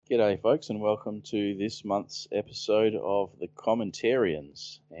G'day, folks, and welcome to this month's episode of The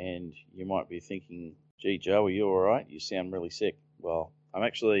Commentarians. And you might be thinking, gee, Joe, are you all right? You sound really sick. Well, I'm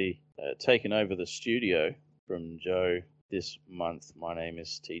actually taking over the studio from Joe this month. My name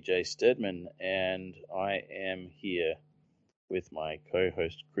is TJ Stedman, and I am here with my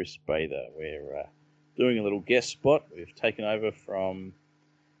co-host, Kris Bather. We're doing a little guest spot. We've taken over from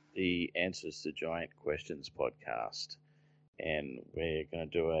the Answers to Giant Questions podcast. And we're going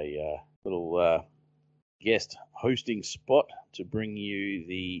to do a little guest hosting spot to bring you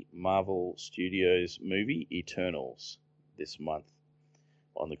the Marvel Studios movie Eternals this month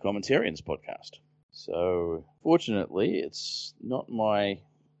on the Commentarians podcast. So, fortunately, it's not my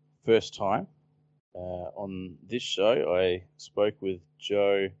first time on this show. I spoke with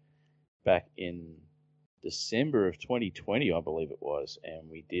Joe back in December of 2020, I believe it was, and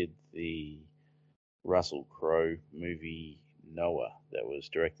we did the Russell Crowe movie Noah that was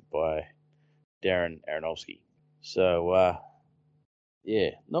directed by Darren Aronofsky. So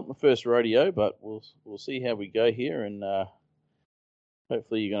not my first rodeo, but we'll see how we go here, and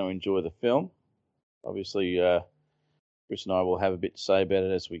hopefully you're going to enjoy the film. Obviously, Kris and I will have a bit to say about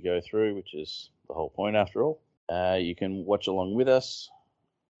it as we go through, which is the whole point after all. You can watch along with us,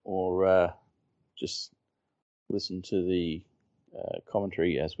 or just listen to the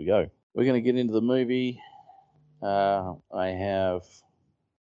commentary as we go. We're going to get into the movie. I have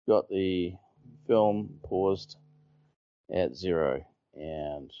got the film paused at 0,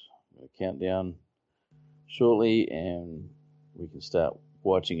 and I'm going to count down shortly, and we can start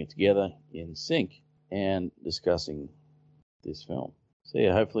watching it together in sync and discussing this film. So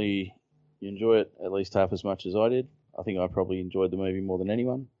yeah, hopefully you enjoy it at least half as much as I did. I think I probably enjoyed the movie more than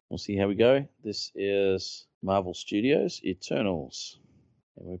anyone. We'll see how we go. This is Marvel Studios Eternals,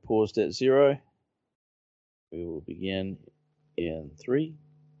 and we paused at 0. We will begin in 3,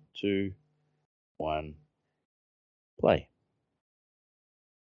 2, 1, play.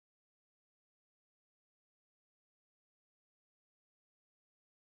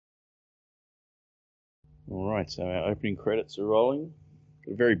 All right, so our opening credits are rolling.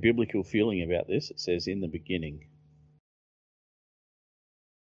 A very biblical feeling about this. It says, in the beginning.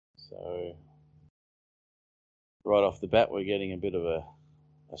 So, right off the bat, we're getting a bit of a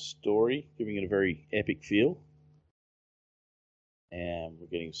story, giving it a very epic feel. And we're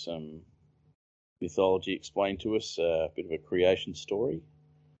getting some mythology explained to us, a bit of a creation story.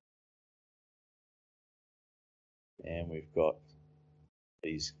 And we've got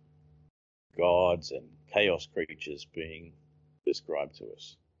these gods and chaos creatures being described to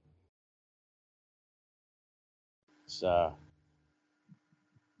us. It's a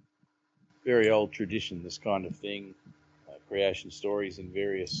very old tradition, this kind of thing, creation stories in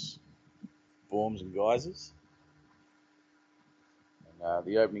various forms and guises. And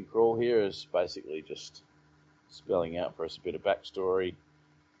the opening crawl here is basically just spelling out for us a bit of backstory,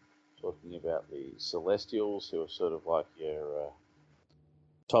 talking about the Celestials, who are sort of like your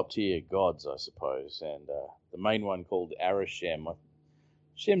top tier gods, I suppose, and the main one called Arashem.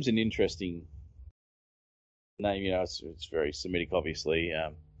 Shem's an interesting name, it's very Semitic, obviously.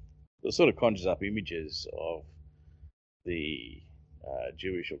 It sort of conjures up images of the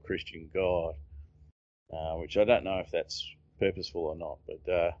Jewish or Christian God, which I don't know if that's purposeful or not,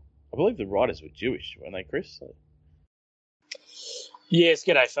 but I believe the writers were Jewish, weren't they, Kris? Yes,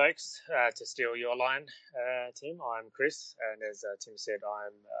 g'day folks. To steal your line, Tim, I'm Kris, and as Tim said,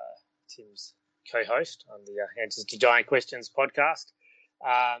 I'm Tim's co-host on the Answers to Giant Questions podcast.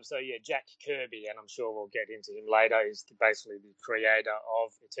 Jack Kirby, and I'm sure we'll get into him later, is basically the creator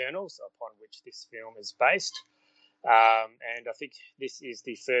of Eternals, upon which this film is based. And I think this is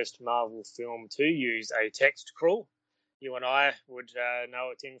the first Marvel film to use a text crawl. You and I would know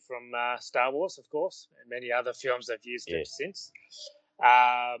it, Tim, from Star Wars, of course, and many other films have used it since.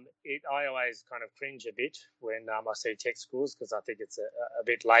 I always kind of cringe a bit when I see text crawls because I think it's a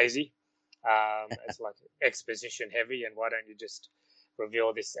bit lazy. It's like exposition heavy, and why don't you just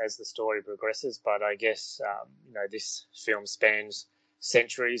reveal this as the story progresses? But I guess, this film spans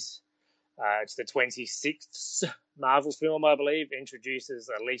centuries. It's the 26th Marvel film, I believe, introduces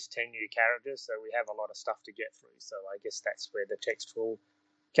at least 10 new characters, so we have a lot of stuff to get through. So I guess that's where the textual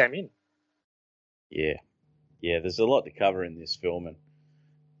came in. Yeah, there's a lot to cover in this film, and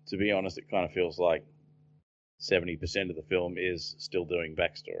to be honest, it kind of feels like 70% of the film is still doing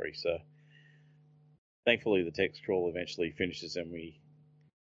backstory. So thankfully the text crawl eventually finishes and we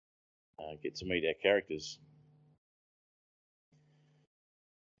get to meet our characters.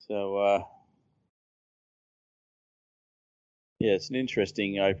 So, it's an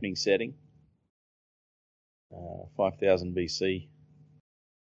interesting opening setting. 5000 BC.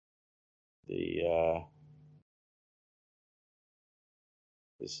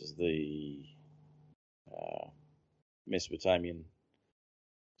 This is the Mesopotamian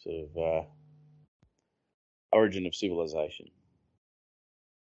sort of origin of civilization.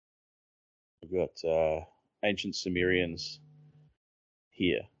 We've got ancient Sumerians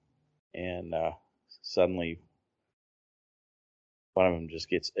here, and suddenly one of them just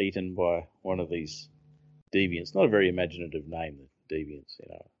gets eaten by one of these deviants. Not a very imaginative name, the deviants.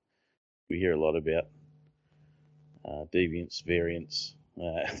 We hear a lot about deviants, variants,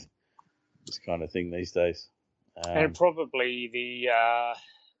 this kind of thing these days. And probably I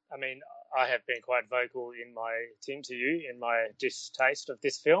have been quite vocal in my distaste of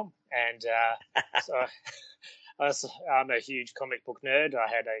this film, and so I'm a huge comic book nerd. I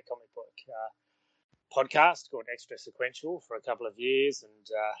had a comic book podcast called Extra Sequential for a couple of years, and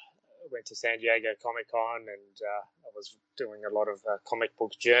went to San Diego Comic Con, and I was doing a lot of comic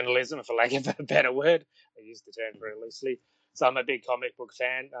book journalism, for lack of a better word. I use the term very loosely. So I'm a big comic book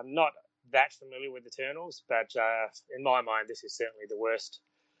fan. I'm not that familiar with Eternals, but in my mind, this is certainly the worst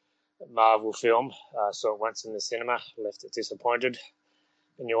Marvel film. I saw it once in the cinema, left it disappointed.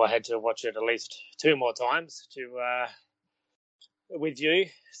 I knew I had to watch it at least 2 more times with you.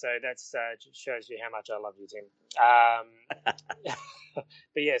 So that shows you how much I love you, Tim.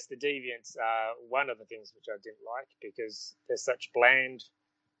 But yes, the Deviants are one of the things which I didn't like, because they're such bland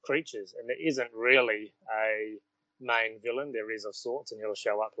creatures, and there isn't really a main villain. There is of sorts, and he'll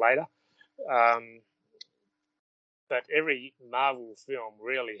show up later. But every Marvel film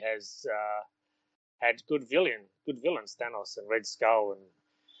really has had good villains, Thanos and Red Skull, and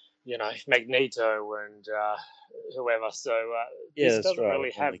Magneto and whoever. So this doesn't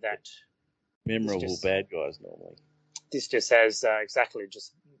really have that memorable bad guys normally. This just has exactly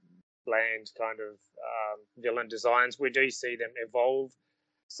just bland kind of villain designs. We do see them evolve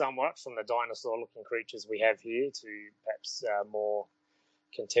somewhat from the dinosaur-looking creatures we have here to perhaps more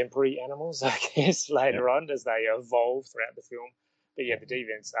contemporary animals, I guess, later on as they evolve throughout the film. But yeah, the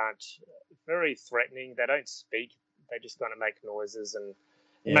Deviants aren't very threatening. They don't speak. They just kind of make noises, and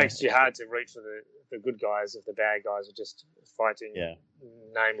it makes you hard to root for the good guys if the bad guys are just fighting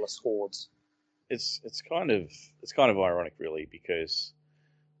nameless hordes. It's kind of ironic, really, because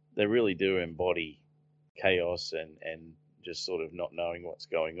they really do embody chaos and just sort of not knowing what's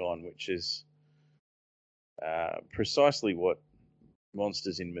going on, which is precisely what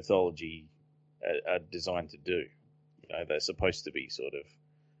monsters in mythology are designed to do. They're supposed to be sort of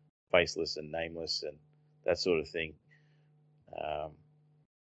faceless and nameless and that sort of thing.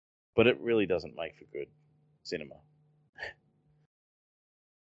 But it really doesn't make for good cinema.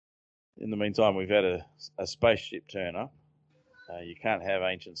 In the meantime, we've had a spaceship turn up. You can't have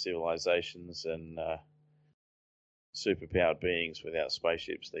ancient civilizations and superpowered beings without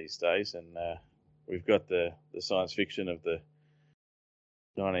spaceships these days. And we've got the science fiction of the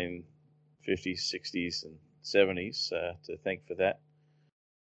 1950s, 60s, and 70s to thank for that.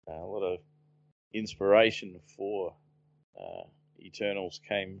 A lot of inspiration for Eternals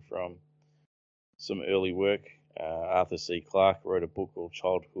came from some early work. Arthur C. Clarke wrote a book called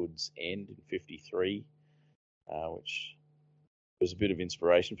Childhood's End in 1953, which was a bit of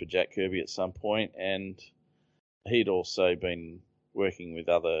inspiration for Jack Kirby at some point, and he'd also been working with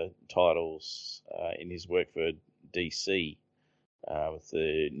other titles in his work for DC with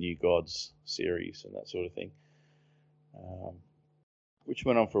the New Gods series and that sort of thing, which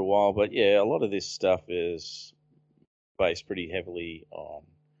went on for a while. But yeah, a lot of this stuff is based pretty heavily on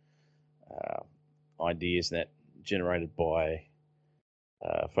ideas that generated by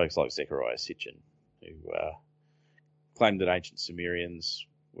folks like Zecharia Sitchin, who claimed that ancient Sumerians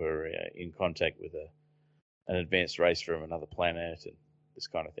were in contact with an advanced race from another planet and this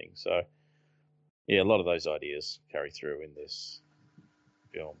kind of thing. So, yeah, a lot of those ideas carry through in this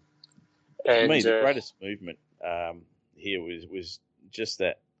film. And, for me, the greatest movement here was just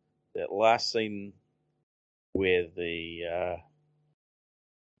that last scene where the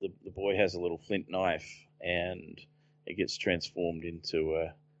boy has a little flint knife and it gets transformed into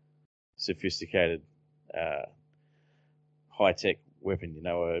a sophisticated high-tech weapon,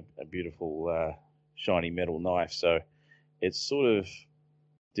 a beautiful shiny metal knife. So it's sort of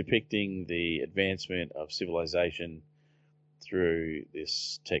depicting the advancement of civilization through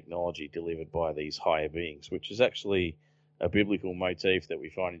this technology delivered by these higher beings, which is actually a biblical motif that we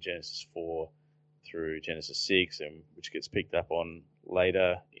find in Genesis 4 through Genesis 6, and which gets picked up on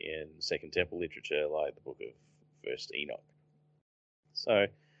later in Second Temple literature, like the book of First Enoch. So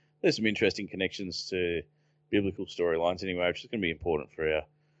there's some interesting connections to biblical storylines anyway, which is going to be important for our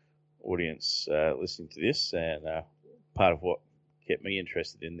audience listening to this, and part of what kept me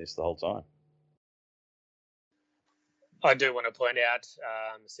interested in this the whole time. I do want to point out,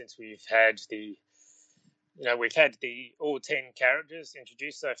 since we've had all 10 characters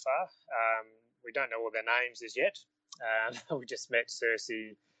introduced so far. We don't know all their names as yet. We just met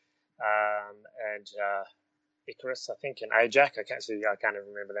Cersei and Icarus, I think, and Ajax. I can't even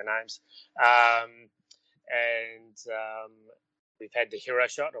remember their names. And we've had the hero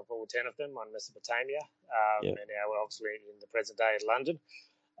shot of all 10 of them on Mesopotamia, and now we're obviously in the present day in London.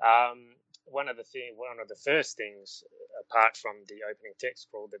 One of the first things, apart from the opening text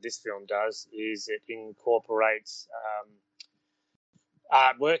crawl, that this film does is it incorporates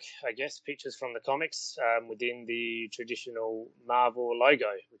artwork, I guess, pictures from the comics within the traditional Marvel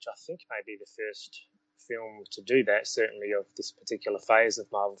logo, which I think may be the first film to do that, certainly of this particular phase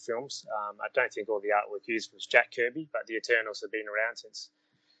of Marvel films. I don't think all the artwork used was Jack Kirby, but the Eternals have been around since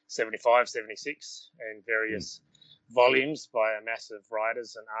 75, 76, and various volumes by a mass of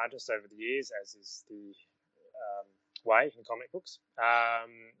writers and artists over the years, as is the way in comic books.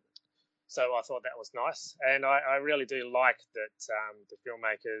 So I thought that was nice, and I really do like that the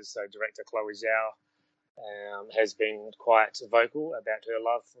filmmakers, so director Chloe Zhao, has been quite vocal about her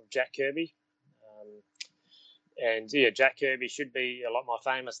love of Jack Kirby. And Jack Kirby should be a lot more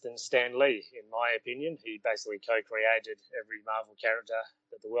famous than Stan Lee, in my opinion. He basically co-created every Marvel character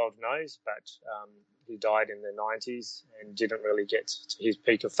that the world knows, but he died in the 90s and didn't really get to his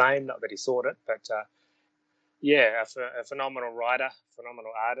peak of fame. Not that he sought it, but a phenomenal writer,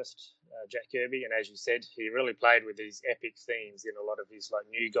 phenomenal artist, Jack Kirby. And as you said, he really played with these epic themes in a lot of his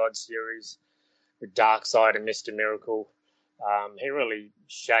New God series, with Darkseid and Mr. Miracle. He really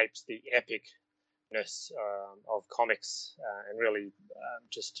shapes the epicness of comics and really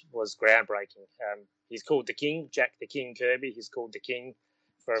just was groundbreaking. He's called the King, Jack the King Kirby. He's called the King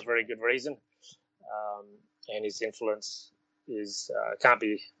for a very good reason. And his influence can't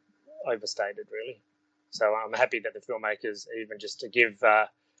be overstated, really. So I'm happy that the filmmakers, even just to give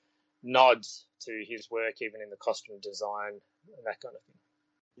nods to his work, even in the costume design and that kind of thing.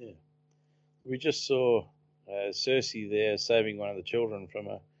 Yeah. We just saw Cersei there saving one of the children from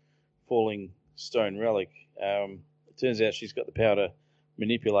a falling stone relic. It turns out she's got the power to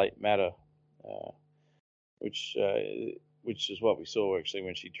manipulate matter, which is what we saw actually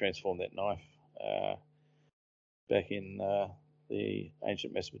when she transformed that knife back in the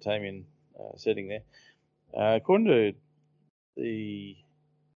ancient Mesopotamian setting there. According to the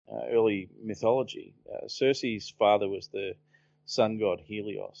early mythology, Cersei's father was the sun god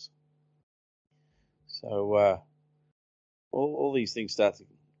Helios. So all these things start to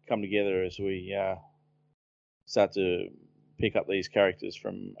come together as we start to pick up these characters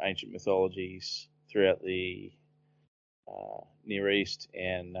from ancient mythologies throughout the Near East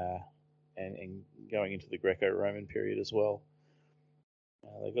and going into the Greco-Roman period as well.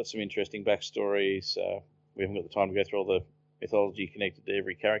 They've got some interesting backstories. We haven't got the time to go through all the mythology connected to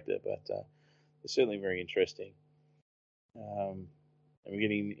every character, but they're certainly very interesting. And we're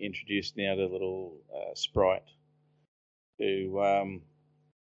getting introduced now to little Sprite, who I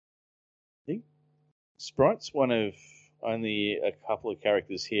think Sprite's one of only a couple of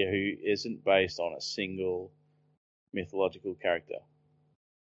characters here who isn't based on a single mythological character,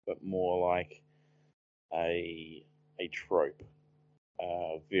 but more like a trope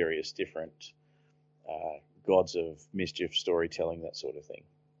of various different gods of mischief, storytelling, that sort of thing.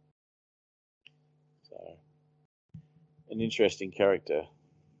 So, an interesting character,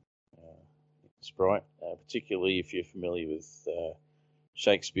 Sprite, particularly if you're familiar with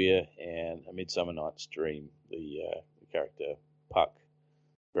Shakespeare and A Midsummer Night's Dream. The character Puck,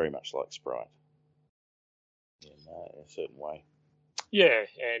 very much like Sprite in a certain way. Yeah,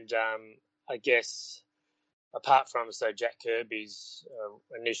 and I guess apart from Jack Kirby's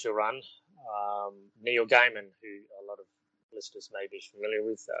initial run, Neil Gaiman, who a lot of listeners may be familiar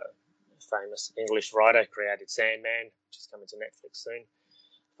with, famous English writer, created Sandman, which is coming to Netflix soon.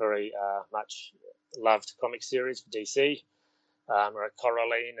 Very much loved comic series for DC. Wrote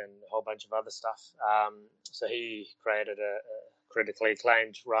Coraline and a whole bunch of other stuff. So he created a critically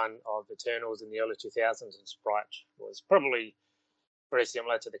acclaimed run of Eternals in the early 2000s, and Sprite was probably very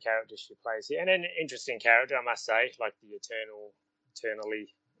similar to the character she plays here. And an interesting character, I must say, like the eternally,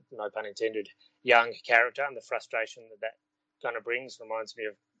 no pun intended, young character, and the frustration that kind of brings reminds me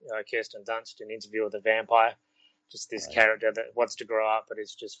of Kirsten Dunst in Interview with the Vampire. Just this character that wants to grow up but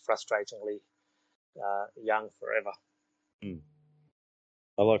is just frustratingly young forever.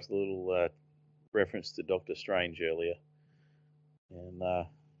 I liked the little reference to Doctor Strange earlier. And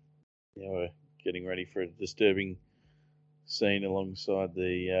we're getting ready for a disturbing scene alongside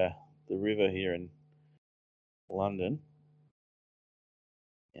the river here in London.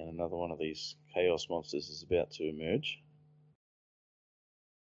 And another one of these chaos monsters is about to emerge.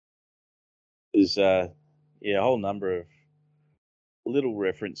 There's a whole number of little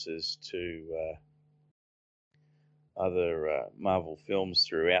references to other Marvel films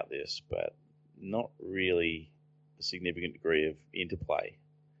throughout this, but not really a significant degree of interplay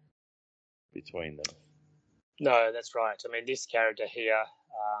between them. No, that's right. I mean, this character here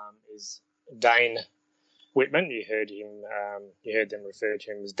is Dane Whitman. You heard him. You heard them refer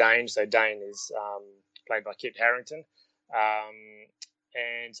to him as Dane. So Dane is played by Kit Harington,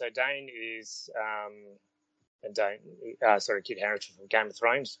 and so Dane is Kit Harington from Game of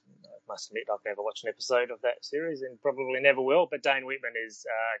Thrones. I must admit, I've never watched an episode of that series and probably never will. But Dane Whitman is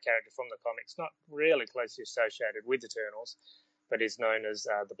a character from the comics, not really closely associated with Eternals, but is known as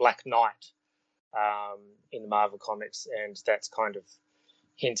the Black Knight in the Marvel comics, and that's kind of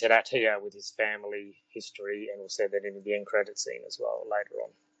hinted at here with his family history, and we'll see that in the end credit scene as well later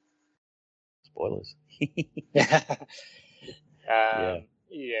on. Spoilers.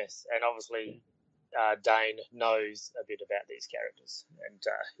 Yes, and obviously Dane knows a bit about these characters, and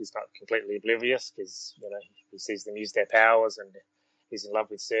he's not completely oblivious because he sees them use their powers, and he's in love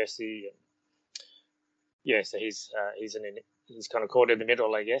with Cersei, and so he's kind of caught in the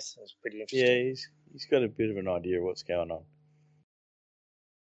middle, I guess. It's pretty interesting. Yeah, he's got a bit of an idea of what's going on.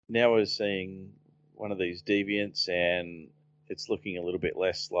 Now we're seeing one of these deviants, and it's looking a little bit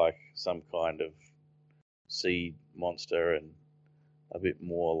less like some kind of seed monster and a bit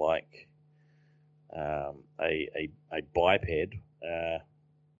more like a biped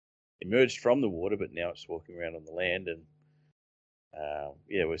emerged from the water, but now it's walking around on the land, and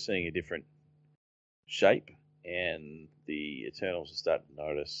we're seeing a different shape, and the Eternals are starting to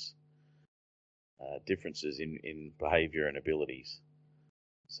notice differences in behavior and abilities.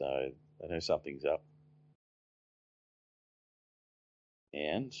 So they know something's up.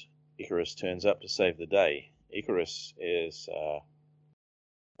 And Icarus turns up to save the day. Icarus is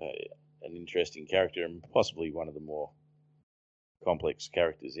an interesting character and possibly one of the more complex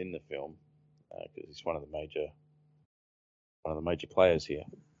characters in the film because he's one of the major players here.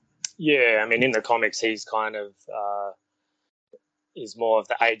 Yeah, I mean, in the comics, he's kind of is more of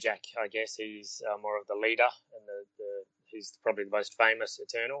the Ajax, I guess. He's more of the leader, and he's probably the most famous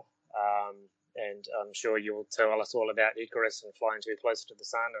Eternal. And I'm sure you'll tell us all about Icarus and flying too close to the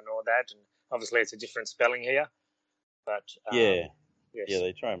sun and all that. And obviously, it's a different spelling here. But yes.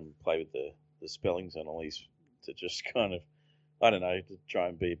 They try and play with the spellings on all these to just kind of, I don't know, to try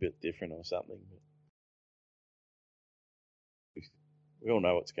and be a bit different or something. But we all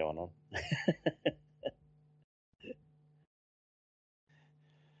know what's going on.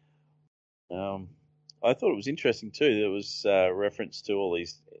 I thought it was interesting too. There was reference to all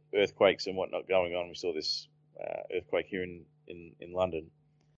these earthquakes and whatnot going on. We saw this earthquake here in London,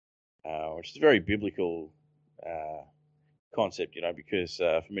 which is a very biblical concept, because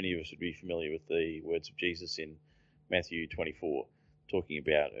for many of us would be familiar with the words of Jesus in Matthew 24, talking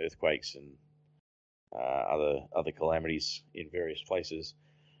about earthquakes and other calamities in various places,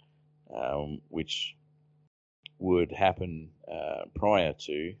 which would happen prior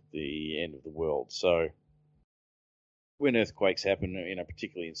to the end of the world. So when earthquakes happen,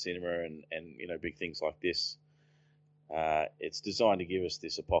 particularly in cinema and big things like this, it's designed to give us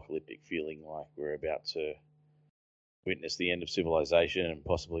this apocalyptic feeling like we're about to witness the end of civilization and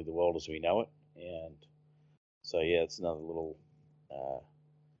possibly the world as we know it. And so, it's another little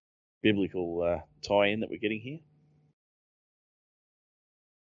biblical tie-in that we're getting here.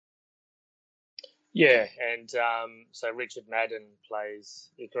 Yeah, and so Richard Madden plays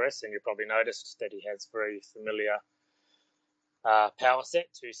Icarus, and you probably noticed that he has very familiar power set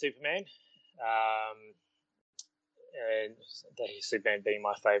to Superman, and Superman being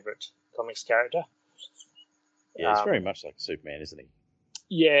my favourite comics character. Yeah, he's very much like Superman, isn't he?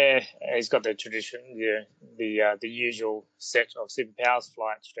 Yeah, he's got the tradition, the usual set of superpowers: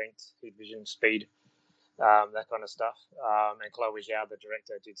 flight, strength, heat vision, speed. That kind of stuff. And Chloe Zhao, the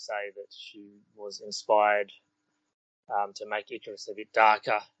director, did say that she was inspired to make Icarus a bit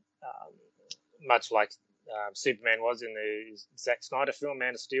darker, much like Superman was in the Zack Snyder film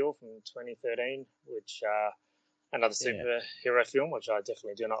Man of Steel from 2013, which another superhero film, which I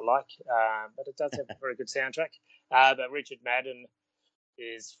definitely do not like, but it does have a very good soundtrack. But Richard Madden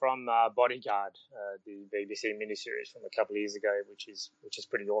is from Bodyguard, the BBC miniseries from a couple of years ago, which is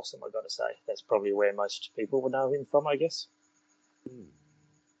pretty awesome, I've got to say. That's probably where most people would know him from, I guess.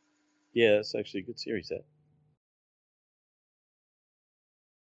 Yeah, that's actually a good series, that.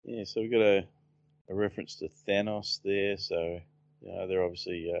 Yeah, so we've got a reference to Thanos there, so they're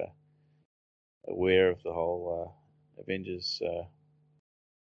obviously aware of the whole Avengers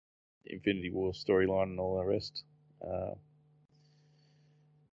Infinity War storyline and all the rest.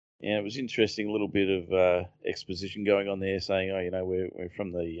 Yeah, it was interesting. A little bit of exposition going on there, saying, "Oh, we're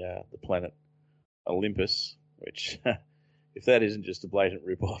from the planet Olympus," which, if that isn't just a blatant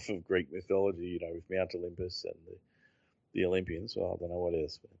rip-off of Greek mythology, with Mount Olympus and the Olympians, well, I don't know what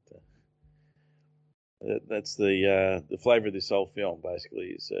is. But that's the flavour of this whole film.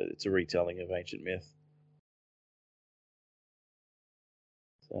 Basically, it's a retelling of ancient myth.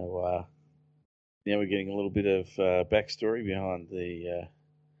 So now we're getting a little bit of backstory behind the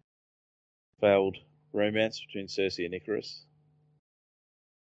failed romance between Cersei and Icarus.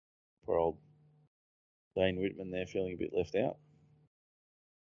 Poor old Dane Whitman there, feeling a bit left out.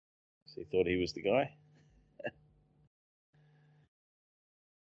 So he thought he was the guy.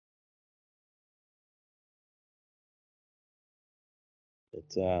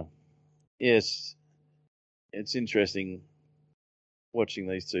 But yes, it's interesting watching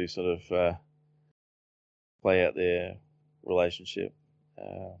these two sort of play out their relationship.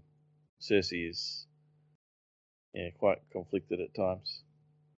 Cersei is quite conflicted at times.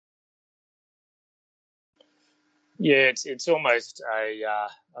 Yeah, it's almost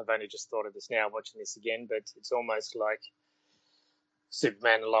I've only just thought of this now watching this again, but it's almost like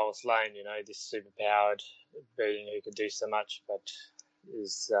Superman and Lois Lane. This superpowered being who can do so much, but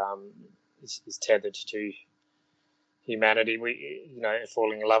is tethered to humanity. We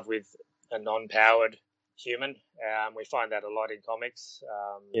falling in love with a non-powered human. We find that a lot in comics.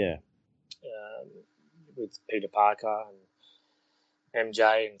 With Peter Parker and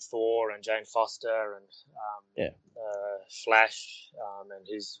MJ and Thor and Jane Foster and Flash and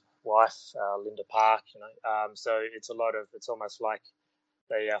his wife Linda Park. So it's almost like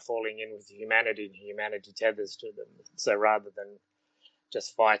they are falling in with humanity, and humanity tethers to them. So rather than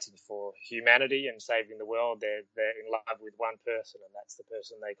just fighting for humanity and saving the world, they're in love with one person, and that's the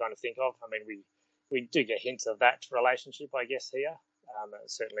person they kind of think of. I mean, we do get hints of that relationship, I guess, here.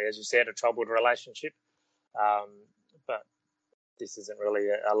 Certainly, as you said, a troubled relationship. But this isn't really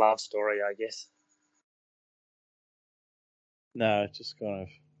a love story, I guess. No, it just kind of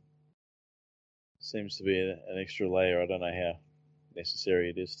seems to be an extra layer. I don't know how necessary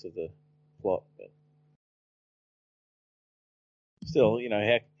it is to the plot, but still,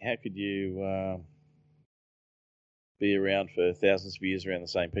 how could you be around for thousands of years around the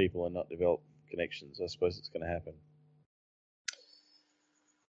same people and not develop connections? I suppose it's going to happen.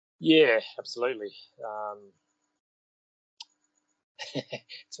 Yeah, absolutely. It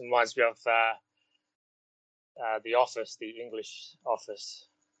reminds me of The Office, the English Office.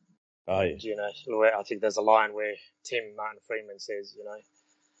 Oh, yeah. And, I think there's a line where Martin Freeman says,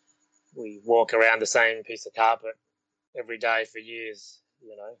 we walk around the same piece of carpet every day for years,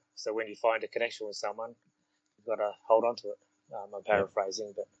 so when you find a connection with someone, you've got to hold on to it. I'm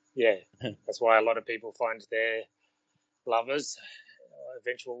paraphrasing, but yeah, that's why a lot of people find their lovers,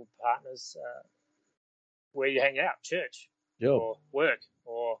 eventual partners, where you hang out, church, or work,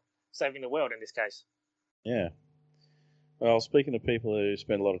 or saving the world in this case. Yeah. Well, speaking of people who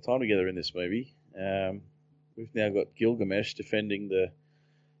spend a lot of time together in this movie, we've now got Gilgamesh defending the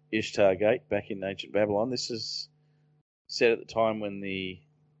Ishtar Gate back in ancient Babylon. This is set at the time when the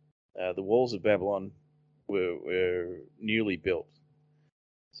walls of Babylon were newly built.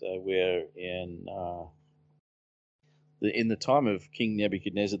 So we're in the time of King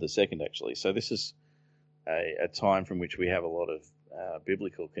Nebuchadnezzar II, actually. So this is a time from which we have a lot of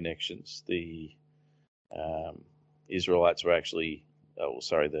biblical connections. The Israelites were actually,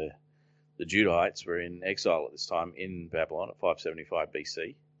 the Judahites were in exile at this time in Babylon at 575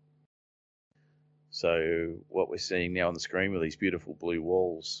 BC. So what we're seeing now on the screen with these beautiful blue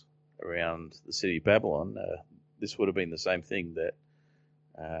walls around the city of Babylon, this would have been the same thing that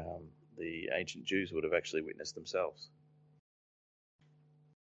the ancient Jews would have actually witnessed themselves.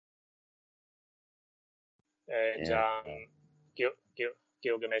 And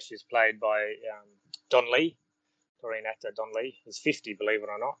Gilgamesh is played by Don Lee, Korean actor Don Lee. He's 50, believe it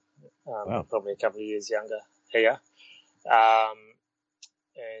or not. Wow. Probably a couple of years younger here.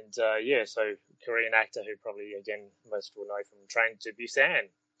 So Korean actor who probably, again, most will know from Train to Busan,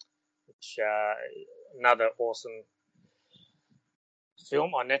 which another awesome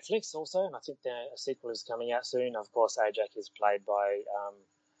film on Netflix also, and I think a sequel is coming out soon. Of course, Ajak is played by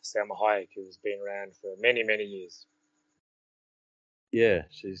Salma Hayek, who's been around for many, many years. Yeah,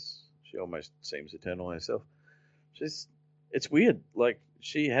 she almost seems eternal herself. It's weird. Like,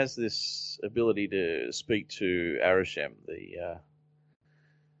 she has this ability to speak to Arishem, the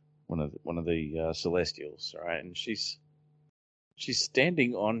one of the Celestials, right? And she's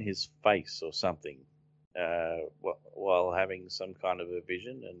standing on his face or something while having some kind of a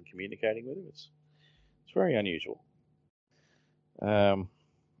vision and communicating with him. It's very unusual.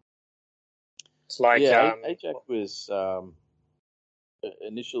 It's like Ajax was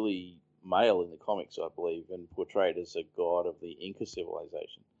initially male in the comics, I believe, and portrayed as a god of the Inca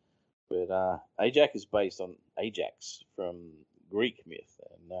civilization. But Ajax is based on Ajax from Greek myth,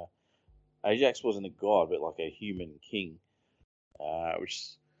 and Ajax wasn't a god, but like a human king, which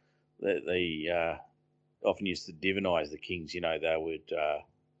they often used to divinize the kings. You know, they would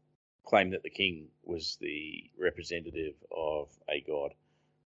claim that the king was the representative of a god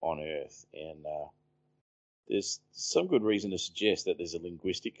on Earth, and there's some good reason to suggest that there's a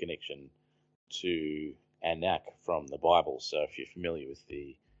linguistic connection to Anak from the Bible. So if you're familiar with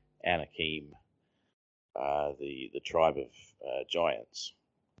the Anakim, the tribe of giants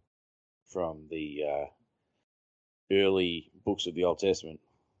from the early books of the Old Testament,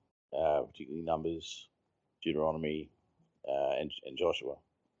 particularly Numbers, Deuteronomy, and Joshua.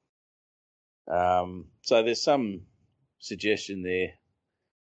 So there's some suggestion there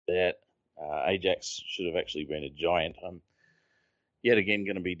that Ajax should have actually been a giant. I'm yet again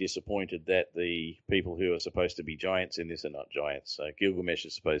going to be disappointed that the people who are supposed to be giants in this are not giants. So Gilgamesh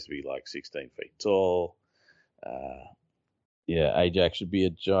is supposed to be like 16 feet tall. Ajax should be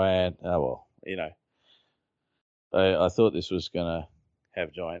a giant. Oh, well, you know, I thought this was going to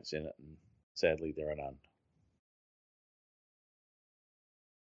have giants in it, and sadly there are none.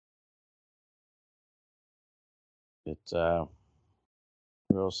 But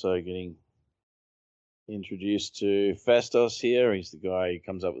we're also getting introduced to Fastos here. He's the guy who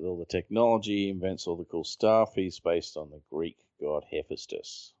comes up with all the technology, invents all the cool stuff. He's based on the Greek god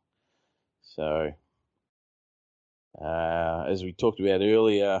Hephaestus. So, as we talked about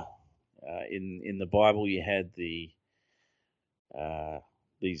earlier, in the Bible, you had these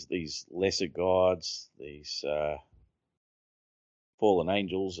lesser gods, these fallen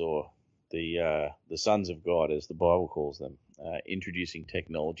angels, or the sons of God, as the Bible calls them, introducing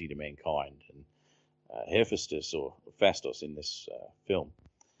technology to mankind. And Hephaestus, or Fastos in this film,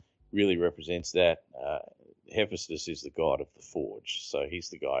 really represents that. Hephaestus is the god of the forge, so he's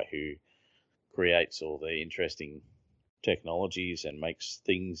the guy who creates all the interesting technologies and makes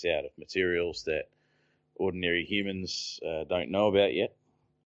things out of materials that ordinary humans don't know about yet.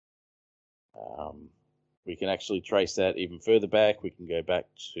 We can actually trace that even further back. We can go back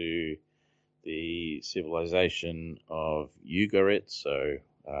to the civilization of Ugarit, so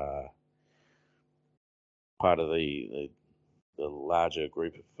part of the larger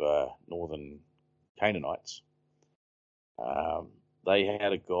group of northern Canaanites. They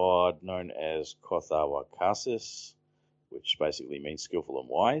had a god known as Kothawakasis, which basically means skillful and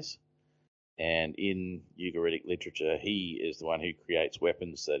wise. And in Ugaritic literature, he is the one who creates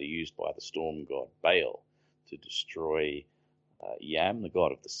weapons that are used by the storm god Baal to destroy Yam, the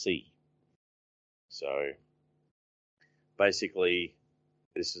god of the sea. So basically,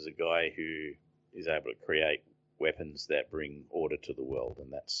 this is a guy who is able to create weapons that bring order to the world, and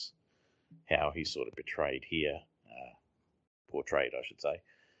that's how he's sort of portrayed, I should say,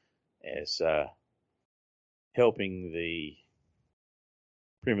 as helping the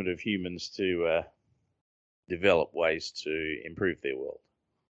primitive humans to develop ways to improve their world.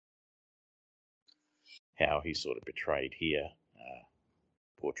 How he's sort of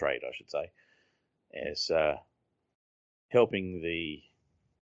portrayed, I should say, as helping the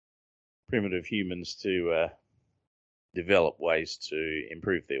primitive humans to develop ways to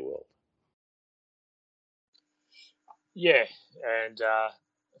improve their world. Yeah, and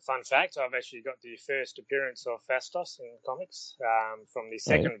fun fact, I've actually got the first appearance of Fastos in comics from the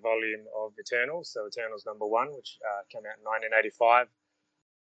second volume of Eternals, so Eternals #1, which came out in 1985.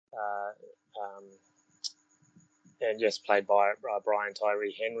 And yes, played by Brian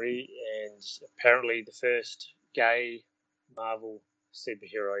Tyree Henry, and apparently the first gay Marvel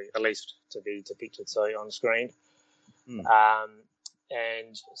superhero, at least to be depicted so on screen.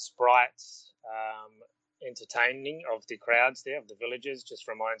 And Sprite's entertaining of the crowds there, of the villagers, just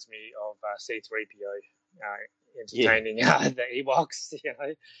reminds me of C-3PO entertaining the Ewoks, you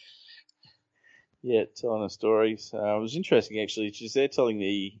know. Yeah, telling the stories. It was interesting, actually. She's there telling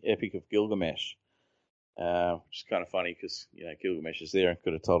the Epic of Gilgamesh, which is kind of funny because, you know, Gilgamesh is there and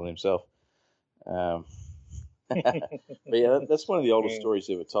could have told it himself. But yeah, that's one of the oldest stories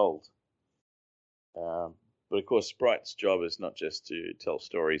ever told. But of course, Sprite's job is not just to tell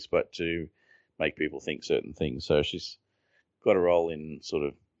stories, but to make people think certain things. So she's got a role in sort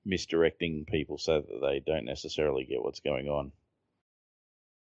of misdirecting people so that they don't necessarily get what's going on.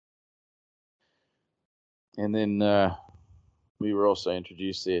 And then we were also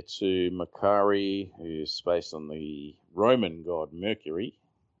introduced there to Makari, who's based on the Roman god Mercury.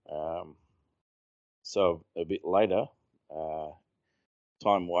 So a bit later,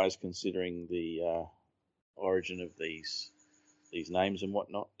 time-wise, considering the origin of these names and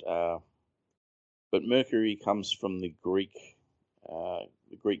whatnot. But Mercury comes from the Greek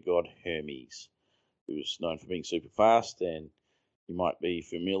god Hermes, who was known for being super fast, and you might be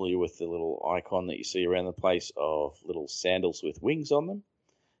familiar with the little icon that you see around the place of little sandals with wings on them.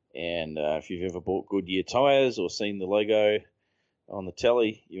 And if you've ever bought Goodyear tyres or seen the logo on the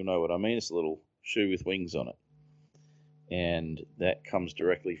telly, you'll know what I mean. It's a little shoe with wings on it. And that comes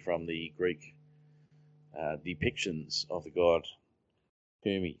directly from the Greek depictions of the god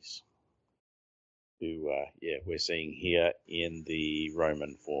Hermes, who, we're seeing here in the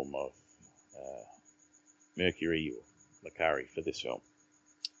Roman form of Mercury or Makari for this film.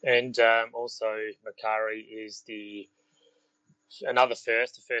 And also, Makari is the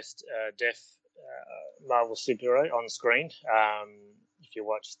first deaf Marvel superhero on screen. If you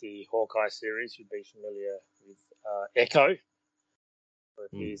watch the Hawkeye series, you'd be familiar with Echo, who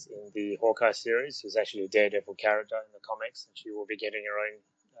appears in the Hawkeye series. Who's actually a Daredevil character in the comics, and she will be getting her own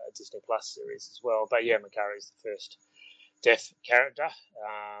Disney Plus series as well. But yeah, Makari is the first deaf character,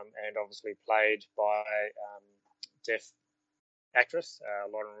 and obviously played by deaf actress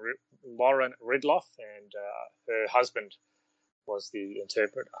Lauren Ridloff, and her husband was the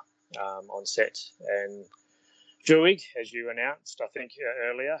interpreter on set. And Druig, as you announced, I think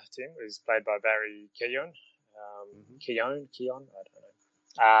earlier, Tim, is played by Barry Keoghan. Keoghan, I don't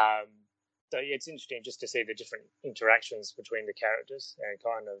know. So yeah, it's interesting just to see the different interactions between the characters, and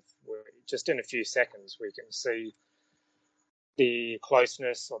kind of just in a few seconds we can see the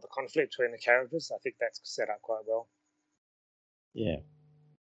closeness or the conflict between the characters. I think that's set up quite well. Yeah,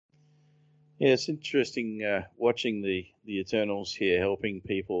 it's interesting watching the Eternals here, helping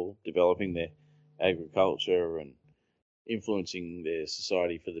people, developing their agriculture and influencing their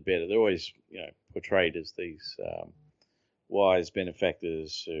society for the better. They're always, portrayed as these wise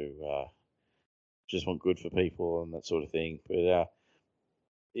benefactors who just want good for people and that sort of thing. But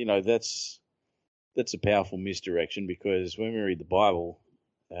that's a powerful misdirection, because when we read the Bible,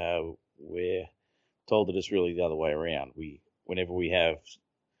 we're told that it's really the other way around. Whenever we have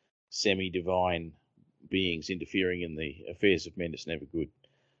semi-divine beings interfering in the affairs of men, it's never good,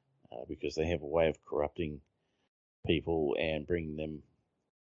 because they have a way of corrupting people and bringing them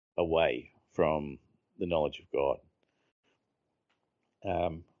away from the knowledge of God.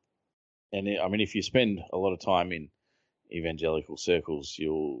 If you spend a lot of time in evangelical circles,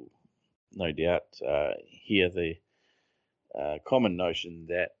 you'll no doubt hear the common notion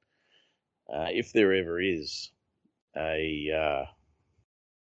that if there ever is a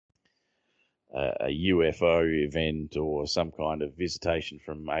UFO event or some kind of visitation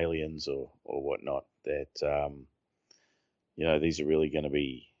from aliens or whatnot, that these are really going to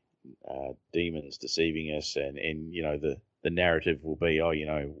be demons deceiving us, and the narrative will be,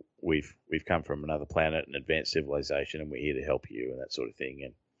 we've come from another planet, an advanced civilization, and we're here to help you, and that sort of thing.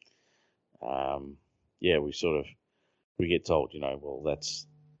 And we get told, well, that's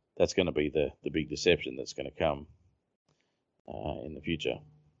going to be the big deception that's going to come in the future.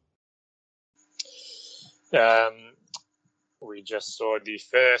 We just saw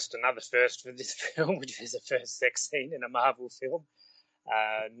another first for this film, which is the first sex scene in a Marvel film.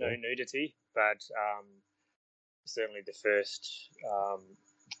 No nudity, but certainly the first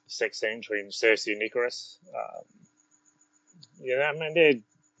sex scene between Cersei and Icarus. Their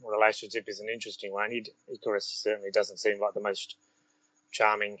relationship is an interesting one. Icarus certainly doesn't seem like the most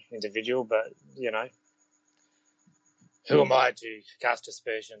charming individual, but who am I to cast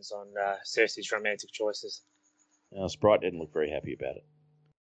aspersions on Cersei's romantic choices? Sprite didn't look very happy about it.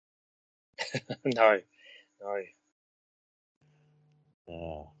 No.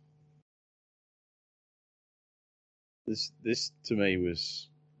 This to me was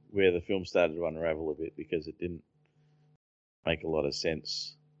where the film started to unravel a bit, because it didn't make a lot of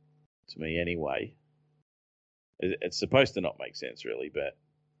sense to me anyway. It's supposed to not make sense, really, but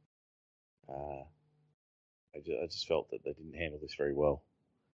I just felt that they didn't handle this very well.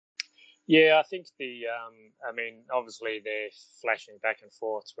 Yeah, I think obviously they're flashing back and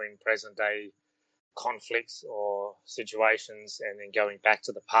forth between present day conflicts or situations and then going back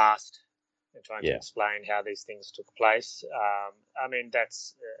to the past and trying to explain how these things took place.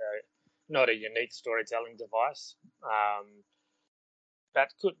 That's not a unique storytelling device.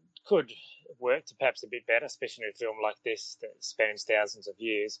 That could work to perhaps a bit better, especially in a film like this that spans thousands of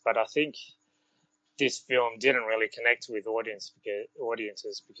years. But I think this film didn't really connect with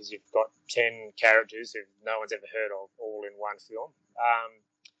audiences because you've got 10 characters who no one's ever heard of all in one film.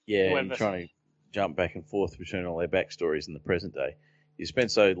 You're trying to jump back and forth between all their backstories in the present day. You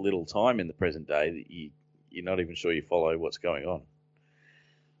spend so little time in the present day that you're not even sure you follow what's going on.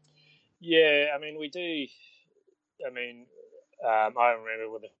 Yeah, I mean, we do. I mean, I remember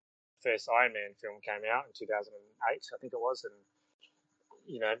when the first Iron Man film came out in 2008, I think it was, and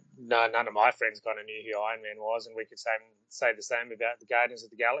none of my friends kind of knew who Iron Man was, and we could say the same about the Guardians of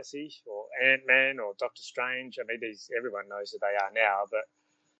the Galaxy or Ant-Man or Doctor Strange. I mean, everyone knows who they are now, but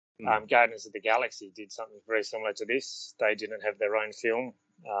Guardians of the Galaxy did something very similar to this. They didn't have their own film.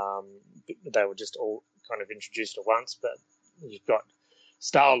 They were just all kind of introduced at once, but you've got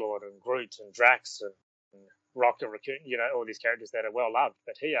Star-Lord and Groot and Drax and Rocket Raccoon, all these characters that are well loved.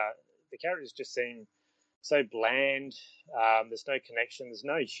 But here, the characters just seem so bland. There's no connection. There's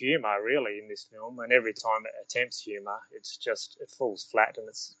no humour really in this film, and every time it attempts humour, it falls flat, and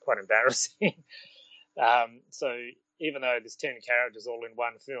it's quite embarrassing. So even though there's 10 characters all in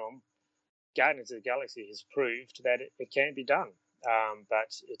one film, Guardians of the Galaxy has proved that it can be done.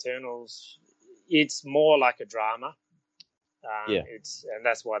 But Eternals, it's more like a drama. And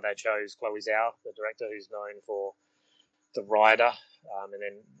that's why they chose Chloe Zhao, the director, who's known for The Rider, and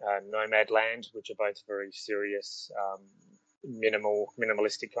then Nomadland, which are both very serious,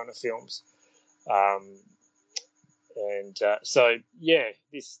 minimalistic kind of films. So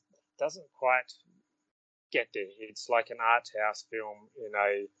this doesn't quite get there. It's like an art house film in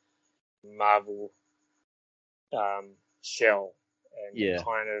a Marvel shell, and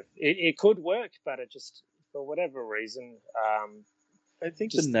kind of it could work, but it just, for whatever reason, I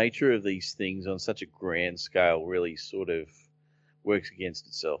think the nature of these things on such a grand scale really sort of works against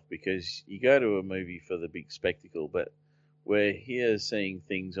itself, because you go to a movie for the big spectacle, but we're here seeing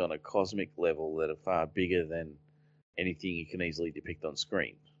things on a cosmic level that are far bigger than anything you can easily depict on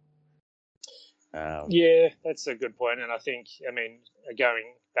screen. That's a good point. And I think,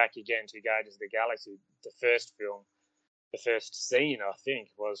 going back again to Guardians of the Galaxy, the first film, the first scene, I think,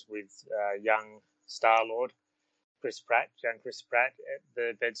 was with young Star-Lord, young Chris Pratt, at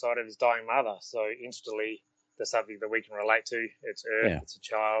the bedside of his dying mother. So instantly, there's something that we can relate to. It's Earth, It's a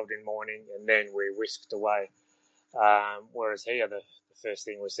child in mourning, and then we're whisked away. Whereas here, the first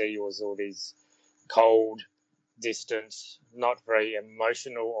thing we see was all these cold, distant, not very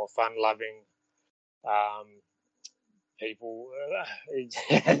emotional or fun-loving people.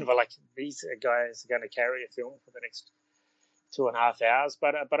 And we're like, these guys are going to carry a film for the next 2.5 hours.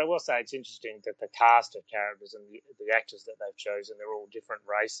 But I will say it's interesting that the cast of characters and the actors that they've chosen, they're all different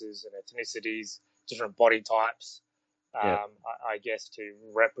races and ethnicities, different body types. I guess to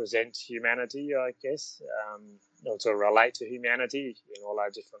represent humanity, or to relate to humanity in all our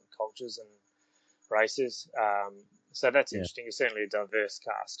different cultures and races. So that's interesting. It's certainly a diverse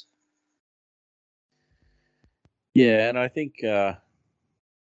cast. Yeah, and I think the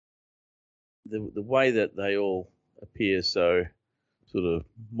way that they all appear so sort of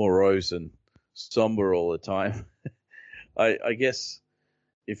morose and somber all the time, I guess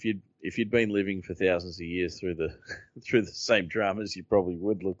if you'd been living for thousands of years through the same dramas, you probably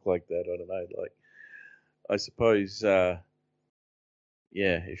would look like that. I don't know. Like, I suppose,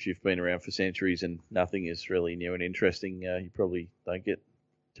 if you've been around for centuries and nothing is really new and interesting, you probably don't get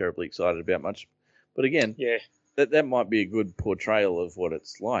terribly excited about much. But again, that might be a good portrayal of what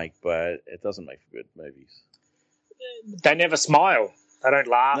it's like, but it doesn't make for good movies. They never smile. They don't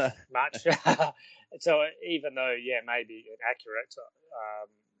laugh much. So even though, maybe inaccurate,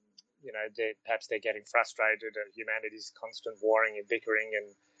 perhaps they're getting frustrated at humanity's constant warring and bickering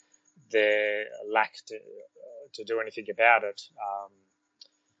and their lack to do anything about it.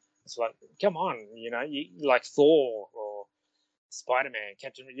 It's like, come on, you like Thor or Spider-Man,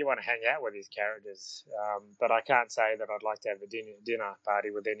 Captain, you want to hang out with these characters. But I can't say that I'd like to have a dinner party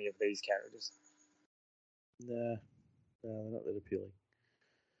with any of these characters. No, they're not that appealing.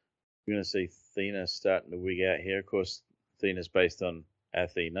 We're going to see Athena starting to wig out here. Of course, Athena's based on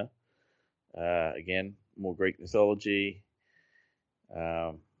Athena. Again, more Greek mythology.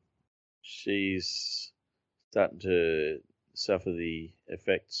 She's starting to suffer the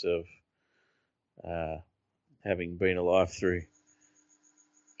effects of having been alive through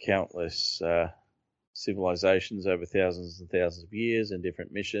countless civilizations over thousands and thousands of years and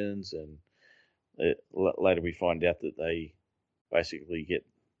different missions. And later we find out that they basically get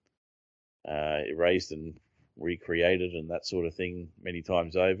erased and recreated and that sort of thing many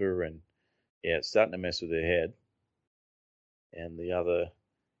times over. And it's starting to mess with their head. And the other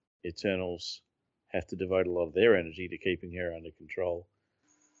Eternals have to devote a lot of their energy to keeping her under control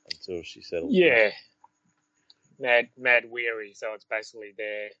until she settles down. Mad weary. So it's basically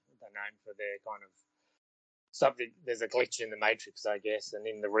they're known for their kind of something. There's a glitch in the Matrix, I guess, and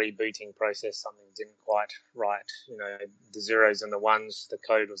in the rebooting process, something didn't quite right. The zeros and the ones, the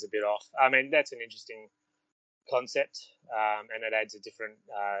code was a bit off. I mean, that's an interesting concept, and it adds a different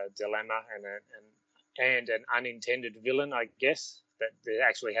dilemma and an unintended villain, I guess, that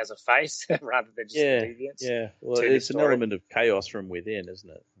actually has a face rather than just the deviants. Yeah. Well, to it's this an story. element of chaos from within, isn't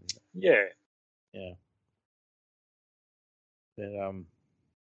it? Yeah. Yeah. But,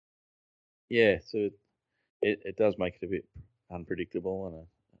 yeah, so it does make it a bit unpredictable and a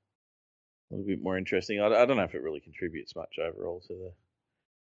little bit more interesting. I don't know if it really contributes much overall to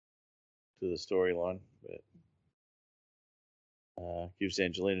the storyline, but gives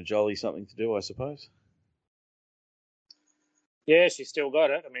Angelina Jolie something to do, I suppose. Yeah, she's still got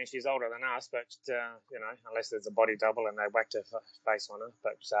it. I mean, she's older than us, but unless there's a body double and they whacked her face on her,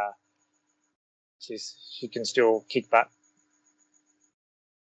 but she can still kick butt.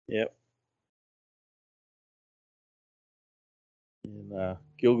 Yep. And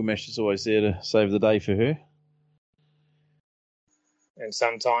Gilgamesh is always there to save the day for her. And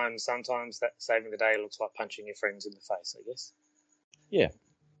sometimes that saving the day looks like punching your friends in the face, I guess. Yeah.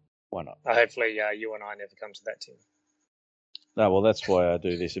 Why not? Hopefully, you and I never come to that, Tim. No, well, that's why I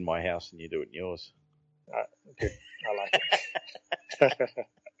do this in my house and you do it in yours. Good. I like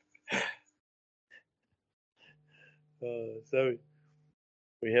it. So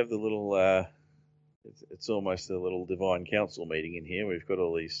we have the little, it's almost a little divine council meeting in here. We've got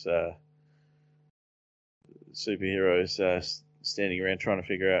all these superheroes standing around trying to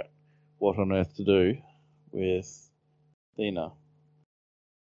figure out what on earth to do with Athena.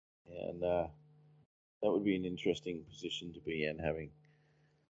 And that would be an interesting position to be in, having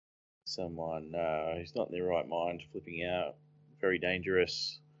someone who's not in their right mind flipping out, very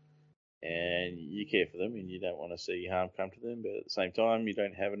dangerous, and you care for them and you don't want to see harm come to them, but at the same time you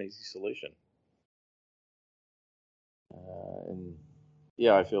don't have an easy solution. And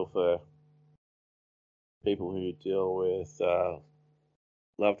yeah, I feel for people who deal with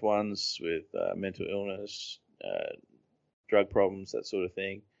loved ones with mental illness, drug problems, that sort of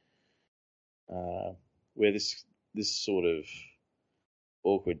thing, where this sort of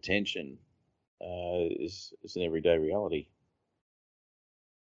awkward tension is an everyday reality.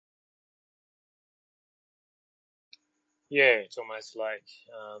 Yeah, it's almost like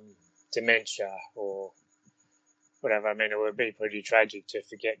dementia or whatever. I mean, it would be pretty tragic to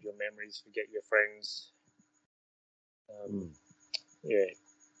forget your memories, forget your friends. Yeah.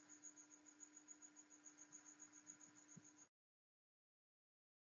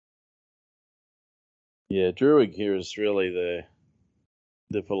 Yeah, Druid here is really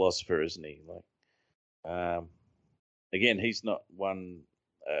the philosopher, isn't he? Like, again, he's not one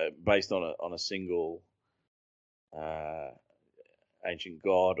based on a single ancient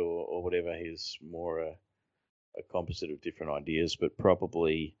god or whatever. He's more a composite of different ideas, but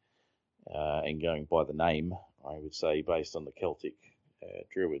probably, and going by the name, I would say based on the Celtic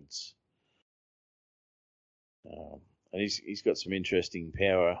Druids. And he's got some interesting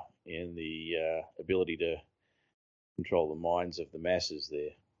power in the ability to control the minds of the masses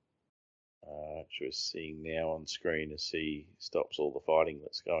there, which we're seeing now on screen as he stops all the fighting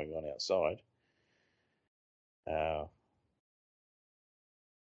that's going on outside.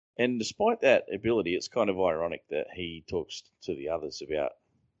 And despite that ability, it's kind of ironic that he talks to the others about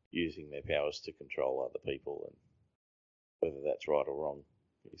using their powers to control other people, and whether that's right or wrong.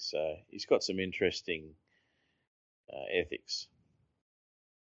 He's got some interesting ethics.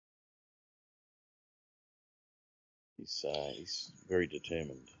 He's very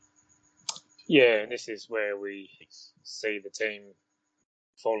determined. Yeah, and this is where we see the team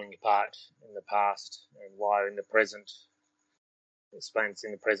falling apart in the past, and why in the present explains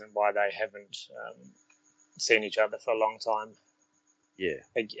in the present why they haven't seen each other for a long time. Yeah.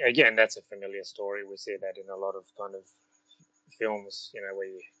 Again, that's a familiar story. We see that in a lot of kind of films, where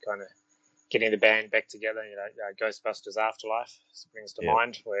you kind of getting the band back together. Ghostbusters Afterlife springs to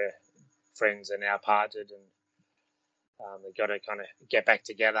mind, where friends are now parted and they've got to kind of get back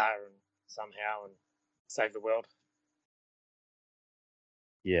together and somehow and save the world.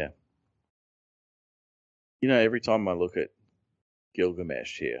 Yeah. Every time I look at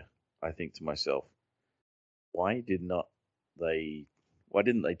Gilgamesh here, I think to myself, why didn't they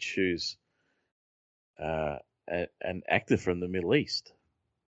choose an actor from the Middle East?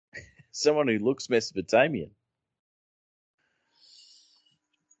 Someone who looks Mesopotamian.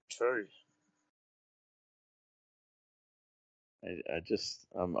 True.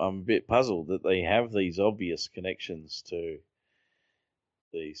 I'm a bit puzzled that they have these obvious connections to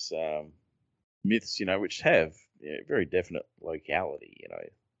these myths, which have very definite locality,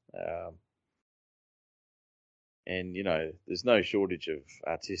 and there's no shortage of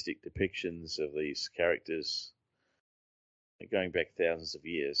artistic depictions of these characters going back thousands of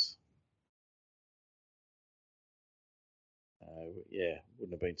years.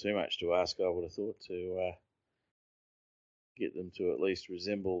 wouldn't have been too much to ask, I would have thought, to get them to at least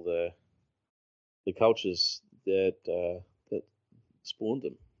resemble the cultures that spawned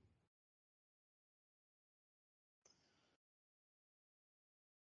them.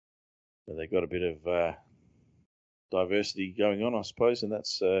 But they've got a bit of diversity going on, I suppose, and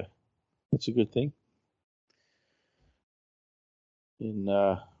that's a good thing. In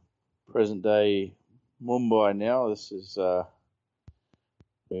present day Mumbai now, this is where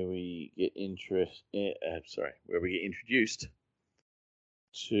we get introduced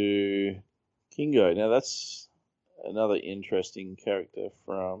to Kingo. Now that's another interesting character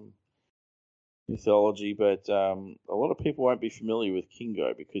from mythology, but a lot of people won't be familiar with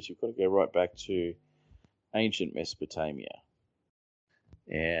Kingo because you've got to go right back to ancient Mesopotamia,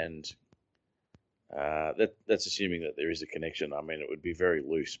 and that's assuming that there is a connection. I mean, it would be very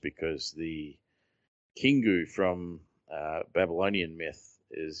loose because the Kingu from Babylonian myth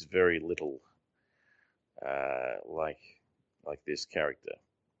is very little like this character.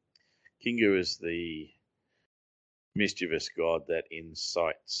 Kingu is the mischievous god that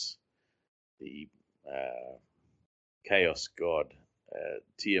incites the chaos god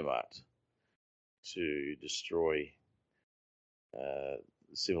Tiamat to destroy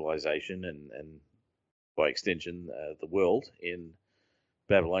civilization and by extension the world in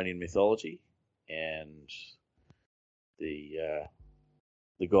Babylonian mythology. And the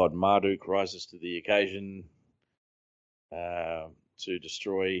god Marduk rises to the occasion to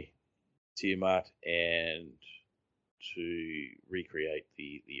destroy Tiamat and to recreate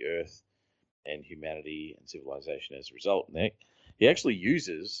the earth and humanity and civilization as a result. And he actually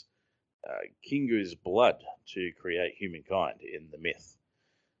uses Kingu's blood to create humankind in the myth.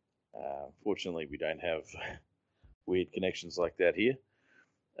 Fortunately, we don't have weird connections like that here.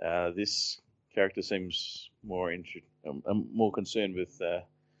 This character seems more concerned with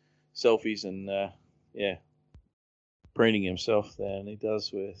selfies and preening himself than he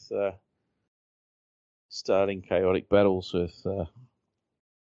does with starting chaotic battles with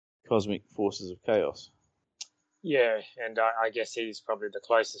cosmic forces of chaos. Yeah, and I guess he's probably the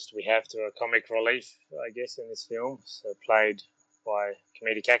closest we have to a comic relief, I guess, in this film. So played by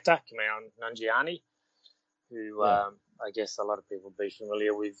comedic actor Kumail Nanjiani, who I guess a lot of people will be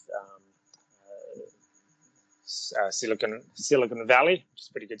familiar with Silicon Valley, which is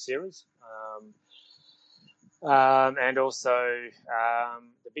a pretty good series. And also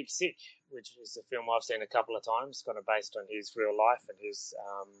The Big Sick, which is a film I've seen a couple of times, kind of based on his real life and his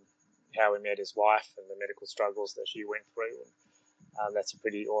how he met his wife and the medical struggles that she went through. And, that's a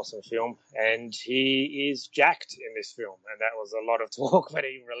pretty awesome film. And he is jacked in this film, and that was a lot of talk when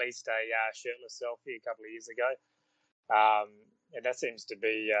he released a shirtless selfie a couple of years ago. And that seems to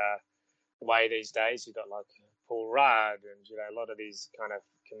be the way these days. You've got like Paul Rudd and a lot of these kind of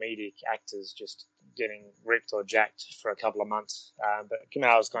comedic actors just getting ripped or jacked for a couple of months. But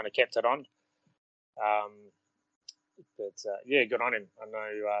Kumail's kind of kept it on. Good on him. I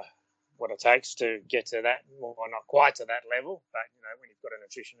know what it takes to get to that, well, not quite to that level, but when you've got a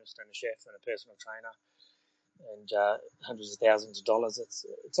nutritionist and a chef and a personal trainer and hundreds of thousands of dollars, it's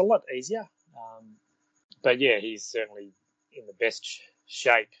a lot easier. But yeah, he's certainly in the best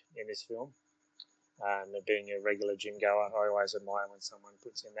shape in this film. And being a regular gym goer, I always admire when someone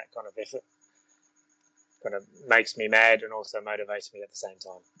puts in that kind of effort. Kind of makes me mad and also motivates me at the same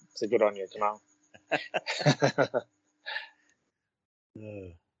time. So good on you, Kamal.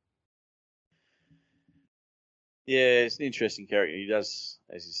 Yeah, it's an interesting character. He does,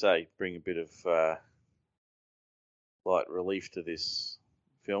 as you say, bring a bit of light relief to this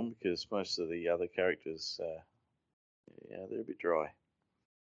film because most of the other characters, they're a bit dry.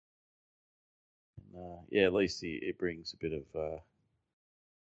 And, at least it brings a bit of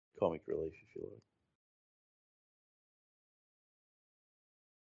comic relief, if you like.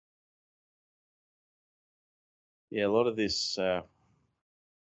 Yeah, a lot of this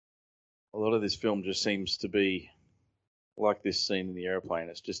film just seems to be like this scene in the airplane.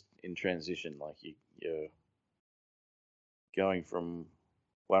 It's just in transition, like you're going from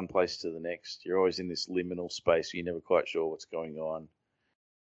one place to the next. You're always in this liminal space. You're never quite sure what's going on.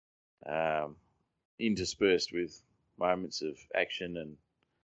 Interspersed with moments of action and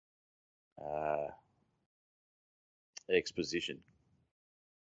exposition.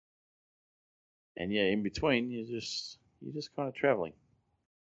 And in between, you're just kind of traveling.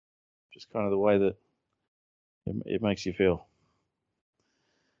 Just kind of the way that it makes you feel.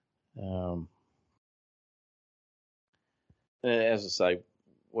 As I say,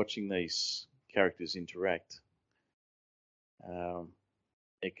 watching these characters interact,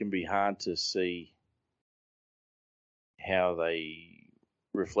 it can be hard to see how they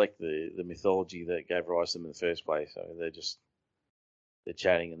reflect the mythology that gave rise to them in the first place. So they're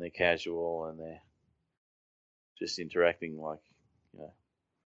chatting and they're casual and they're just interacting like, a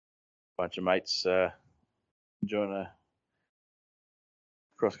bunch of mates enjoying a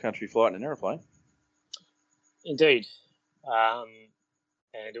cross-country flight in an aeroplane. Indeed.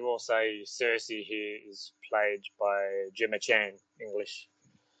 And also Cersei here is played by Gemma Chan, English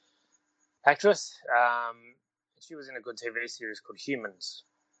actress. She was in a good TV series called Humans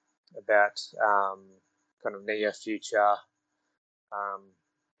about kind of near future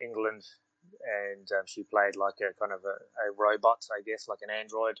England, and she played like a kind of a robot, I guess, like an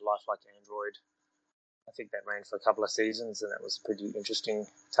android, lifelike android. I think that ran for a couple of seasons, and that was a pretty interesting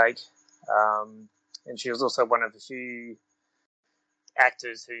take. And she was also one of the few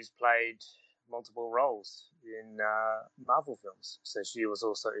actors who's played multiple roles in Marvel films. So she was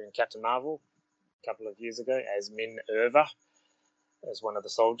also in Captain Marvel a couple of years ago as Min Erva, as one of the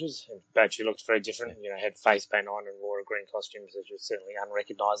soldiers, but she looked very different. Had face paint on and wore a green costume, so she was certainly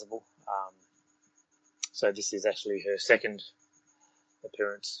unrecognisable. So this is actually her second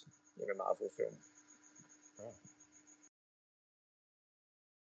appearance in a Marvel film. Oh.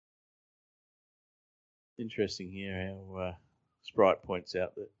 Interesting here how Sprite points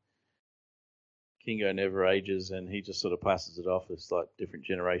out that Kingo never ages, and he just sort of passes it off as like different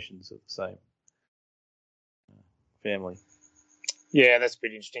generations of the same family. Yeah, that's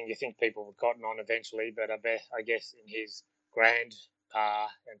pretty interesting. You think people would cotton on eventually, but I guess in his grandpa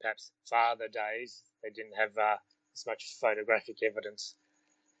and perhaps father days, they didn't have as much photographic evidence.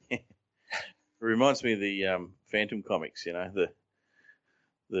 It reminds me of the Phantom comics. The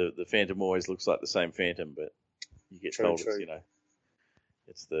Phantom always looks like the same Phantom, but you get told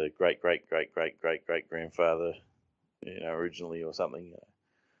it's the great grandfather, originally or something.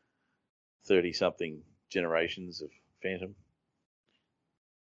 30-something generations of Phantom.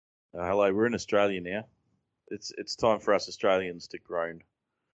 Hello, we're in Australia now. It's time for us Australians to groan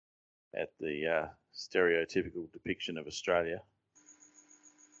at the stereotypical depiction of Australia.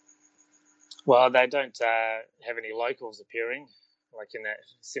 Well, they don't have any locals appearing, like in that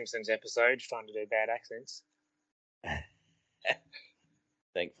Simpsons episode, trying to do bad accents.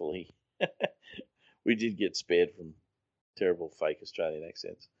 Thankfully. We did get spared from terrible fake Australian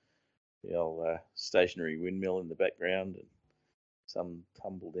accents. The old stationary windmill in the background and some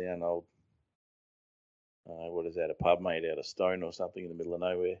tumble down old, what is that, a pub made out of stone or something in the middle of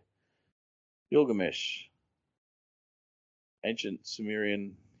nowhere. Gilgamesh, ancient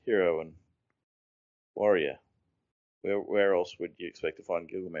Sumerian hero and warrior. Where else would you expect to find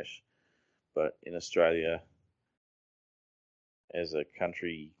Gilgamesh but in Australia as a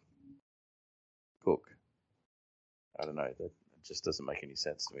country cook? I don't know. That just doesn't make any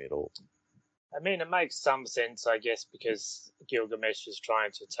sense to me at all. I mean, it makes some sense, I guess, because Gilgamesh is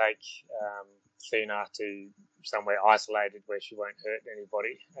trying to take Athena to somewhere isolated where she won't hurt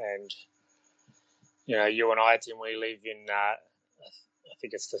anybody. And, you and I, Tim, we live in, I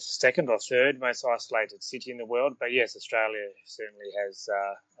think it's the second or third most isolated city in the world. But yes, Australia certainly has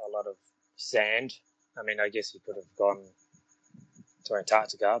a lot of sand. I mean, I guess you could have gone to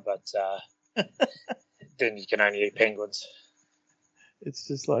Antarctica, but then you can only eat penguins. It's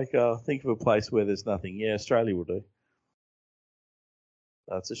just like, think of a place where there's nothing. Yeah, Australia will do.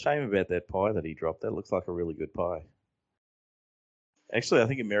 It's a shame about that pie that he dropped. That looks like a really good pie. Actually, I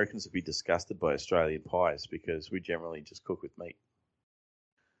think Americans would be disgusted by Australian pies because we generally just cook with meat.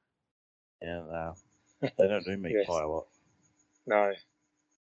 And they don't do meat Yes. pie a lot. No.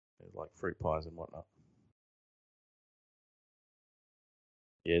 Like fruit pies and whatnot.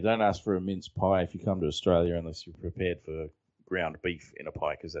 Yeah, don't ask for a mince pie if you come to Australia unless you're prepared for ground beef in a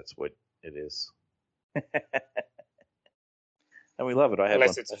pie, because that's what it is. And we love it.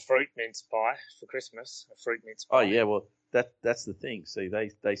 Unless it's a fruit mince pie for Christmas, a fruit mince pie. Oh yeah, well that's the thing. See,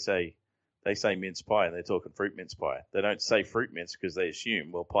 they say mince pie and they're talking fruit mince pie. They don't say fruit mince because they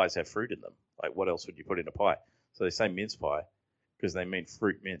assume, well, pies have fruit in them. Like, what else would you put in a pie? So they say mince pie because they mean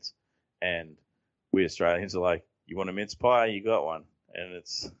fruit mince. And we Australians are like, you want a mince pie? You got one. And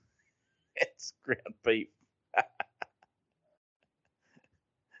it's ground beef.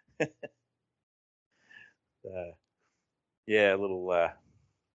 Yeah, a little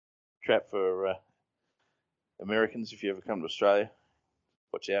trap for Americans if you ever come to Australia.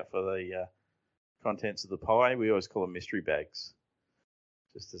 Watch out for the contents of the pie. We always call them mystery bags,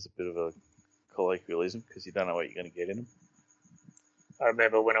 just as a bit of a colloquialism, because you don't know what you're going to get in them. I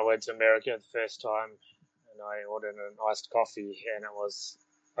remember when I went to America the first time, and I ordered an iced coffee, and it was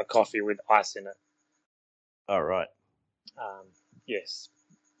a coffee with ice in it. Oh, right. Yes.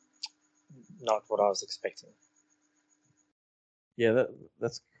 Not what I was expecting. Yeah,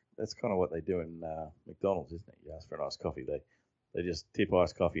 that's kind of what they do in McDonald's, isn't it? You ask for an iced coffee, they just tip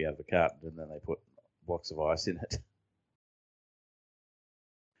iced coffee out of the carton and then they put a box of ice in it.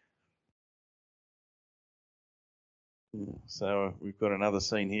 So we've got another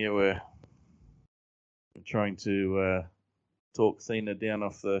scene here where we're trying to talk Thena down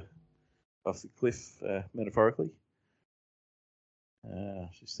off the cliff, metaphorically.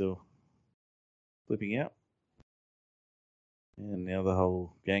 She's still flipping out. And now the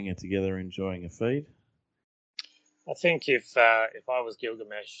whole gang are together enjoying a feed. I think if I was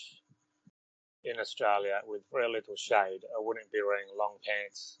Gilgamesh in Australia with very little shade, I wouldn't be wearing long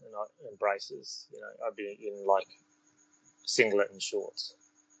pants and braces. I'd be in like singlet and shorts.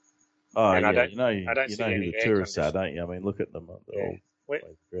 Oh and yeah, I don't you see know who any the air tourists are, conditioning. don't you? I mean, look at them; they're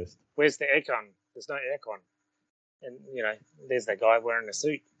all dressed. Where's the aircon? There's no aircon, and there's that guy wearing a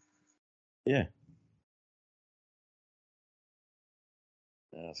suit. Yeah,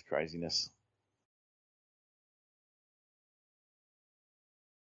 that's craziness.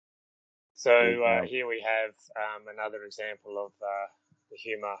 So here we have another example of the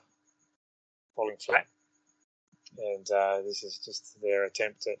humour falling flat, and this is just their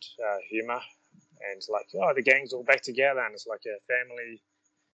attempt at humour, and like, oh, the gang's all back together, and it's like a family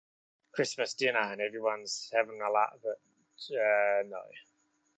Christmas dinner, and everyone's having a laugh, but no.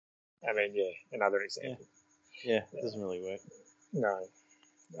 I mean, yeah, another example. Yeah, it doesn't really work. No.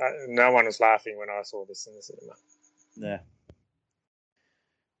 No one was laughing when I saw this in the cinema. Nah.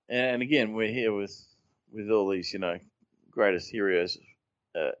 And again, we're here with all these, greatest heroes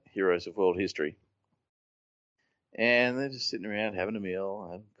of world history, and they're just sitting around having a meal,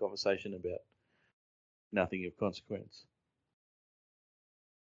 having a conversation about nothing of consequence.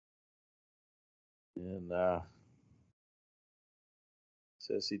 And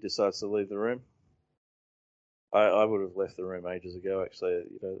Cersei decides to leave the room. I would have left the room ages ago. Actually,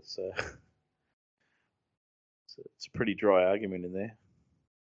 it's it's a pretty dry argument in there.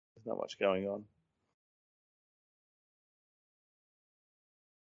 There's not much going on.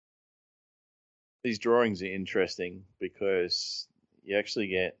 These drawings are interesting because you actually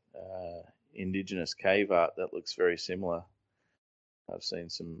get indigenous cave art that looks very similar. I've seen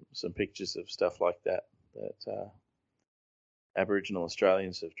some pictures of stuff like that Aboriginal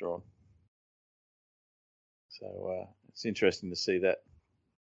Australians have drawn. So it's interesting to see that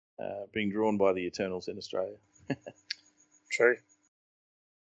being drawn by the Eternals in Australia. True.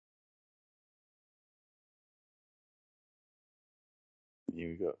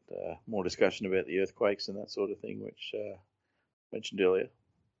 You've got more discussion about the earthquakes and that sort of thing, which mentioned earlier.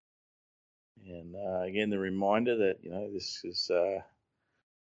 And again, the reminder that this is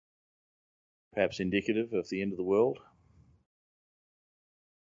perhaps indicative of the end of the world.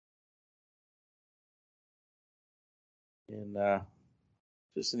 And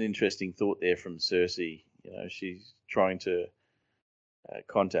just an interesting thought there from Cersei. She's trying to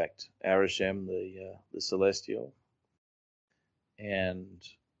contact Arishem, the Celestial. And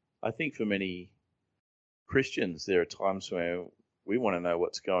I think for many Christians, there are times where we want to know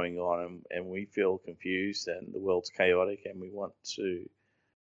what's going on and we feel confused and the world's chaotic and we want to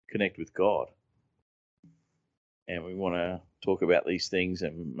connect with God. And we want to talk about these things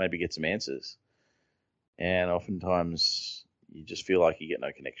and maybe get some answers. And oftentimes you just feel like you get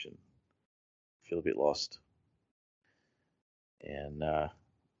no connection. You feel a bit lost. And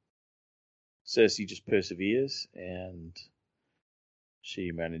Cersei just perseveres and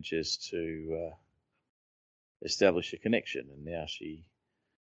she manages to establish a connection, and now she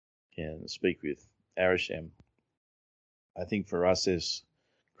can speak with Arishem. I think for us as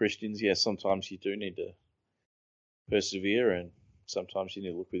Christians, yes, sometimes you do need to persevere, and sometimes you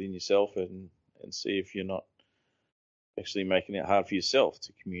need to look within yourself and see if you're not actually making it hard for yourself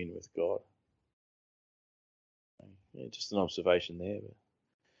to commune with God. Yeah, just an observation there.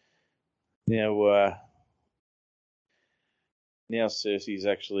 But now Cersei's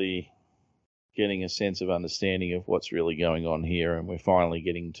actually getting a sense of understanding of what's really going on here, and we're finally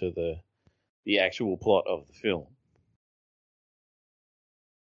getting to the actual plot of the film,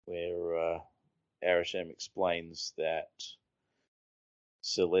 where Arishem explains that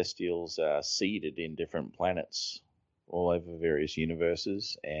celestials are seeded in different planets all over various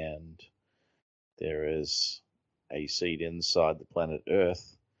universes, and there is a seed inside the planet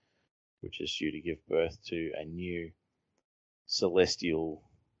Earth, which is due to give birth to a new celestial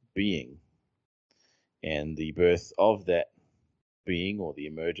being. And the birth of that being, or the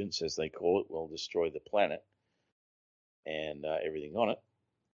emergence as they call it, will destroy the planet and everything on it.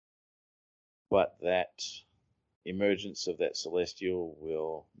 But that emergence of that celestial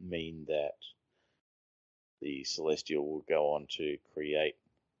will mean that the the Celestial will go on to create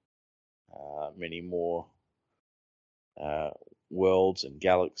many more worlds and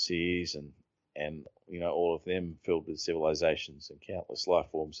galaxies, and all of them filled with civilizations and countless life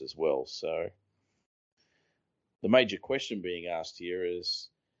forms as well. So the major question being asked here is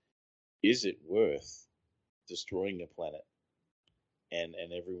it worth destroying the planet and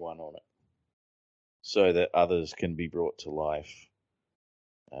everyone on it so that others can be brought to life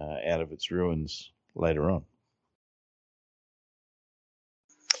out of its ruins later on?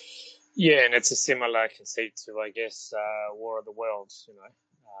 Yeah, and it's a similar conceit to, I guess, War of the Worlds.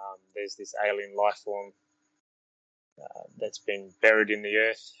 There's this alien life form that's been buried in the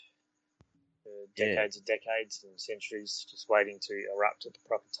earth for decades and decades and centuries, just waiting to erupt at the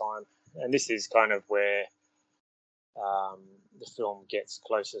proper time. And this is kind of where the film gets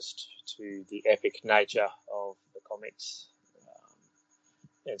closest to the epic nature of the comics.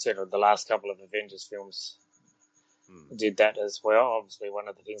 And certainly the last couple of Avengers films did that as well. Obviously, one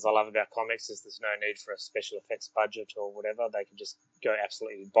of the things I love about comics is there's no need for a special effects budget or whatever. They can just go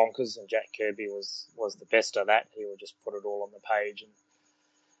absolutely bonkers, and Jack Kirby was the best of that. He would just put it all on the page, and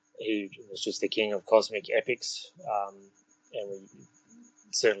he was just the king of cosmic epics. And we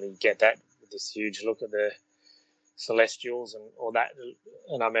certainly get that with this huge look at the Celestials and all that.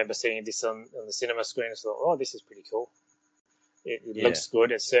 And I remember seeing this on the cinema screen and thought, oh, this is pretty cool. It looks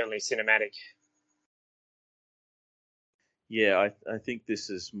good. It's certainly cinematic. Yeah, I think this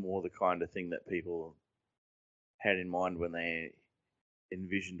is more the kind of thing that people had in mind when they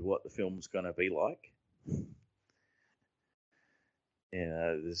envisioned what the film's going to be like.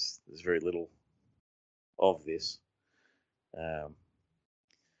 There's very little of this. But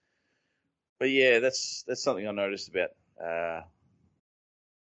yeah, that's something I noticed about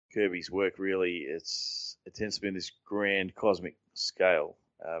Kirby's work. Really, it tends to be in this grand cosmic scale,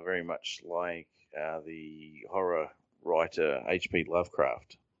 very much like the horror writer H.P.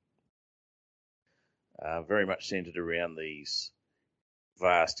 Lovecraft. Very much centered around these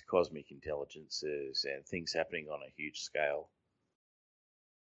vast cosmic intelligences and things happening on a huge scale.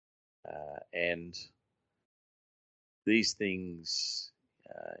 And these things,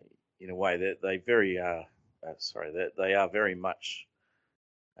 in a way, that they are very much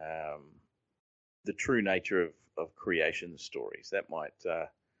the true nature of creation stories. That might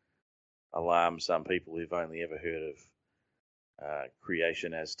alarm some people who've only ever heard of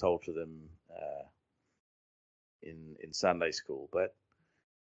creation as told to them in Sunday school, but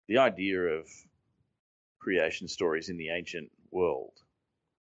the idea of creation stories in the ancient world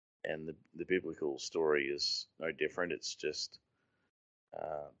and the biblical story is no different. It's just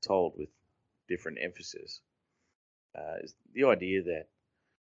told with different emphasis. Is the idea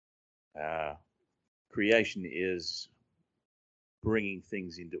that creation is bringing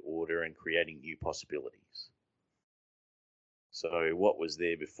things into order and creating new possibilities. So what was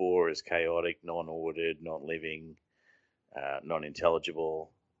there before is chaotic, non-ordered, non-living,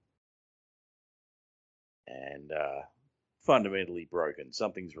 non-intelligible, and fundamentally broken.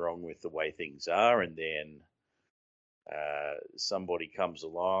 Something's wrong with the way things are, and then somebody comes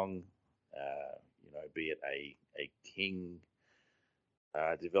along, be it a king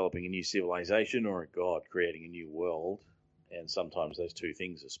developing a new civilization or a god creating a new world, and sometimes those two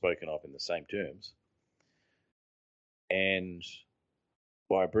things are spoken of in the same terms. And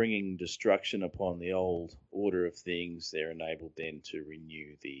by bringing destruction upon the old order of things, they're enabled then to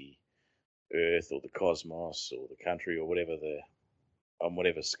renew the earth or the cosmos or the country or whatever on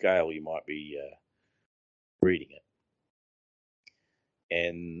whatever scale you might be reading it.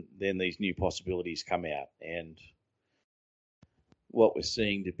 And then these new possibilities come out. And what we're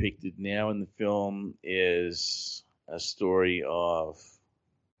seeing depicted now in the film is a story of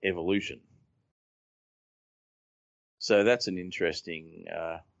evolution. So that's an interesting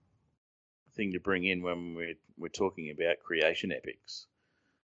thing to bring in when we're talking about creation epics,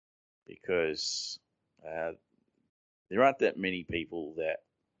 because there aren't that many people that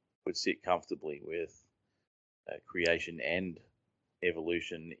would sit comfortably with creation and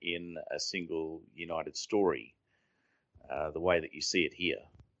evolution in a single united story, the way that you see it here,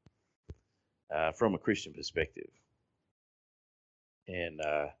 from a Christian perspective. And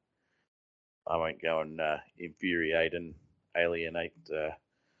I won't go and infuriate and alienate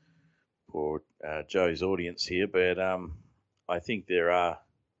poor Joe's audience here, but I think there are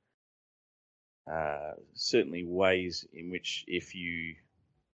certainly ways in which, if you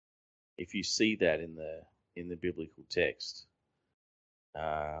see that in the biblical text,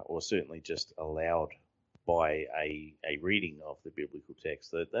 or certainly just allowed by a reading of the biblical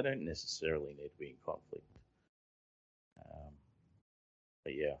text, that they don't necessarily need to be in conflict.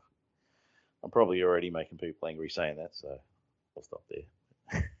 But yeah, I'm probably already making people angry saying that, so I'll stop there.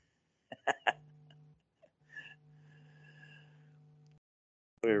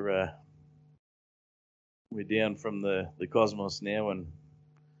 We're down from the cosmos now and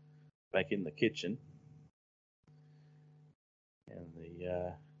back in the kitchen, and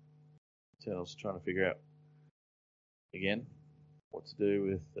the Eternals are trying to figure out again what to do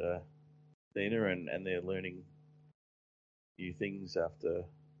with Dina, and they're learning new things after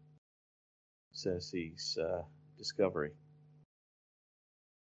Cersei's discovery.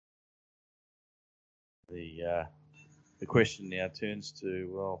 The question now turns to,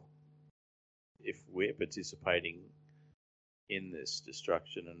 well, if we're participating in this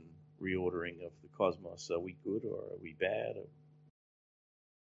destruction and reordering of the cosmos, are we good or are we bad? Or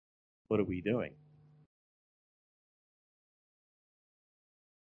what are we doing?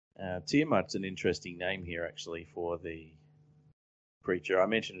 Tiamat's an interesting name here, actually, for the creature. I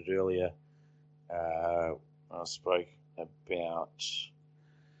mentioned it earlier. I spoke about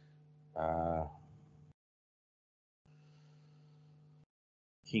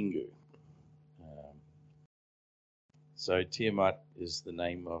Kingu. So Tiamat is the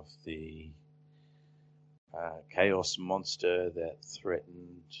name of the chaos monster that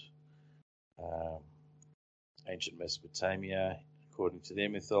threatened ancient Mesopotamia, according to their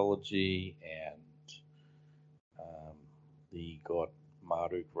mythology, and the god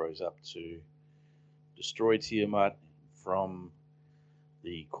Marduk rose up to destroy Tiamat. From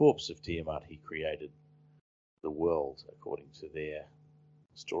the corpse of Tiamat, he created the world, according to their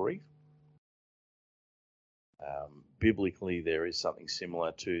story. Biblically, there is something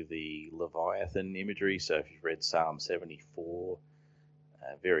similar to the Leviathan imagery. So if you've read Psalm 74,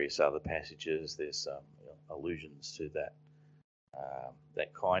 various other passages, there's some allusions to that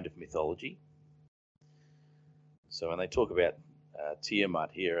kind of mythology. So when they talk about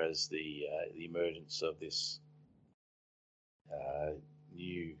Tiamat here as the emergence of this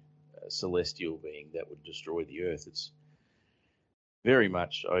new celestial being that would destroy the earth, it's very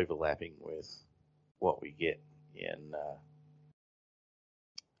much overlapping with what we get in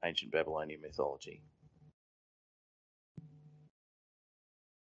ancient Babylonian mythology.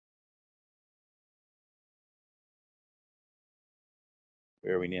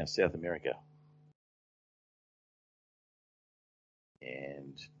 Where are we now? South America.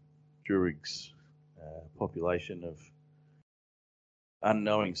 And Druig's population of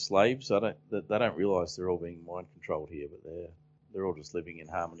unknowing slaves. They don't realise they're all being mind controlled here, but they're all just living in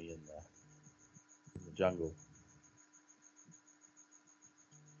harmony in the jungle.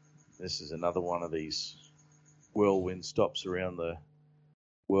 This is another one of these whirlwind stops around the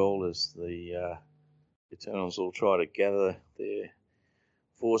world as the Eternals all try to gather their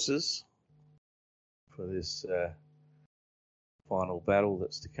forces for this final battle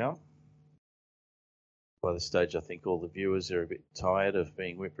that's to come. By this stage, I think all the viewers are a bit tired of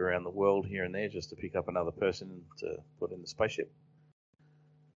being whipped around the world here and there just to pick up another person to put in the spaceship.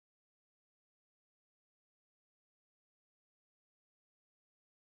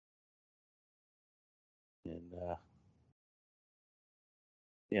 And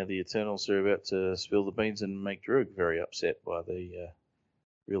now the Eternals are about to spill the beans and make Druig very upset by the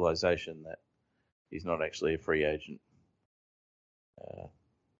realization that he's not actually a free agent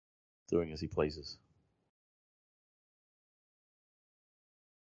doing as he pleases.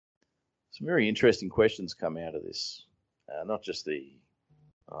 Some very interesting questions come out of this, not just the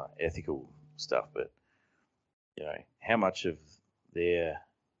ethical stuff, but how much of their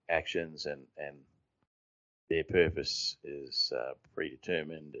actions and their purpose is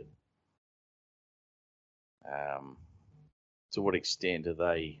predetermined, and to what extent are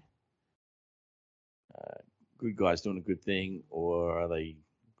they good guys doing a good thing, or are they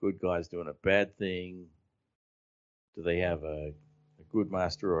good guys doing a bad thing? Do they have a good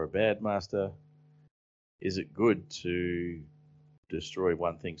master or a bad master? Is it good to destroy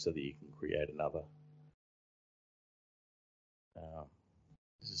one thing so that you can create another?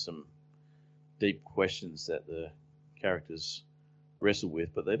 This is some deep questions that the characters wrestle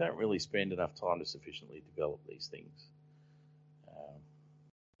with, but they don't really spend enough time to sufficiently develop these things.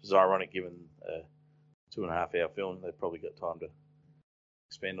 It's ironic, given a 2.5 hour film, they've probably got time to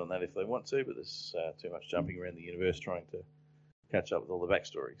expand on that if they want to, but there's too much jumping around the universe trying to catch up with all the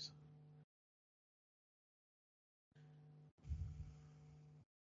backstories.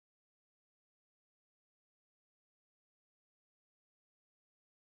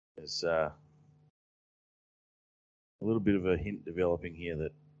 There's a little bit of a hint developing here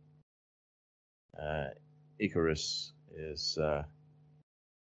that Icarus is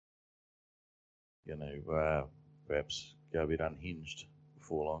perhaps go a bit unhinged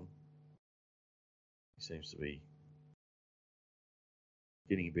before long. He seems to be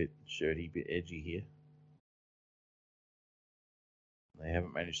getting a bit shirty, a bit edgy here. They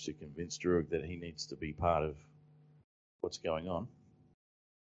haven't managed to convince Druig that he needs to be part of what's going on.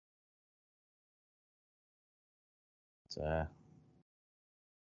 But, I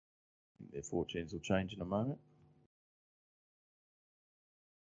think their fortunes will change in a moment.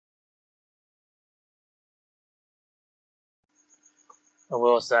 I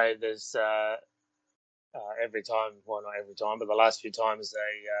will say there's every time, well, not every time, but the last few times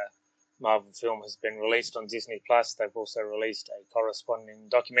a Marvel film has been released on Disney Plus, they've also released a corresponding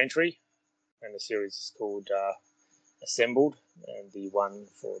documentary, and the series is called Assembled. And the one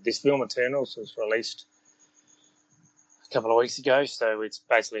for this film, Eternals, was released a couple of weeks ago. So it's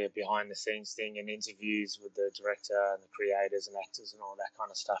basically a behind-the-scenes thing and interviews with the director and the creators and actors and all that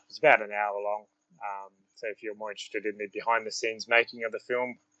kind of stuff. It's about an hour long. So if you're more interested in the behind-the-scenes making of the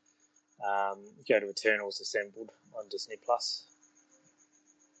film, go to Eternals Assembled on Disney Plus.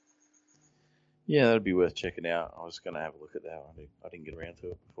 Yeah, that'd be worth checking out. I was going to have a look at that one. I didn't get around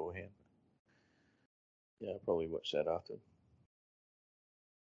to it beforehand. Yeah, I'll probably watch that after.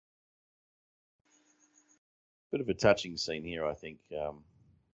 Bit of a touching scene here, I think.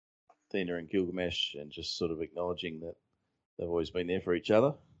 Athena and Gilgamesh, and just sort of acknowledging that they've always been there for each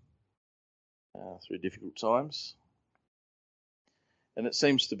other through difficult times. And it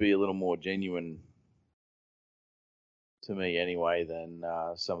seems to be a little more genuine to me anyway than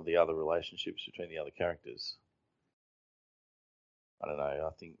some of the other relationships between the other characters. I don't know.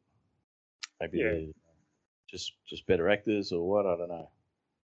 I think maybe they're just better actors or what. I don't know.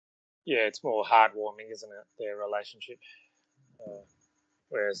 Yeah, it's more heartwarming, isn't it, their relationship?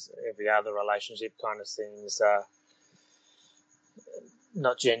 Whereas every other relationship kind of seems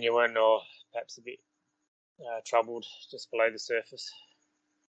not genuine or perhaps a bit troubled just below the surface.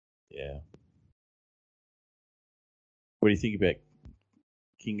 Yeah. What do you think about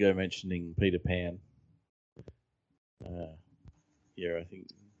Kingo mentioning Peter Pan? Yeah, I think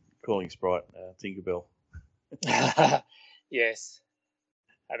calling Sprite Tinkerbell. Yes.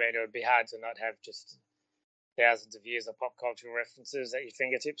 I mean, it would be hard to not have just thousands of years of pop cultural references at your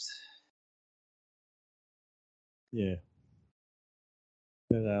fingertips. Yeah.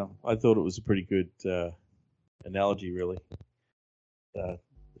 But I thought it was a pretty good analogy, really. The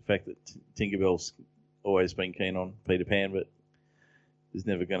fact that Tinkerbell's always been keen on Peter Pan, but is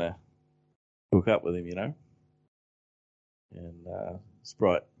never going to hook up with him, you know? And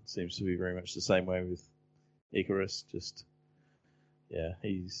Sprite seems to be very much the same way with Icarus. Just, yeah,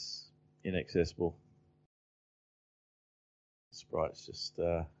 he's inaccessible. Sprite's just,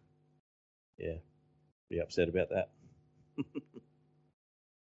 yeah, be upset about that.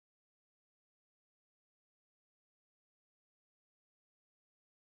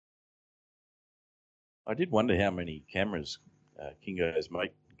 I did wonder how many cameras Kingo's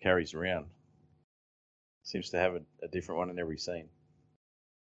mate carries around. Seems to have a different one in every scene.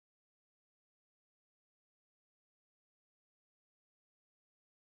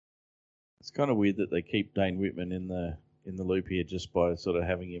 It's kind of weird that they keep Dane Whitman in the loop here just by sort of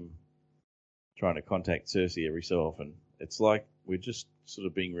having him trying to contact Cersei every so often. It's like we're just sort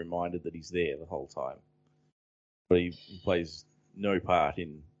of being reminded that he's there the whole time. But he plays no part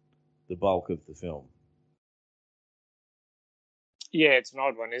in the bulk of the film. Yeah, it's an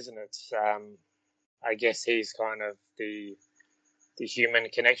odd one, isn't it? I guess he's kind of the human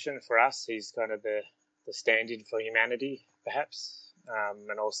connection for us. He's kind of the stand-in for humanity, perhaps,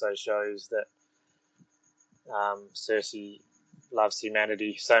 and also shows that Cersei loves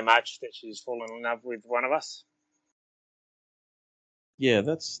humanity so much that she's fallen in love with one of us. Yeah,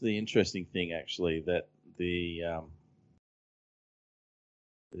 that's the interesting thing, actually, that the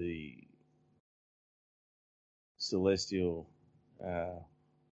Celestial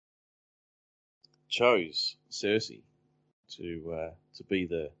chose Cersei to be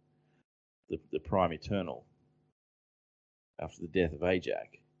the Prime Eternal after the death of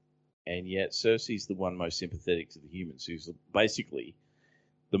Ajak, and yet Cersei's the one most sympathetic to the humans, who's basically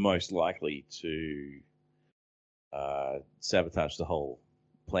the most likely to sabotage the whole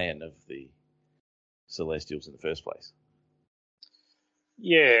plan of the Celestials in the first place.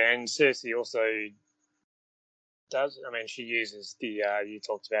 Yeah, and Cersei also does. I mean, she uses the. You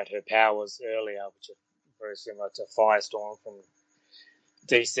talked about her powers earlier, which are very similar to Firestorm from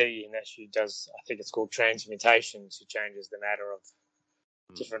DC, in that she does. I think it's called transmutation. She changes the matter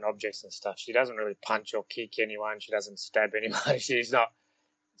of different objects and stuff. She doesn't really punch or kick anyone. She doesn't stab anyone. She's not.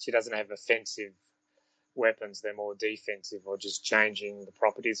 She doesn't have offensive weapons. They're more defensive or just changing the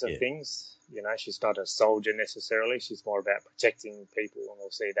properties of things. You know, she's not a soldier necessarily. She's more about protecting people, and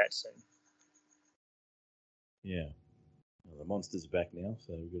we'll see that soon. Yeah. Well, the monsters are back now,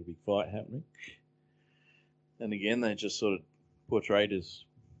 so we've got a big fight happening. And again, they're just sort of portrayed as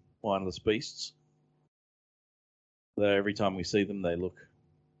mindless beasts. Though every time we see them, they look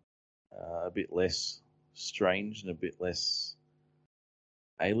a bit less strange and a bit less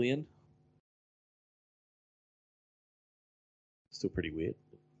alien. Still pretty weird.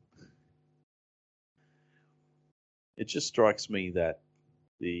 It just strikes me that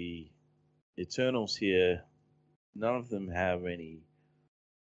the Eternals here, none of them have any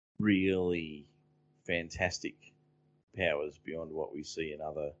really fantastic powers beyond what we see in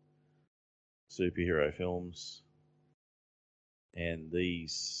other superhero films. And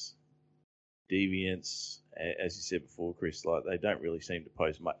these deviants, as you said before, Kris, like they don't really seem to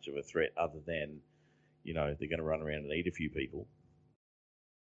pose much of a threat other than, they're going to run around and eat a few people.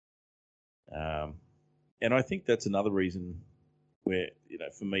 And I think that's another reason where,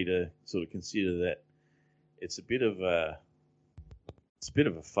 for me to sort of consider that it's a bit of a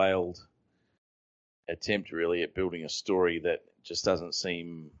failed attempt really at building a story that just doesn't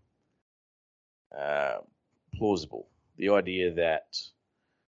seem plausible. The idea that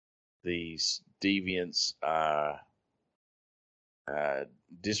these deviants are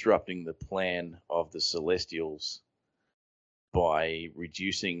disrupting the plan of the Celestials by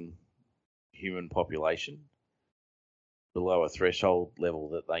reducing human population below a threshold level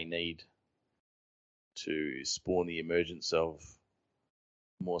that they need to spawn the emergence of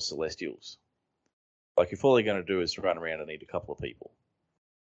more Celestials. Like, if all they're going to do is run around and eat a couple of people,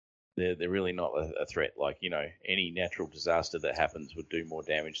 they're really not a threat. Like, any natural disaster that happens would do more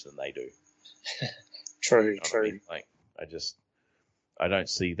damage than they do. True. I mean? Like, I don't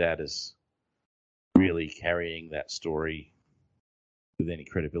see that as really carrying that story with any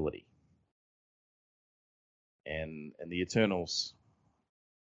credibility. And the Eternals,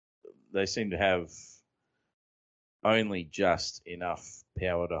 they seem to have only just enough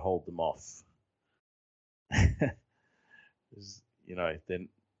power to hold them off. Then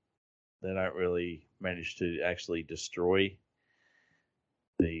they don't really manage to actually destroy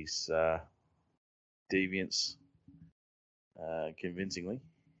these deviants convincingly.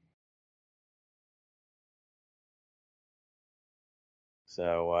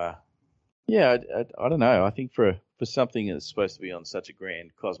 So, I don't know. I think for something that's supposed to be on such a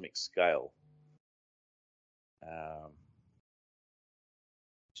grand cosmic scale, it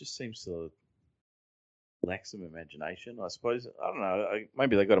just seems to lack some imagination. I suppose, I don't know,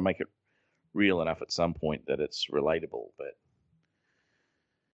 maybe they've got to make it real enough at some point that it's relatable, but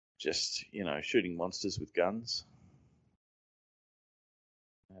just, shooting monsters with guns,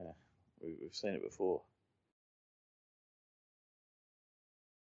 we've seen it before.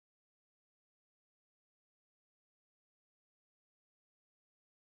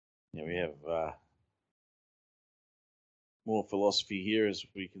 We have more philosophy here as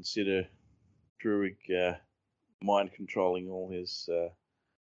we consider Druig mind controlling all his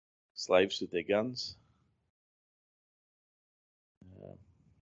slaves with their guns.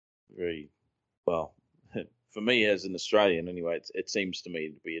 Very well, for me as an Australian anyway, it seems to me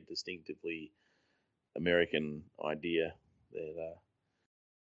to be a distinctively American idea that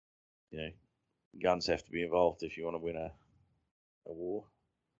guns have to be involved if you want to win a war.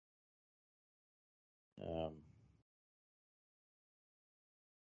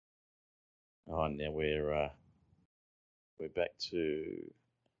 Now we're back to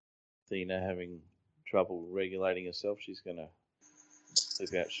Athena having trouble regulating herself. She's going to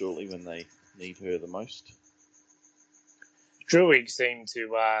slip out shortly when they need her the most. Druids seem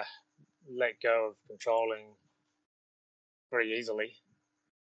to let go of controlling very easily.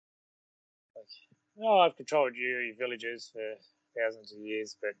 Like, I've controlled your villagers for thousands of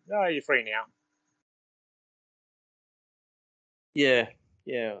years, but you're free now. Yeah,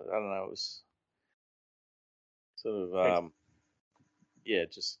 I don't know. It was sort of,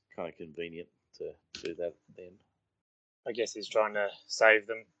 just kind of convenient to do that then. I guess he's trying to save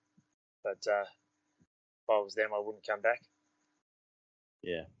them, but if I was them, I wouldn't come back.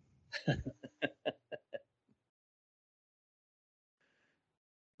 Yeah.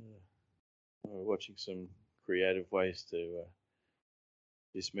 We're watching some creative ways to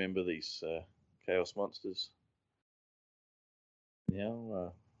dismember these chaos monsters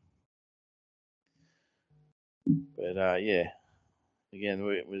now. But again,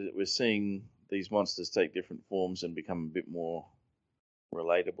 we're seeing these monsters take different forms and become a bit more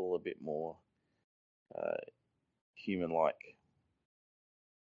relatable, a bit more human-like.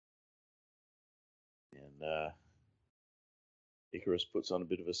 And Icarus puts on a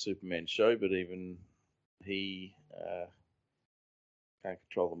bit of a Superman show, but even he can't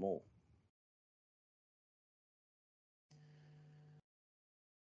control them all.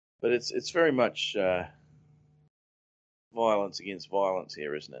 But it's very much violence against violence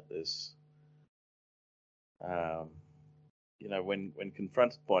here, isn't it? There's um, when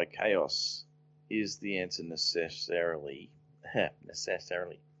confronted by chaos, is the answer necessarily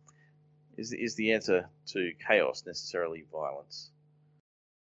necessarily is the answer to chaos necessarily violence?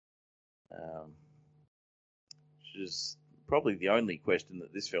 Which is probably the only question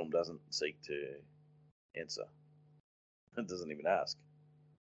that this film doesn't seek to answer. It doesn't even ask,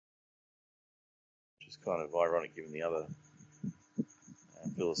 which is kind of ironic given the other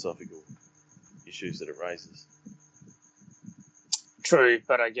philosophical issues that it raises. True,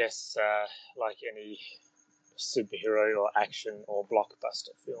 but I guess like any superhero or action or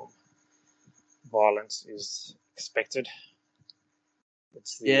blockbuster film, violence is expected.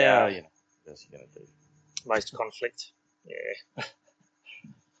 It's the that's you're gonna do. most conflict. Yeah.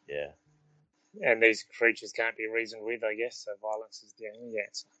 Yeah. And these creatures can't be reasoned with, I guess, so violence is the only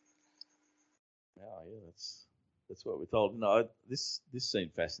answer. Oh, yeah, that's what we're told. No, this scene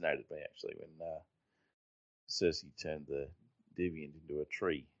fascinated me actually when Cersei turned the deviant into a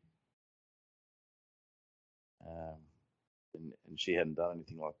tree, and she hadn't done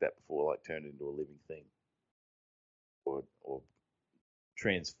anything like that before, like turned into a living thing, or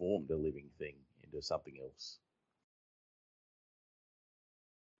transformed a living thing into something else.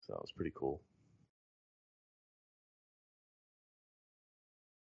 So that was pretty cool.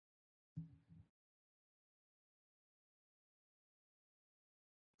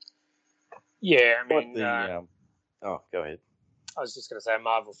 Yeah, I mean, oh, go ahead. I was just going to say,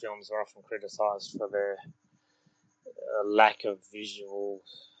 Marvel films are often criticised for their lack of visual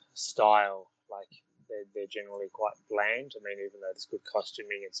style. Like they're generally quite bland. I mean, even though there's good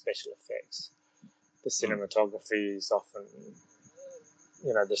costuming and special effects, the cinematography is often,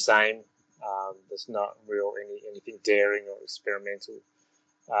 the same. There's not real anything daring or experimental.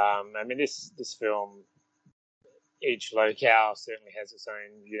 I mean, this film, each locale certainly has its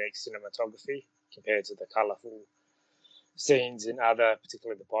own unique cinematography compared to the colourful scenes in other,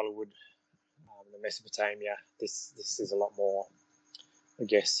 particularly the Bollywood, the Mesopotamia. This is a lot more, I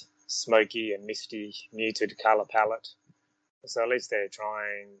guess, smoky and misty, muted colour palette. So at least they're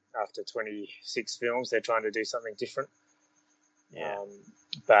trying, after 26 films, they're trying to do something different. Yeah.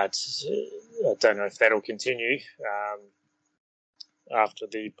 But I don't know if that'll continue after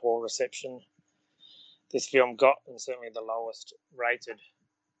the poor reception this film got, and certainly the lowest rated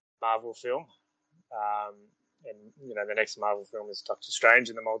Marvel film. And the next Marvel film is Doctor Strange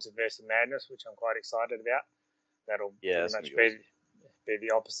in the Multiverse of Madness, which I'm quite excited about. That'll pretty much be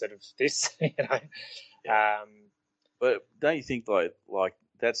the opposite of this. Yeah. But don't you think like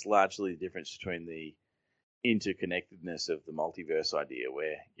that's largely the difference between the interconnectedness of the multiverse idea,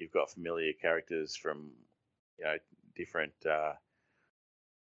 where you've got familiar characters from different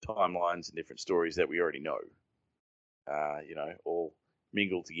timelines and different stories that we already know, all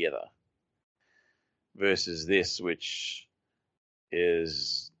mingled together, versus this, which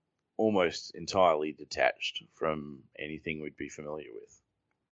is almost entirely detached from anything we'd be familiar with.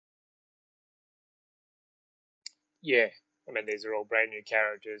 Yeah, I mean, these are all brand new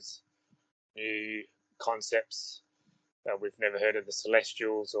characters, new concepts. We've never heard of the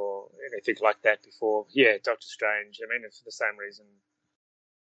Celestials or anything like that before. Yeah, Doctor Strange. I mean, it's for the same reason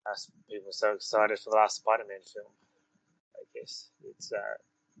people were so excited for the last Spider-Man film. I guess it's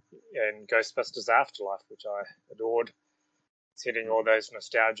and Ghostbusters Afterlife, which I adored. It's hitting all those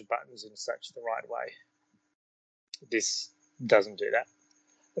nostalgia buttons in such the right way. This doesn't do that.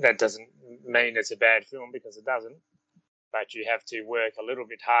 That doesn't mean it's a bad film, because it doesn't. But you have to work a little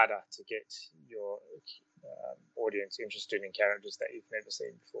bit harder to get your audience interested in characters that you've never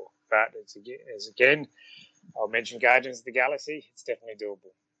seen before. But again, I'll mention Guardians of the Galaxy. It's definitely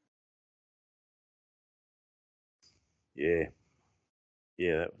doable.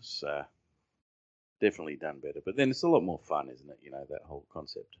 Yeah, that was definitely done better. But then it's a lot more fun, isn't it? That whole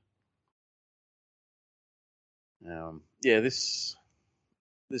concept. This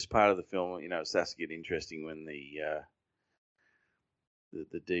part of the film, it starts to get interesting when the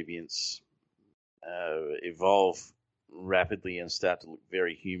deviants evolve rapidly and start to look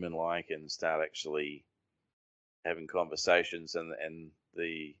very human-like and start actually having conversations, and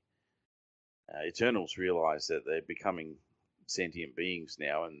the Eternals realize that they're becoming sentient beings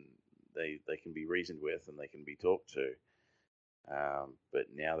now, and they can be reasoned with and they can be talked to. But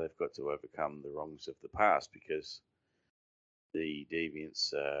now they've got to overcome the wrongs of the past, because the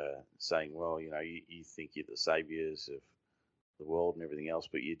deviants saying, well, you think you're the saviors of the world and everything else,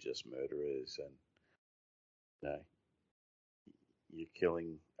 but you're just murderers, and you're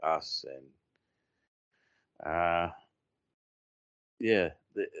killing us, and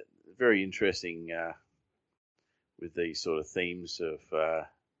very interesting with these sort of themes of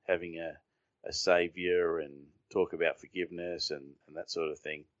having a savior and talk about forgiveness and that sort of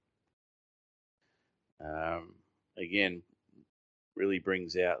thing. Again, really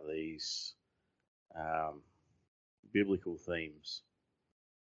brings out these biblical themes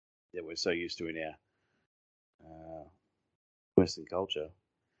that we're so used to in our Western culture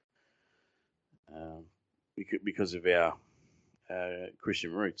because of our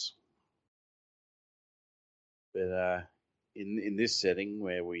Christian roots. But in this setting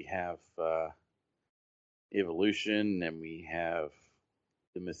where we have evolution and we have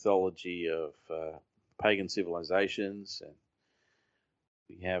the mythology of pagan civilizations, and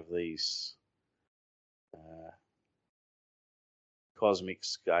we have these cosmic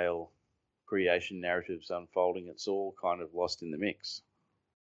scale creation narratives unfolding, it's all kind of lost in the mix.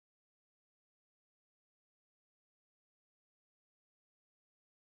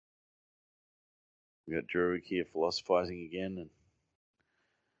 We got Drew here philosophizing again and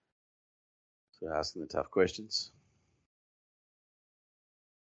so asking the tough questions.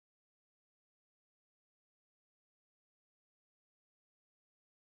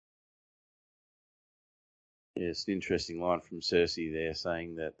 Yeah, it's an interesting line from Cersei there,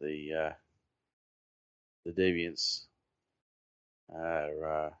 saying that the deviants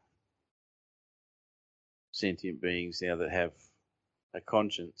are sentient beings now that have a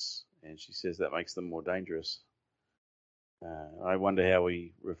conscience, and she says that makes them more dangerous. I wonder how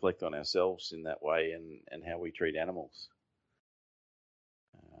we reflect on ourselves in that way, and how we treat animals.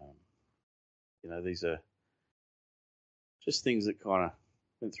 These are just things that kind of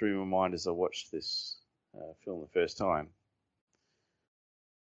went through my mind as I watched this film the first time.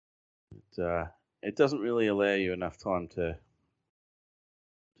 It doesn't really allow you enough time to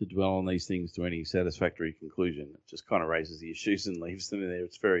dwell on these things to any satisfactory conclusion. It just kind of raises the issues and leaves them in there.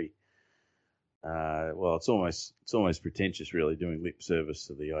 It's very it's almost pretentious, really, doing lip service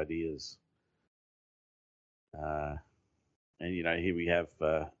to the ideas. And here we have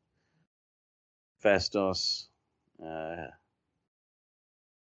Fastos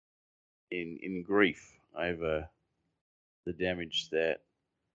in grief over the damage that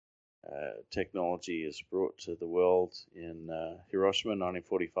technology has brought to the world in Hiroshima,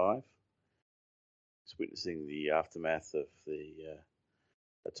 1945. He's witnessing the aftermath of the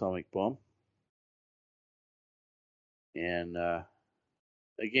atomic bomb. And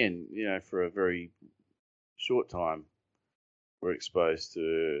again, for a very short time, we're exposed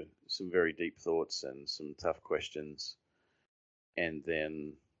to some very deep thoughts and some tough questions. And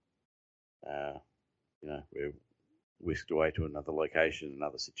then, we're whisked away to another location,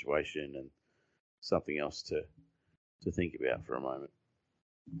 another situation, and something else to think about for a moment.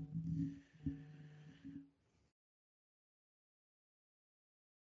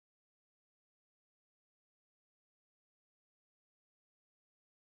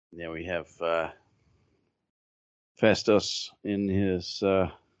 Now we have Fastos in his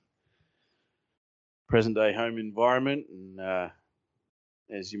present-day home environment, and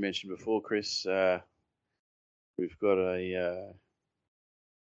as you mentioned before, Kris, we've got a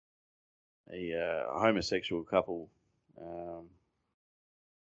homosexual couple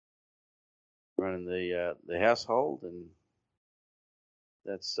running the household, and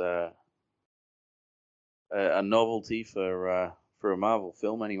that's a novelty for a Marvel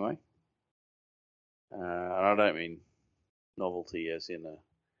film, anyway. And I don't mean novelty as in a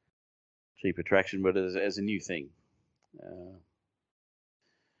cheap attraction, but as a new thing.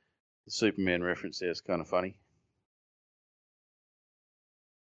 The Superman reference there is kind of funny.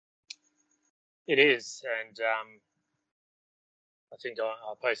 It is, and I think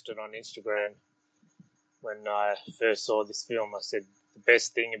I posted on Instagram when I first saw this film. I said the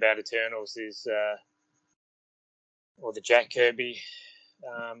best thing about Eternals is all the Jack Kirby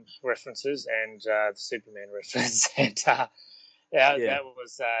references and the Superman reference, and that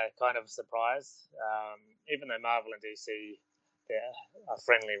was kind of a surprise. Even though Marvel and DC are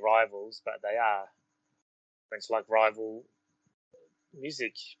friendly rivals, but they are, it's like rival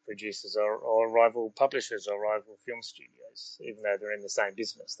music producers or rival publishers or rival film studios. Even though they're in the same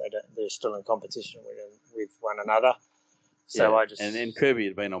business, they're still in competition with one another. So and Kirby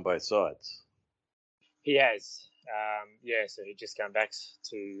had been on both sides. He has, so he just came back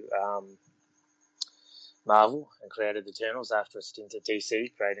to Marvel and created the Eternals after a stint at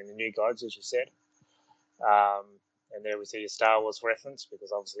DC, creating the New Gods, as you said. And there we see a Star Wars reference,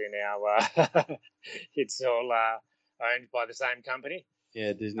 because obviously now it's all owned by the same company.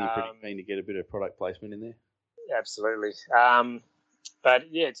 Yeah, Disney pretty keen to get a bit of product placement in there. Absolutely. But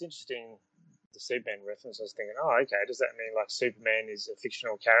yeah, it's interesting, the Superman reference, I was thinking, oh, okay, does that mean like Superman is a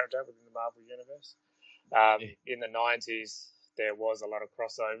fictional character within the Marvel universe? In the 90s, there was a lot of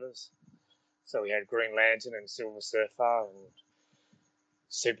crossovers. So we had Green Lantern and Silver Surfer and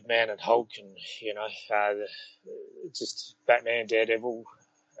Superman and Hulk and, just Batman, Daredevil,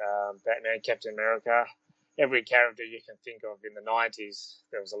 Batman, Captain America. Every character you can think of in the 90s,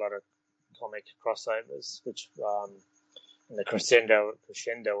 there was a lot of comic crossovers, which and the crescendo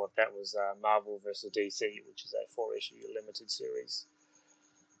of that was Marvel versus DC, which is a 4-issue limited series,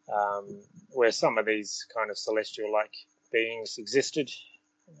 where some of these kind of celestial-like beings existed.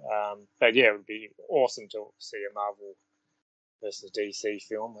 But yeah, it would be awesome to see a Marvel versus DC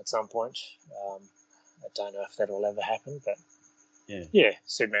film at some point. I don't know if that'll ever happen, but yeah,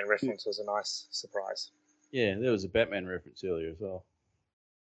 Superman reference was a nice surprise. Yeah, there was a Batman reference earlier as well.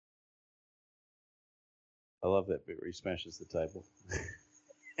 I love that bit where he smashes the table.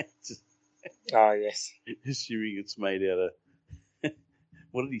 Oh yes. Assuming it's made out of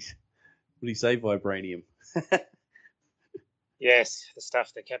what did he say? Vibranium. Yes, the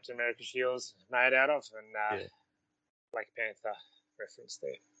stuff that Captain America shield's made out of, and Black Panther reference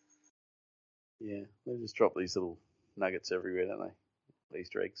there. Yeah, they just drop these little nuggets everywhere, don't they?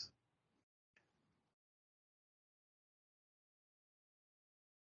 Easter eggs.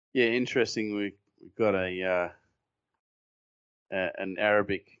 Yeah, interesting. We've got an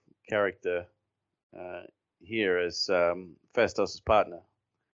Arabic character here as Fastos' partner.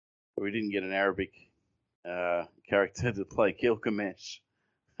 But we didn't get an Arabic character to play Gilgamesh.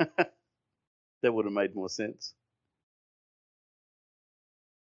 That would have made more sense.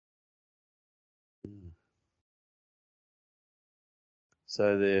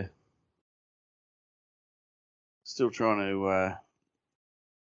 So they're still trying to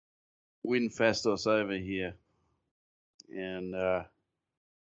win Fastos over here, and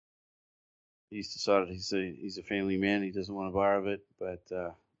he's decided he's a family man. He doesn't want a bar of it, but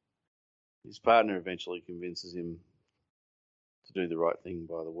his partner eventually convinces him to do the right thing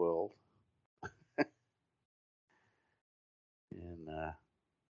by the world. And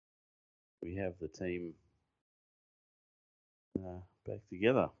we have the team back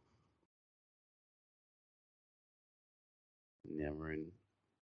together. Now we're in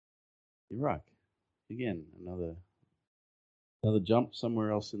Iraq again. Another jump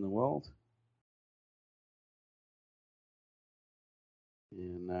somewhere else in the world,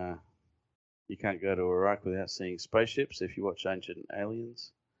 and you can't go to Iraq without seeing spaceships if you watch Ancient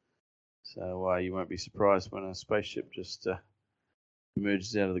Aliens. So you won't be surprised when a spaceship just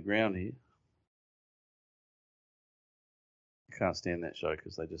emerges out of the ground here. I can't stand that show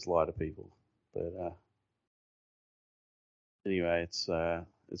because they just lie to people. But anyway, it's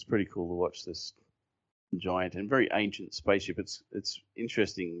pretty cool to watch this giant and very ancient spaceship. It's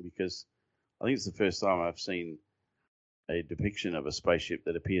interesting because I think it's the first time I've seen a depiction of a spaceship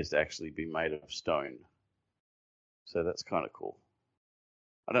that appears to actually be made of stone. So that's kind of cool.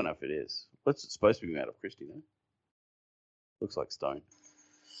 I don't know if it is. What's it supposed to be made of, Kris? Do you know? Looks like stone.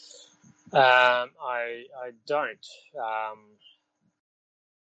 I don't.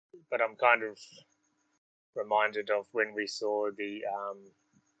 But I'm kind of reminded of when we saw the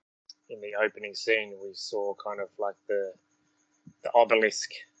in the opening scene, we saw kind of like the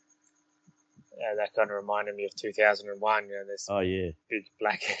obelisk. That kind of reminded me of 2001. This big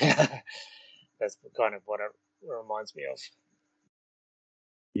black. That's kind of what it reminds me of.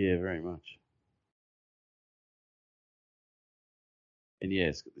 Yeah, very much. And yeah,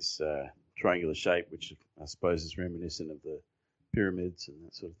 it's got this triangular shape, which I suppose is reminiscent of the pyramids and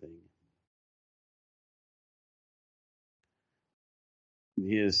that sort of thing. And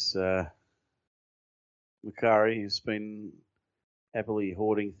here's Makari, who's been happily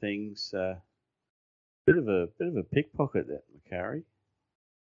hoarding things. Bit of a pickpocket, that Makari.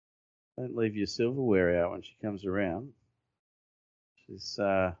 Don't leave your silverware out when she comes around. She's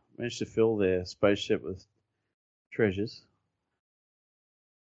managed to fill their spaceship with treasures.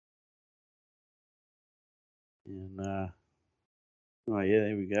 And there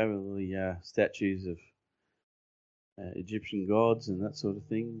we go, with the statues of Egyptian gods and that sort of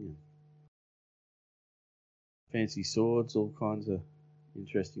thing. Fancy swords, all kinds of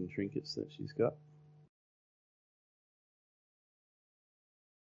interesting trinkets that she's got.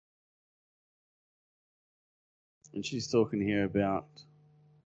 And she's talking here about,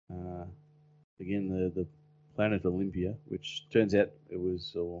 again, the planet Olympia, which turns out it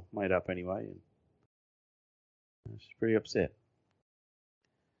was all made up anyway. And she's pretty upset.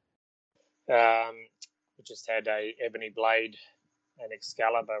 We just had a Ebony Blade and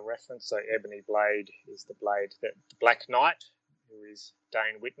Excalibur reference. So Ebony Blade is the blade that the Black Knight, who is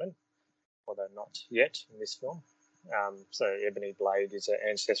Dane Whitman, although not yet in this film. So Ebony Blade is an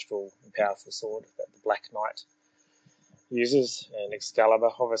ancestral and powerful sword that the Black Knight uses, and Excalibur,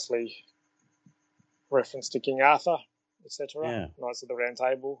 obviously, reference to King Arthur, etc. Yeah. Knights of the Round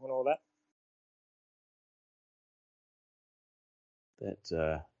Table and all that.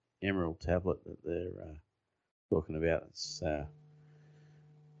 That emerald tablet that they're talking about, it's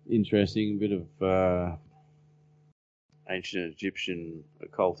interesting. A bit of ancient Egyptian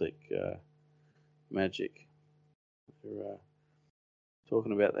occultic magic they're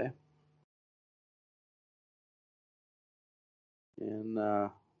talking about there.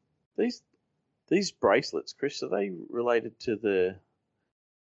 And these bracelets, Kris, are they related to the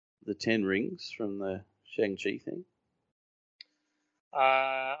 10 rings from the Shang-Chi thing?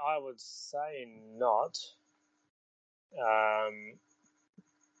 I would say not. I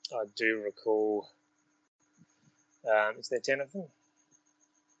do recall. Is there 10 of them?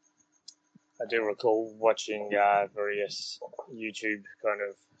 I do recall watching various YouTube kind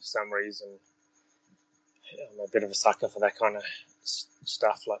of summaries, and I'm a bit of a sucker for that kind of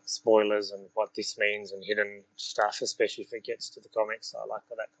stuff, like spoilers and what this means and hidden stuff, especially if it gets to the comics. I like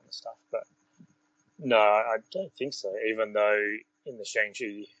that kind of stuff. But no, I don't think so, even though in the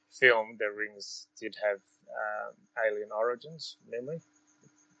Shang-Chi film, the rings did have alien origins, memory.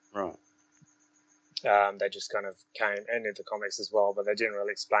 Right. They just kind of came, and in the comics as well, but they didn't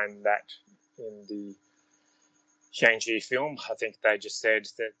really explain that in the Shang-Chi film. I think they just said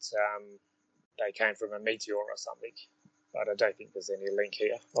that they came from a meteor or something, but I don't think there's any link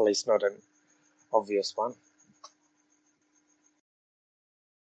here, at least not an obvious one.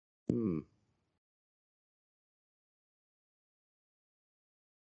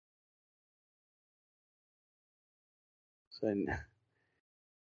 So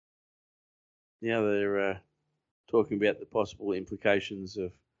now they're talking about the possible implications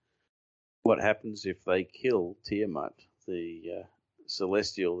of what happens if they kill Tiamat, the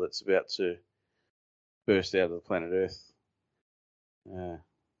celestial that's about to burst out of the planet Earth,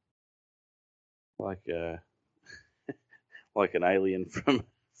 like like an alien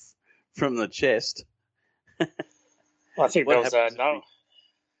from the chest. I think there was a Noah.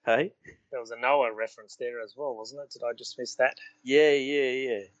 Hey, there was a Noah reference there as well, wasn't it? Did I just miss that?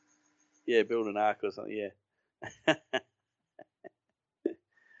 Yeah. Build an ark or something. Yeah.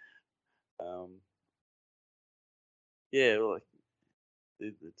 Yeah, well, like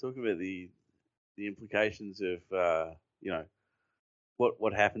they're talking about the implications of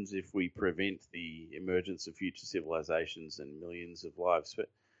what happens if we prevent the emergence of future civilizations and millions of lives. But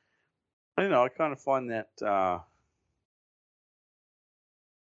I don't know. I kind of find that a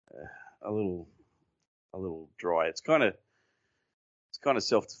little dry. It's kind of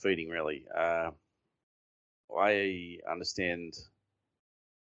self-defeating, really. I understand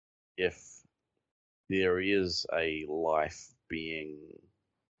if there is a life being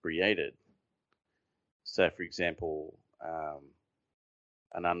created. So, for example,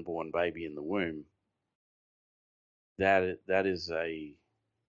 an unborn baby in the womb, that is a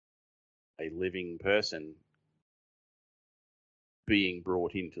living person being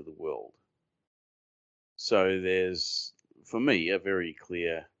brought into the world. So there's, for me, a very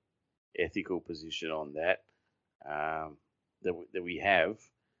clear ethical position on that, that we have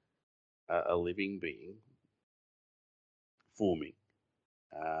a living being forming,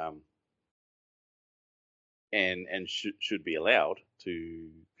 and should be allowed to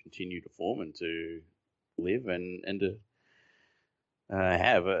continue to form and to live and to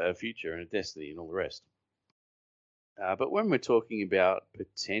have a future and a destiny and all the rest. But when we're talking about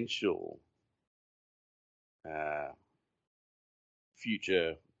potential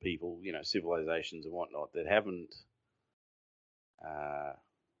future people, civilizations and whatnot that haven't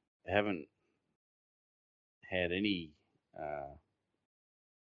had any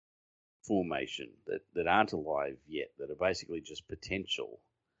formation, that aren't alive yet, that are basically just potential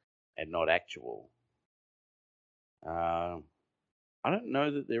and not actual. I don't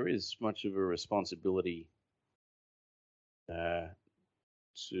know that there is much of a responsibility to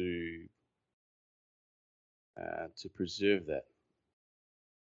preserve that.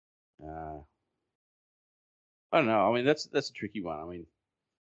 I don't know. I mean, that's a tricky one. I mean,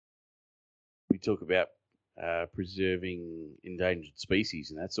 we talk about preserving endangered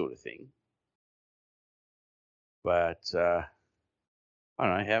species and that sort of thing, but I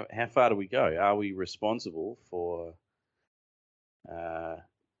don't know, how far do we go? Are we responsible for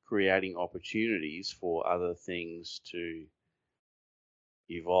creating opportunities for other things to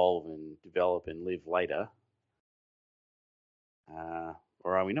evolve and develop and live later,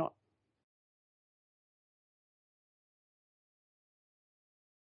 or are we not?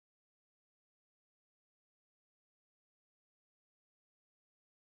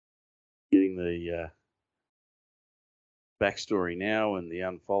 the backstory now and the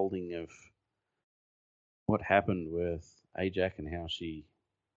unfolding of what happened with Ajak and how she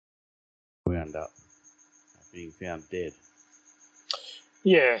wound up being found dead.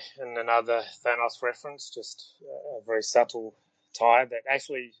 Yeah, and another Thanos reference, just a very subtle tie that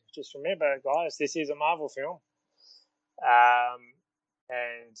actually, just remember, guys, this is a Marvel film.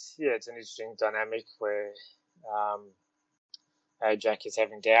 And yeah, it's an interesting dynamic where Ajak is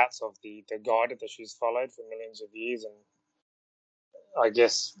having doubts of the guide that she's followed for millions of years, and I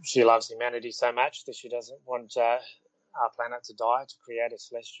guess she loves humanity so much that she doesn't want our planet to die to create a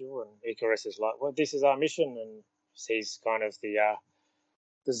celestial. And Icarus is like, well, this is our mission, and he's kind of the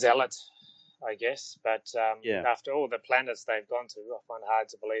zealot, I guess. But after all the planets they've gone to, I find it hard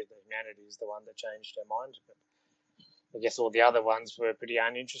to believe that humanity is the one that changed her mind. But I guess all the other ones were pretty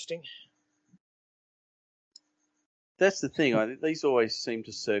uninteresting. That's the thing. These always seem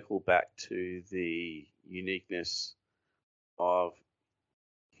to circle back to the uniqueness of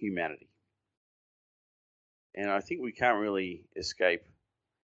humanity. And I think we can't really escape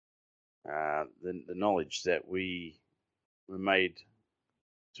the knowledge that we were made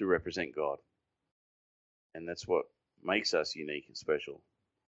to represent God. And that's what makes us unique and special.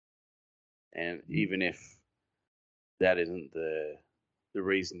 And even if that isn't the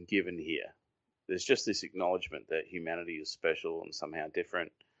reason given here, there's just this acknowledgement that humanity is special and somehow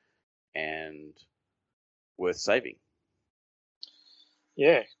different and worth saving.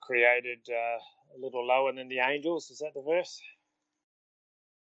 Yeah, created a little lower than the angels. Is that the verse?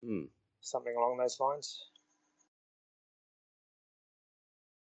 Something along those lines.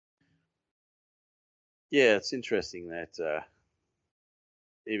 Yeah, it's interesting that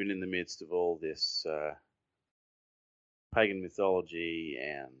even in the midst of all this pagan mythology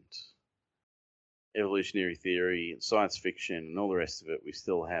and evolutionary theory and science fiction and all the rest of it, we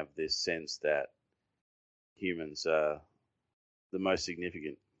still have this sense that humans are the most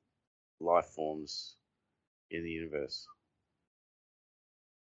significant life forms in the universe.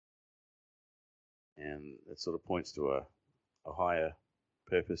 And that sort of points to a higher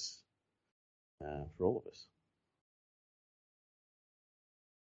purpose for all of us.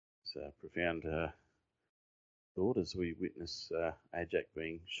 It's a profound thought as we witness Ajak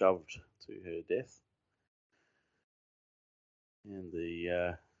being shoved to her death. And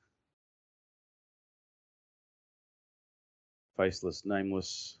the faceless,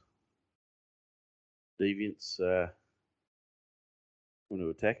 nameless deviants want to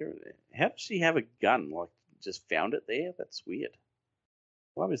attack her. How does she have a gun? Like, just found it there? That's weird.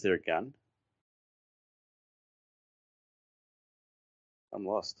 Why was there a gun? I'm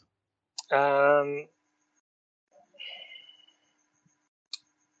lost.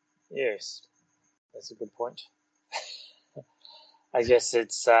 Yes, that's a good point. I guess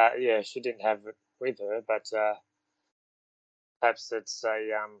it's she didn't have it with her, but perhaps it's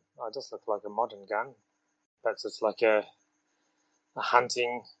it just looks like a modern gun. Perhaps it's like a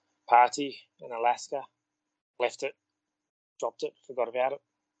hunting party in Alaska. Left it, dropped it, forgot about it.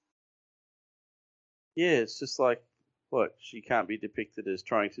 Yeah, it's just like, what, she can't be depicted as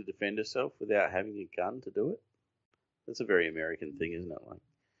trying to defend herself without having a gun to do it? That's a very American thing, isn't it? Like,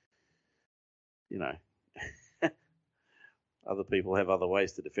 you know, other people have other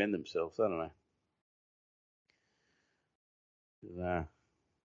ways to defend themselves. I don't know.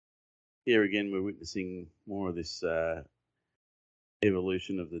 Here again, we're witnessing more of this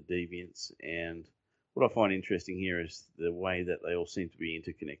evolution of the deviants, and what I find interesting here is the way that they all seem to be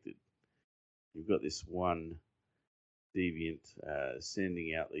interconnected. You've got this one deviant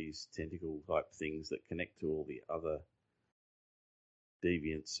sending out these tentacle type things that connect to all the other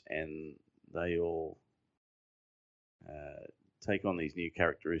deviants, and they all take on these new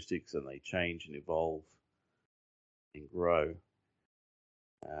characteristics, and they change and evolve and grow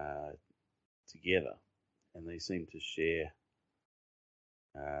together, and they seem to share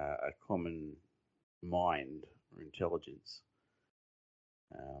a common mind or intelligence.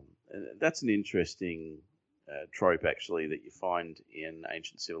 And that's an interesting trope, actually, that you find in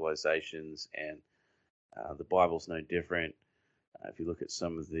ancient civilizations, and the Bible's no different. If you look at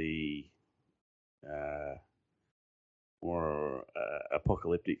some of the more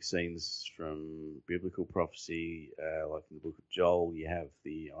apocalyptic scenes from biblical prophecy, like in the book of Joel, you have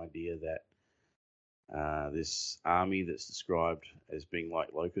the idea that this army that's described as being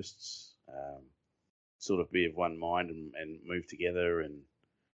like locusts sort of be of one mind and move together and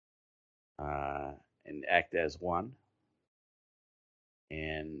act as one,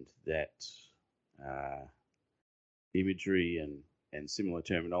 and that imagery and similar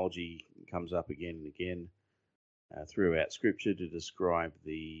terminology comes up again and again throughout Scripture to describe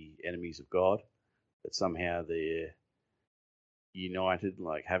the enemies of God, that somehow they're united,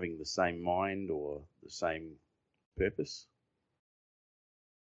 like having the same mind or the same purpose.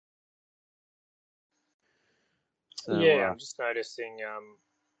 So, Yeah, I'm just noticing.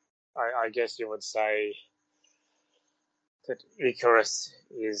 I guess you would say that Icarus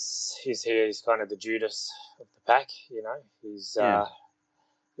he's here. He's kind of the Judas of the pack. You know, he's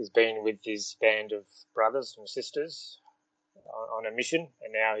been with his band of brothers and sisters on a mission,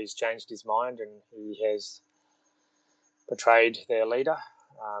 and now he's changed his mind and he has betrayed their leader.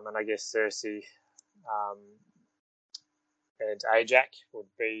 And I guess Cersei and Ajax would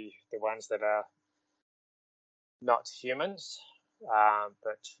be the ones that are not humans,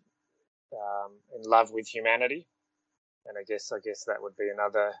 but in love with humanity. And I guess that would be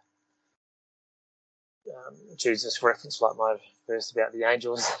another Jesus reference, like my verse about the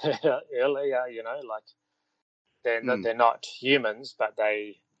angels earlier. You know, like they're not humans, but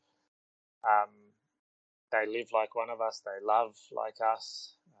they live like one of us. They love like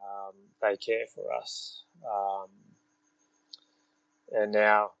us. They care for us. And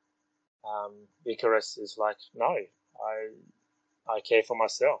now Icarus is like, no, I care for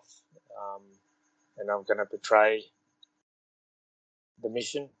myself, and I'm going to betray the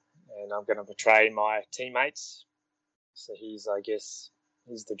mission, and I'm going to betray my teammates. So I guess,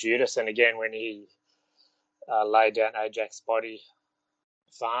 he's the Judas. And again, when he laid down Ajax's body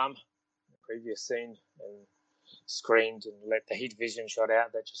farm, the previous scene, and screamed and let the heat vision shot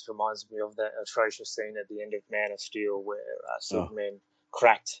out, that just reminds me of that atrocious scene at the end of Man of Steel where Superman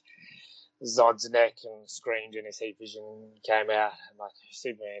cracked Zod's neck and screamed and his heat vision came out. And like,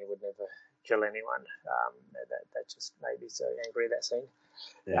 Superman would never kill anyone. That just made me so angry, that scene.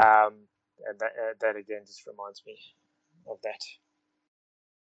 yeah. And that again just reminds me of that.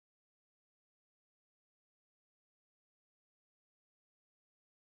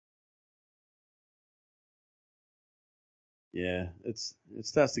 Yeah, it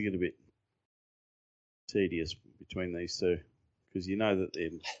starts to get a bit tedious between these two, because you know that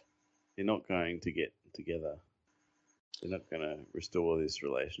they're not going to get together. They're not going to restore this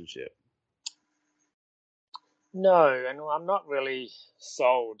relationship. No, and I'm not really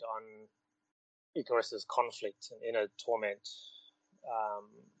sold on Icarus's conflict and inner torment.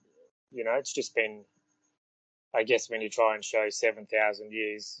 You know, it's just been, I guess, when you try and show 7,000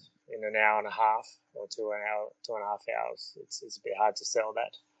 years in an hour and a half or 2.5 hours, it's a bit hard to sell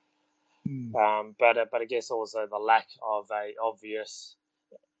that. But I guess also the lack of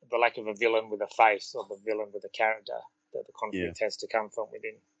a villain with a face, or the villain with a character, that the conflict has to come from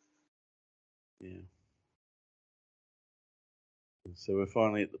within. Yeah. So we're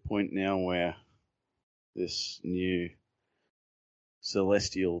finally at the point now where this new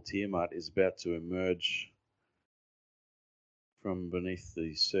celestial Tiamat is about to emerge from beneath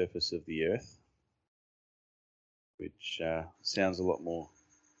the surface of the earth, which sounds a lot more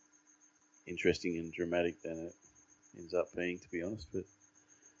interesting and dramatic than it ends up being, to be honest. But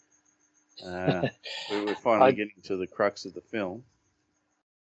we're finally getting to the crux of the film.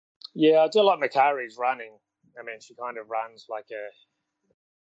 Yeah, I do like Makari's running. I mean, she kind of runs like a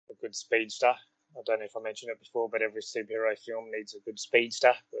good speedster. I don't know if I mentioned it before, but every superhero film needs a good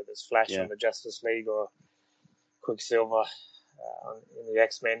speedster, whether it's Flash on the Justice League or Quicksilver in the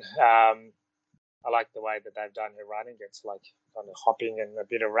X-Men. I like the way that they've done her running. It's like kind of hopping and a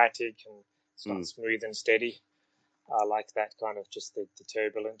bit erratic, and it's not smooth and steady. I like that kind of just the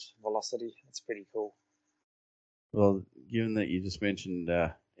turbulent velocity. It's pretty cool. Well, given that you just mentioned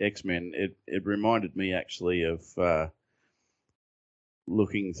X-Men, it reminded me actually of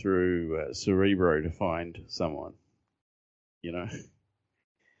looking through Cerebro to find someone, you know.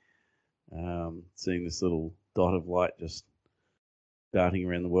 Seeing this little dot of light just darting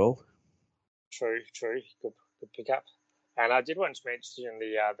around the world. True. Good pick up. And I did want to mention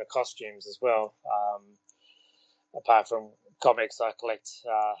the costumes as well. Apart from comics, I collect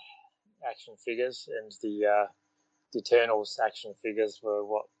action figures, and the Eternals action figures were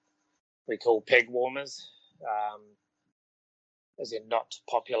what we call peg warmers, as in not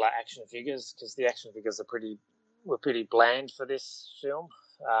popular action figures, because the action figures were pretty bland for this film.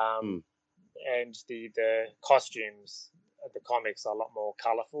 And the costumes of the comics are a lot more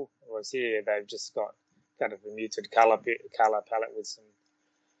colourful, whereas here they've just got kind of a muted colour palette with some.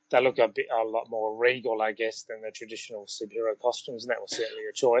 They look a lot more regal, I guess, than the traditional superhero costumes, and that was certainly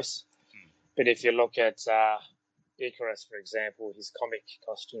a choice. But if you look at Icarus, for example, his comic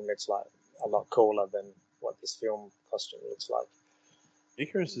costume, it's like a lot cooler than what this film costume looks like.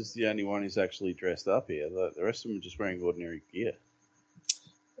 Icarus is the only one who's actually dressed up here. The rest of them are just wearing ordinary gear.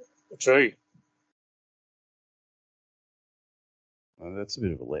 True. that's a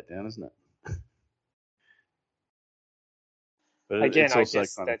bit of a letdown, isn't it? But Again, it's I also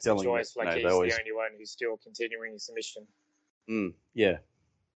guess kind of that's a telling that choice. Like, they he's always. the only one who's still continuing his mission. Yeah.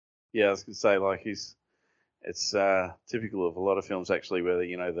 I was going to say, like, it's typical of a lot of films actually, where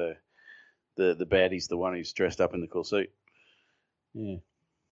the baddie's the one who's dressed up in the cool suit. Yeah.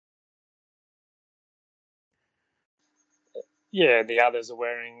 Yeah, the others are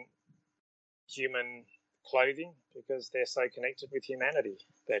wearing human clothing because they're so connected with humanity.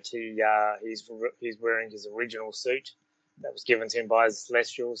 But he's wearing his original suit that was given to him by his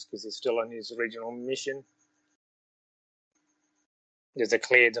Celestials because he's still on his original mission. There's a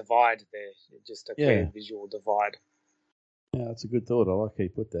clear divide there, just a clear visual divide. Yeah, that's a good thought. I like how you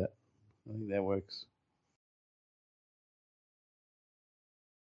put that. I think that works.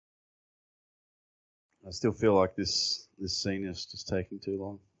 I still feel like this scene is just taking too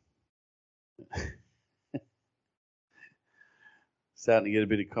long. Starting to get a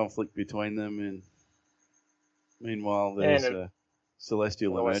bit of conflict between them, and meanwhile there's a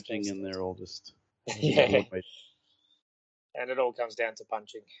Celestial emerging, and they're all just yeah. And it all comes down to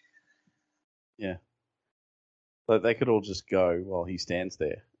punching. Yeah. But they could all just go while he stands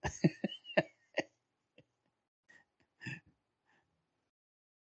there.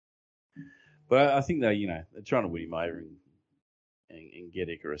 But I think they're trying to win him over and get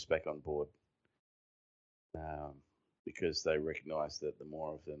Icarus back on board. Because they recognise that the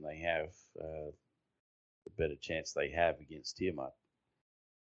more of them they have, the better chance they have against Tiamat.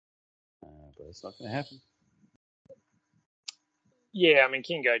 But it's not going to happen. Yeah, I mean,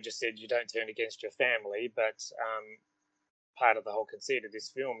 Kingo just said you don't turn against your family, but part of the whole conceit of this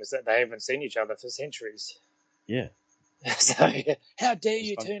film is that they haven't seen each other for centuries. Yeah. So how dare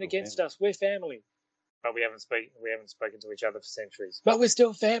you turn against us? We're family. But we haven't spoken to each other for centuries. But we're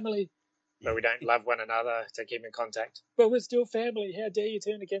still family. But we don't love one another to keep in contact. But we're still family. How dare you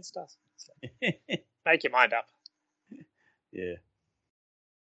turn against us? So, make your mind up. Yeah.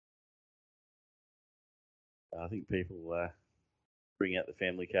 I think people bring out the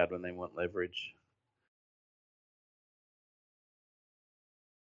family card when they want leverage.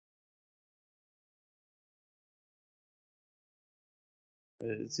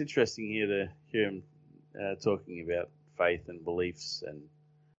 It's interesting here to hear him talking about faith and beliefs and,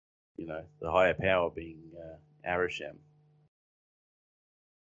 the higher power being Arisham.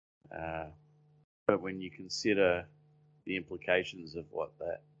 But when you consider the implications of what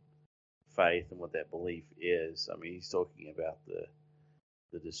that faith and what that belief is, I mean, he's talking about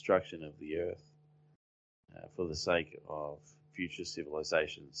the destruction of the earth for the sake of future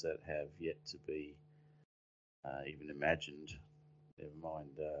civilizations that have yet to be even imagined, never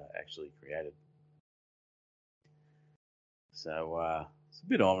mind actually created. So it's a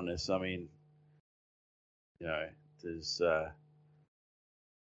bit ominous. I mean, does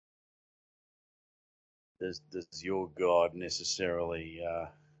your God necessarily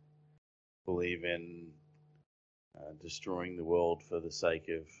believe in destroying the world for the sake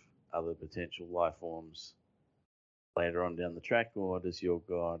of other potential life forms later on down the track, or does your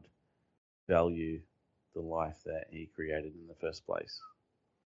God value the life that he created in the first place?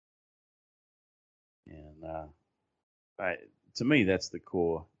 And to me, that's the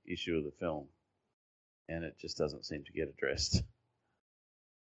core issue of the film, and it just doesn't seem to get addressed.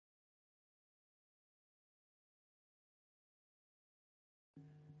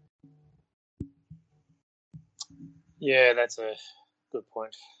 Yeah, that's a good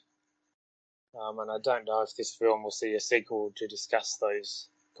point. And I don't know if this film will see a sequel to discuss those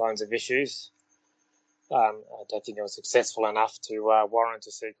kinds of issues. I don't think it was successful enough to warrant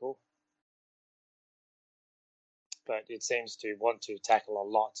a sequel. But it seems to want to tackle a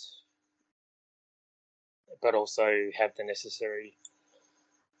lot, but also have the necessary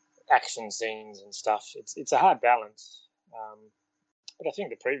action scenes and stuff. It's a hard balance. But I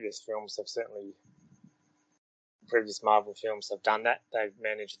think the previous Marvel films have done that. They've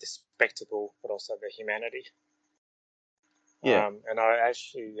managed the spectacle, but also the humanity. Yeah. And I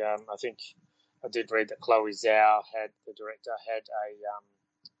think I did read that Chloe Zhao the director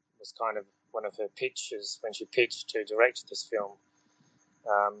was kind of one of her pitches when she pitched to direct this film.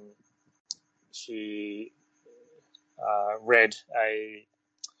 She read a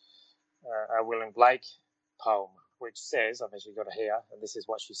William Blake poem, which says, I've actually got it here, and this is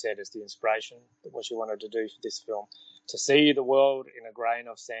what she said as the inspiration, what she wanted to do for this film: to see the world in a grain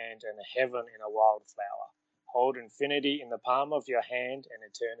of sand and heaven in a wildflower. Hold infinity in the palm of your hand and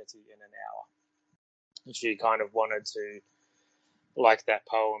eternity in an hour. And she kind of wanted to, like that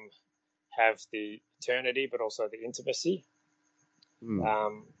poem, have the eternity but also the intimacy.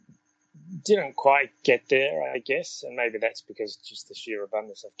 didn't quite get there, I guess, and maybe that's because just the sheer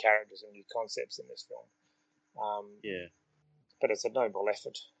abundance of characters and new concepts in this film. Yeah. But it's a noble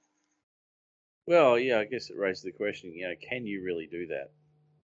effort. Well, yeah, I guess it raises the question, can you really do that?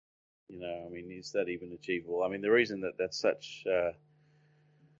 Is that even achievable? I mean, the reason that that's such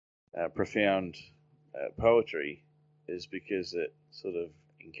profound poetry is because it sort of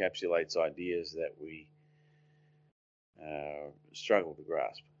encapsulates ideas that we struggle to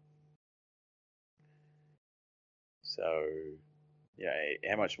grasp. So, yeah,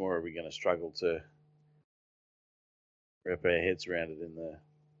 how much more are we going to struggle to wrap our heads around it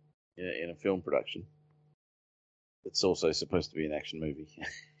in a film production? It's also supposed to be an action movie.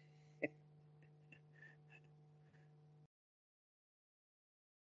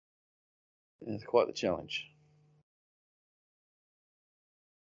 It's quite the challenge.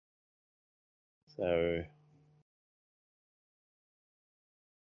 So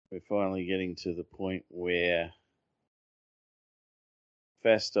we're finally getting to the point where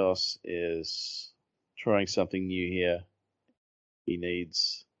Fastos is trying something new here. He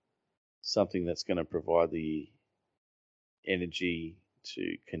needs something that's going to provide the energy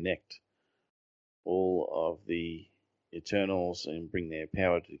to connect all of the Eternals and bring their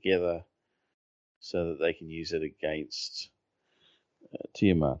power together so that they can use it against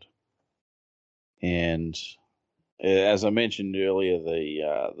Tiamat. And as I mentioned earlier,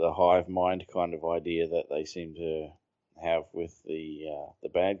 the hive mind kind of idea that they seem to have with the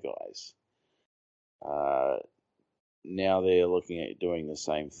bad guys. Now they're looking at doing the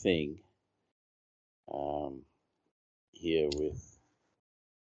same thing here with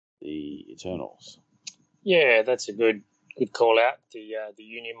the Eternals. Yeah, that's a good call out. The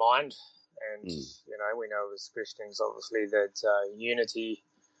Union mind, and we know as Christians, obviously, that unity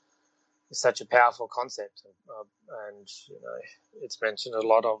is such a powerful concept, and it's mentioned a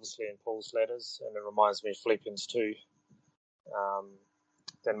lot, obviously, in Paul's letters, and it reminds me of Philippians 2.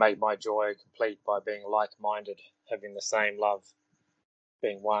 Then make my joy complete by being like-minded, having the same love,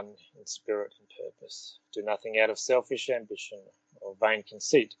 being one in spirit and purpose. Do nothing out of selfish ambition or vain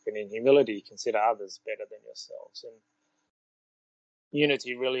conceit, but in humility consider others better than yourselves. And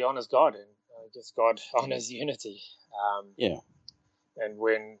unity really honours God, and I guess God honours unity. And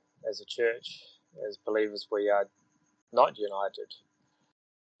when, as a church, as believers, we are not united,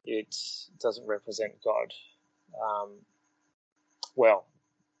 it doesn't represent God well.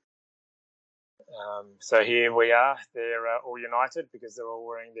 So here we are. They're all united because they're all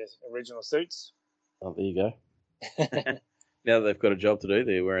wearing their original suits. Oh, there you go. Now that they've got a job to do,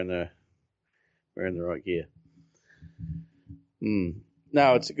 they're wearing the right gear.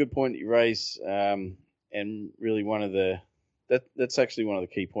 No, it's a good point that you raise, and really that's actually one of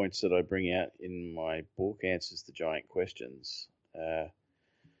the key points that I bring out in my book, Answers to Giant Questions.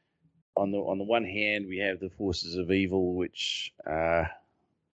 On the one hand, we have the forces of evil, which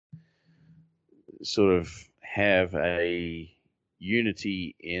sort of have a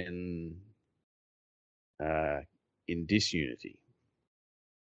unity in disunity,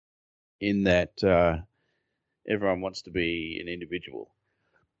 in that everyone wants to be an individual.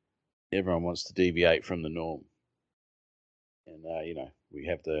 Everyone wants to deviate from the norm. And, we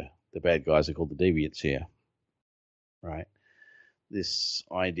have the bad guys are called the deviants here, right? This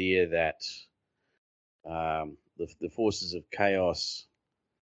idea that the forces of chaos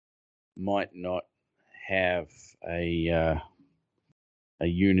might not have a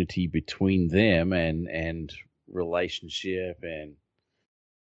unity between them and relationship and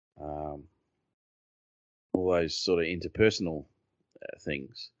all those sort of interpersonal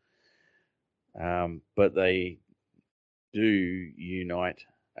things. But they do unite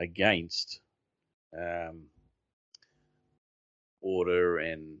against order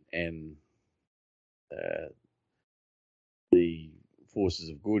and the forces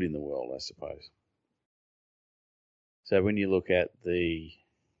of good in the world, I suppose. So when you look at the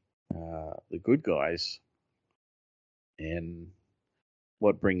good guys and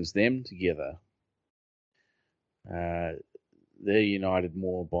what brings them together, they're united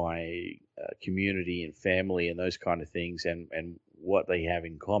more by community and family and those kind of things and what they have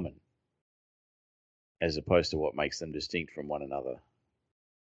in common, as opposed to what makes them distinct from one another.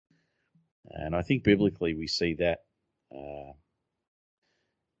 And I think biblically we see that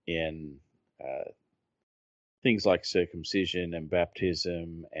in things like circumcision and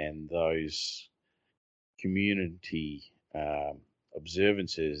baptism and those community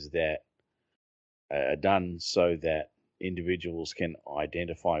observances that are done so that individuals can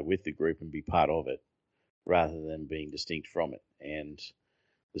identify with the group and be part of it rather than being distinct from it. And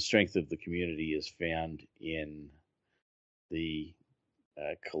the strength of the community is found in the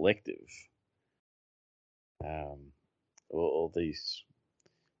collective, all these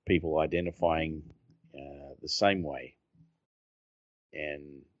people identifying the same way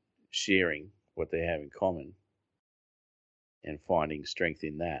and sharing what they have in common and finding strength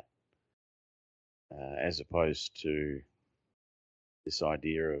in that, as opposed to this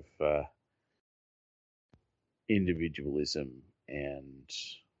idea of individualism and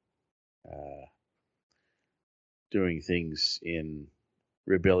doing things in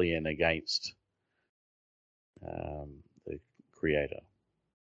rebellion against the Creator.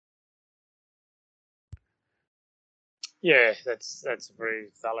 Yeah, that's a very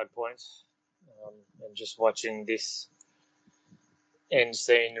valid point. And just watching this end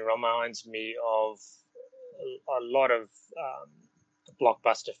scene reminds me of a lot of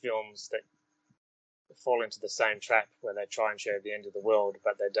blockbuster films that fall into the same trap where they try and show the end of the world,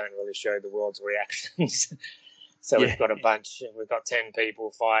 but they don't really show the world's reactions. So Yeah. we've got 10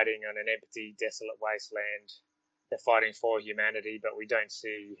 people fighting on an empty, desolate wasteland. They're fighting for humanity, but we don't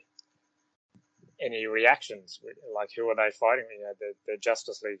see any reactions. Like, who are they fighting? You know, the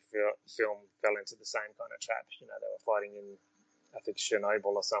Justice League film fell into the same kind of trap. You know, they were fighting in, I think,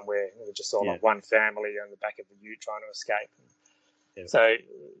 Chernobyl or somewhere. And we just saw like one family on the back of the ute trying to escape. Yeah. So,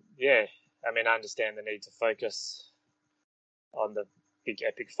 yeah, I mean, I understand the need to focus on the big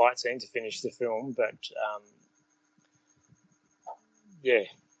epic fight scene to finish the film, but yeah,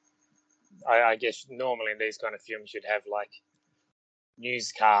 I guess normally in these kind of films you'd have like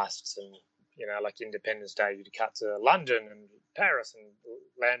newscasts and, you know, like Independence Day, you'd cut to London and Paris and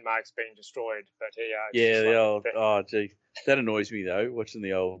landmarks being destroyed. But here, the old, oh gee, that annoys me though. Watching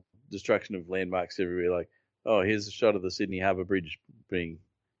the old destruction of landmarks everywhere, like, oh, here's a shot of the Sydney Harbour Bridge being,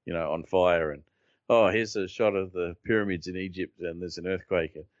 you know, on fire, and oh, here's a shot of the pyramids in Egypt, and there's an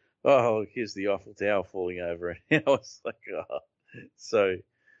earthquake, and oh, here's the Eiffel Tower falling over, and I was like, oh, so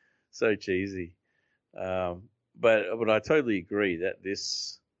cheesy. But I totally agree that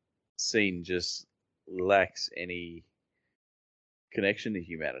this scene just lacks any connection to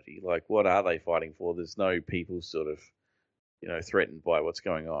humanity. Like, what are they fighting for? There's no people sort of, you know, threatened by what's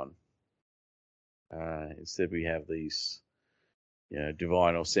going on. Instead, we have these, you know,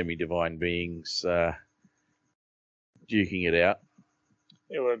 divine or semi-divine beings duking it out.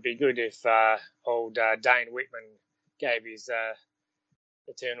 It would be good if old Dane Whitman gave his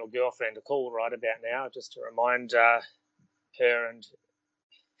eternal girlfriend a call right about now, just to remind her and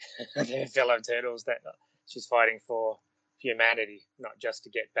their fellow turtles that she's fighting for humanity, not just to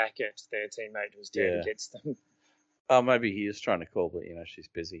get back at their teammate who's turned against them. Oh, maybe he is trying to call, but, you know, she's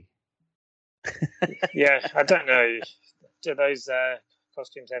busy. Yeah, I don't know. Do those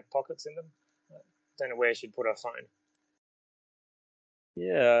costumes have pockets in them? I don't know where she'd put her phone.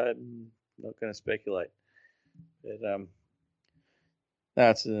 Yeah, I'm not going to speculate. But no,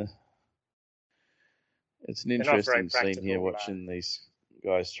 it's an interesting scene here, watching these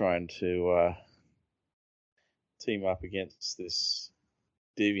guys trying to team up against this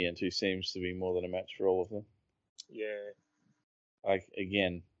deviant who seems to be more than a match for all of them. Yeah.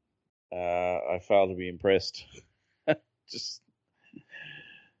 Again, I fail to be impressed. Just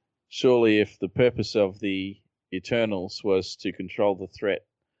surely, if the purpose of the Eternals was to control the threat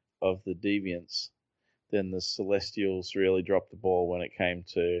of the deviants, then the Celestials really dropped the ball when it came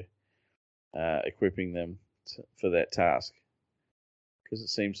to equipping them for that task, because it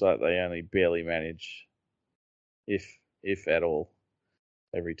seems like they only barely manage, if at all,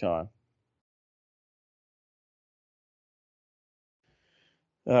 every time.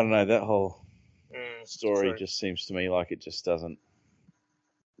 I don't know, that whole story just seems to me like it just doesn't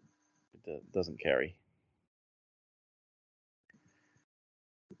carry.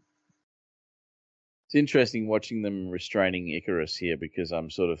 It's interesting watching them restraining Icarus here, because I'm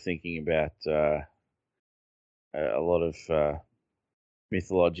sort of thinking about a lot of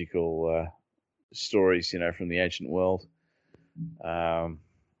mythological stories, you know, from the ancient world.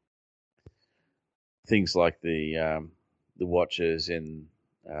 Things like the Watchers in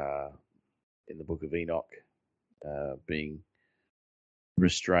the Book of Enoch being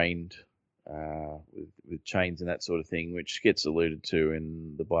restrained with chains and that sort of thing, which gets alluded to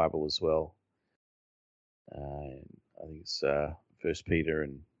in the Bible as well. I think it's 1 Peter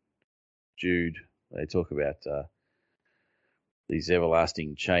and Jude. They talk about these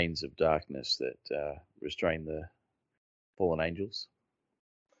everlasting chains of darkness that restrain the fallen angels.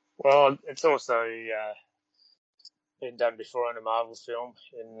 Well, it's also been done before in a Marvel film,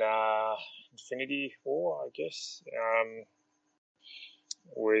 in Infinity War, I guess,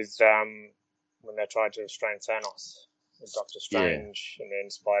 with when they tried to restrain Thanos with Doctor Strange, and then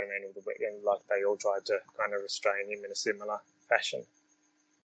Spider-Man with the weapon. Like, they all tried to kind of restrain him in a similar fashion.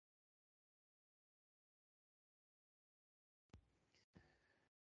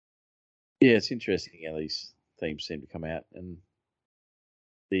 Yeah, it's interesting how these themes seem to come out, and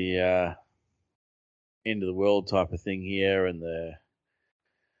the end of the world type of thing here, and the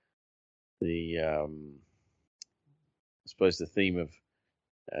I suppose the theme of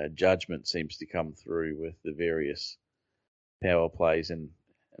judgment seems to come through with the various power plays and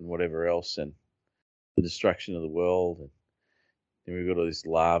whatever else, and the destruction of the world, and then we've got all this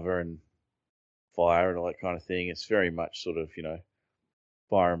lava and fire and all that kind of thing. It's very much sort of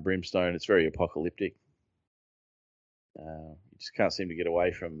fire and brimstone. It's very apocalyptic. You just can't seem to get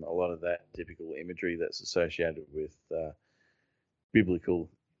away from a lot of that typical imagery that's associated with biblical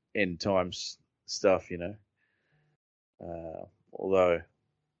end times stuff, although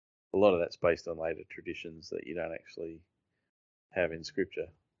a lot of that's based on later traditions that you don't actually have in scripture.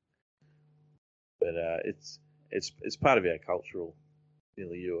 But it's part of our cultural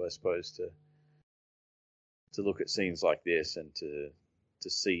milieu, I suppose, to look at scenes like this and to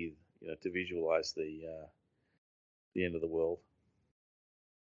see, to visualize the end of the world.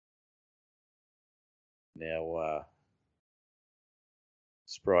 Now,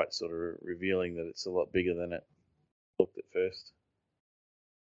 Sprite sort of revealing that it's a lot bigger than it looked at first.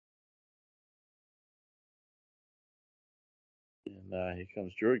 And here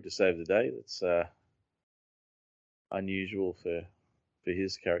comes Druig to save the day. That's unusual for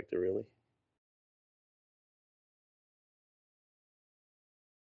his character, really.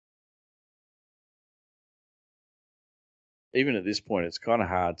 Even at this point, it's kind of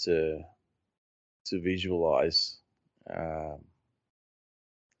hard to visualize a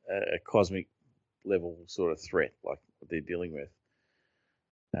cosmic level sort of threat like what they're dealing with.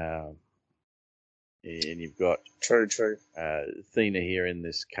 And you've got True. Athena here in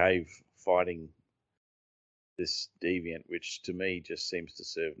this cave fighting this deviant, which to me just seems to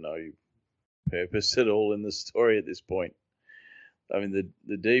serve no purpose at all in the story at this point. I mean,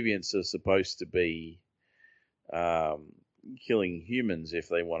 the deviants are supposed to be killing humans if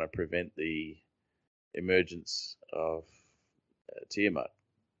they want to prevent the emergence of Tiamat.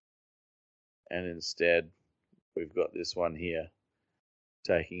 And instead, we've got this one here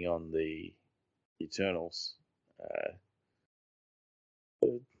taking on the Eternals. I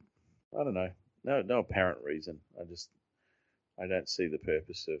don't know. No apparent reason. I don't see the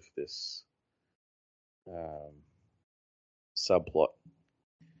purpose of this subplot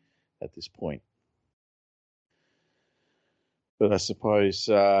at this point. But I suppose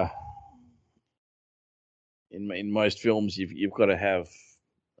in most films you've got to have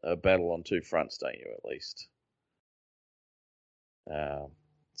a battle on two fronts, don't you? At least.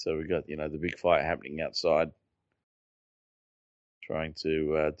 So we've got the big fight happening outside, trying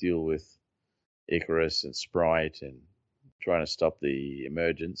to deal with Icarus and Sprite and trying to stop the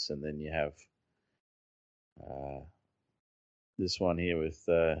emergence, and then you have this one here with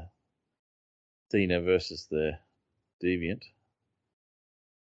Athena versus the Deviant.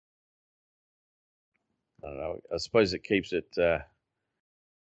 I don't know. I suppose it keeps it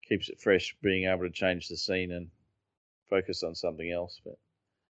fresh, being able to change the scene and focus on something else. But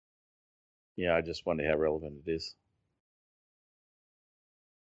yeah, I just wonder how relevant it is.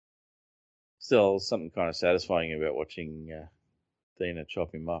 Still, something kind of satisfying about watching Athena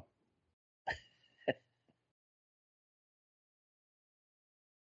chop him up.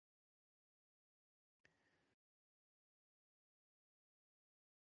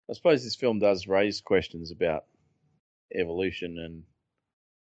 I suppose this film does raise questions about evolution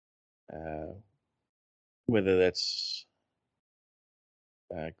and whether that's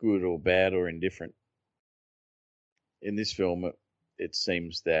good or bad or indifferent. In this film, it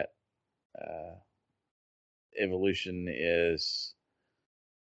seems that evolution is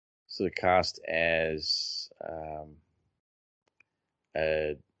sort of cast as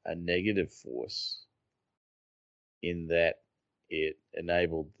a negative force, in that it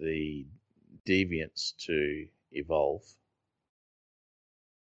enabled the deviants to evolve.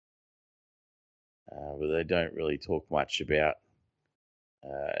 But they don't really talk much about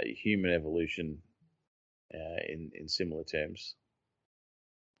human evolution in similar terms.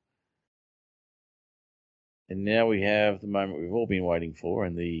 And now we have the moment we've all been waiting for,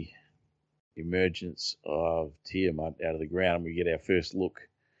 and the emergence of Tiamat out of the ground. We get our first look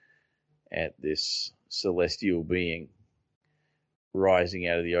at this celestial being rising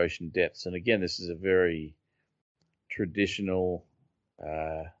out of the ocean depths. And again, this is a very traditional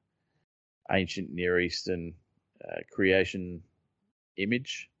ancient Near Eastern creation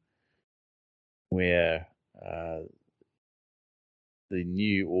image, where the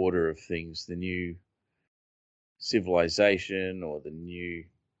new order of things, the new civilization or the new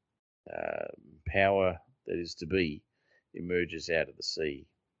power that is to be, emerges out of the sea.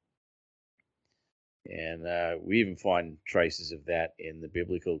 And we even find traces of that in the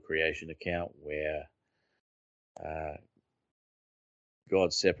biblical creation account where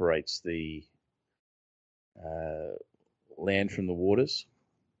God separates the land from the waters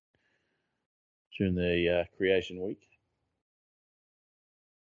during the creation week.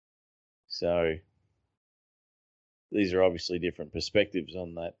 So these are obviously different perspectives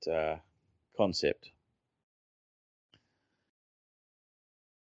on that concept.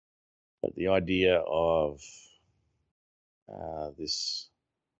 But the idea of this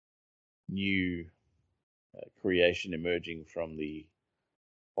new creation emerging from the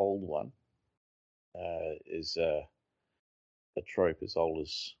old one is a trope as old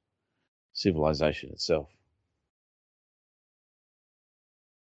as civilization itself.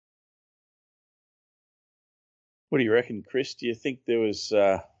 What do you reckon, Kris? Do you think there was?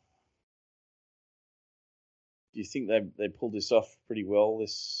 Do you think they pulled this off pretty well,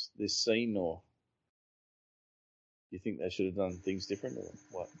 this scene, or do you think they should have done things different, or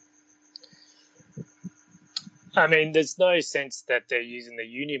what? I mean, there's no sense that they're using the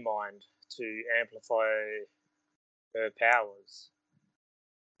Unimind to amplify her powers.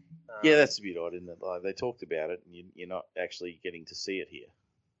 Yeah, that's a bit odd, isn't it? Like, they talked about it, and you're not actually getting to see it here.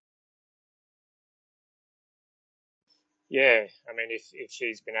 Yeah, I mean, if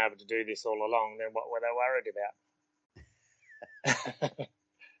she's been able to do this all along, then what were they worried about?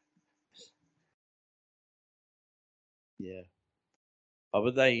 Yeah. Oh,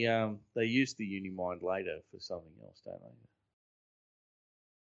 but they use the Unimind later for something else, don't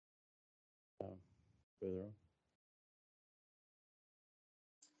they? Further on.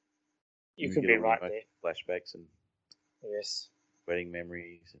 You could be right there. Flashbacks and yes, wedding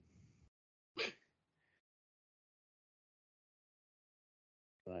memories.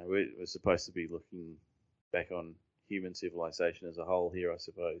 We're supposed to be looking back on human civilization as a whole here, I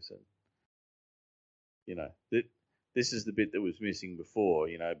suppose, and this is the bit that was missing before.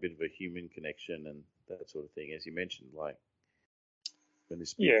 A bit of a human connection and that sort of thing, as you mentioned, like when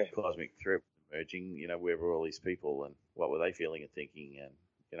this big cosmic threat was emerging. Where were all these people and what were they feeling and thinking,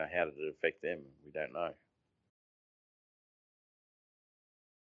 and how did it affect them? We don't know.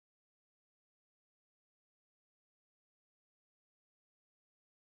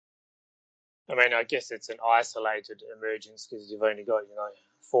 I mean, I guess it's an isolated emergence because you've only got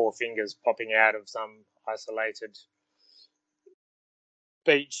 4 fingers popping out of some isolated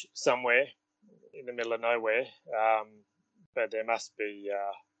beach somewhere in the middle of nowhere. But there must be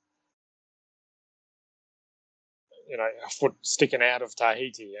a foot sticking out of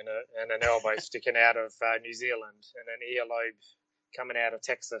Tahiti and an elbow sticking out of New Zealand and an earlobe coming out of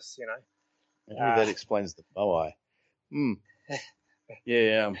Texas. Maybe that explains the moai.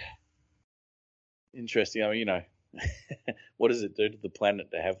 Yeah. Interesting. I mean, what does it do to the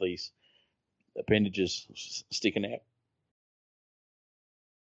planet to have these appendages sticking out?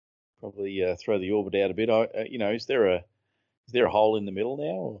 Probably throw the orbit out a bit. Is there a hole in the middle now?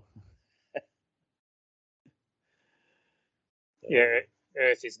 Or? Yeah,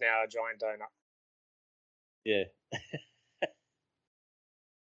 Earth is now a giant donut. Yeah.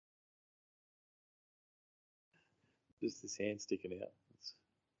 Just this hand sticking out.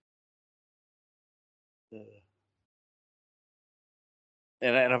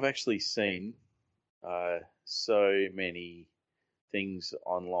 And I've actually seen so many things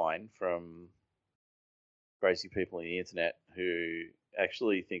online from crazy people on the internet who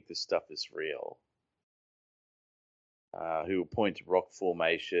actually think this stuff is real. Who will point to rock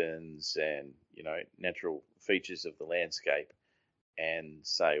formations and natural features of the landscape and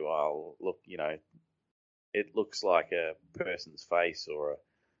say, well, look, it looks like a person's face or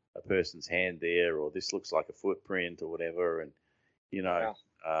a person's hand there, or this looks like a footprint or whatever, and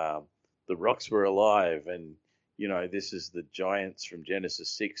the rocks were alive, and this is the giants from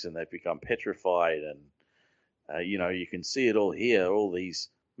Genesis 6, and they've become petrified, and you can see it all here. All these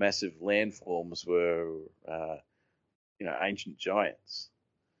massive landforms were ancient giants.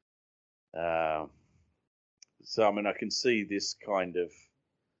 So I mean, I can see this kind of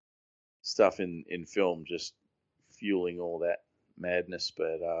stuff in film just fueling all that madness,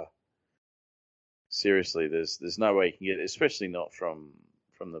 but seriously, there's no way you can get it, especially not from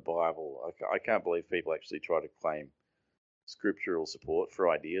the Bible. I can't believe people actually try to claim scriptural support for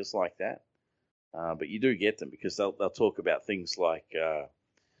ideas like that. But you do get them because they'll talk about things like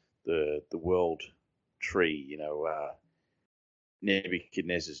the world tree,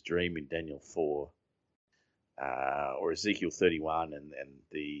 Nebuchadnezzar's dream in Daniel 4, or Ezekiel 31, and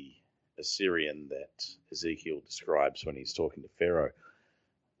the Assyrian that Ezekiel describes when he's talking to Pharaoh,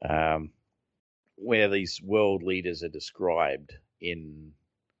 where these world leaders are described in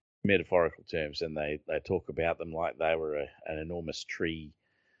metaphorical terms, and they talk about them like they were an enormous tree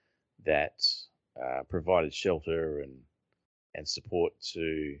that provided shelter and support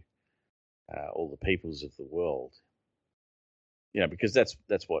to all the peoples of the world. Because that's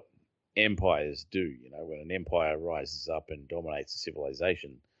what empires do. When an empire rises up and dominates a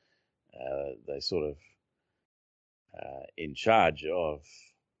civilization, they sort of in charge of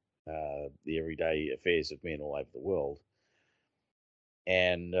the everyday affairs of men all over the world.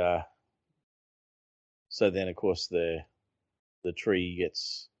 And so then, of course, the tree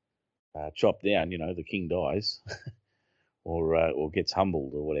gets chopped down. The king dies, or gets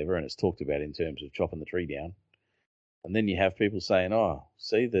humbled or whatever, and it's talked about in terms of chopping the tree down. And then you have people saying, "Oh,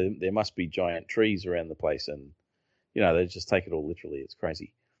 see, there must be giant trees around the place," and they just take it all literally. It's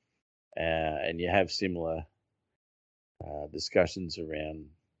crazy. And you have similar discussions around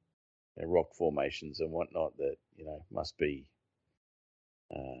rock formations and whatnot that must be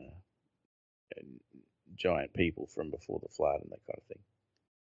giant people from before the flood and that kind of thing.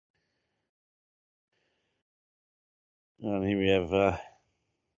 And here we have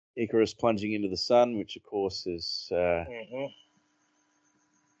Icarus plunging into the sun, which of course is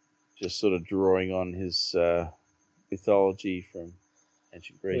just sort of drawing on his mythology from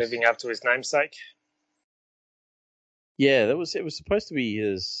ancient Greece. Living up to his namesake. Yeah, it was supposed to be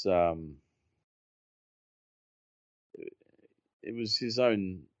his. It was his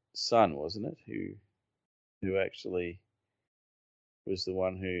own son, wasn't it? Who actually was the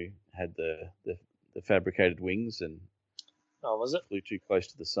one who had the fabricated wings and was it? Flew too close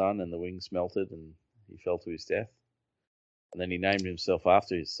to the sun and the wings melted and he fell to his death. And then he named himself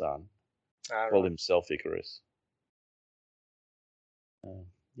after his son, called himself Icarus.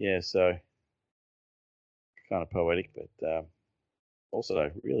 So kind of poetic, but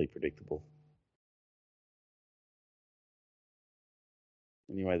also really predictable.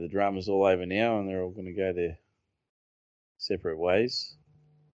 Anyway, the drama's all over now and they're all going to go their separate ways.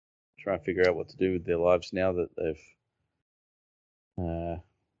 Try and figure out what to do with their lives now that they've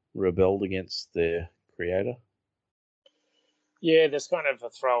rebelled against their creator. Yeah, there's kind of a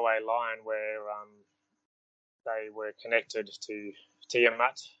throwaway line where they were connected to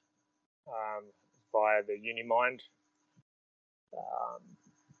Tiamat via the Unimind.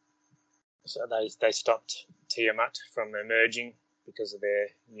 So they stopped Tiamat from emerging because of their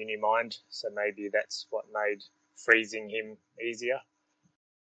Unimind. So maybe that's what made freezing him easier.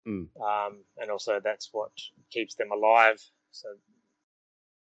 And also that's what keeps them alive, so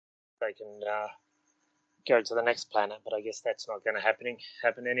they can go to the next planet. But I guess that's not going to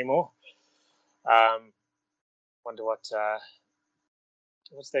happen anymore. Wonder what's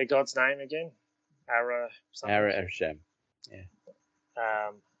their god's name again? Arasham. Yeah.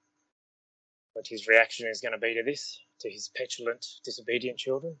 What his reaction is going to be to this, to his petulant, disobedient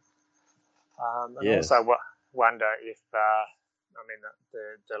children. Also wonder if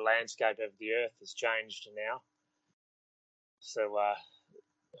the landscape of the Earth has changed now. So I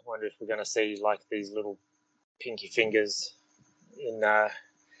wonder if we're going to see like these little pinky fingers in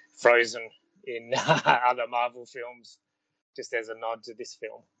Frozen in other Marvel films, just as a nod to this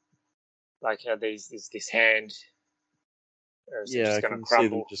film. Like how this hand is just going to crumble. See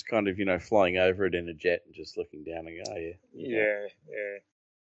them just kind of flying over it in a jet and just looking down and go,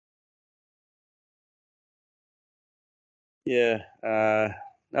 yeah.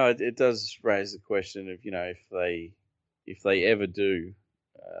 No, it does raise the question of if they ever do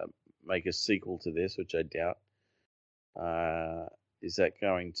make a sequel to this, which I doubt, is that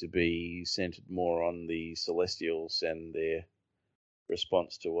going to be centered more on the Celestials and their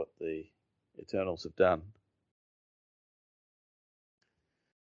response to what the Eternals have done?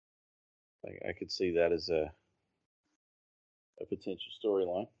 I could see that as a potential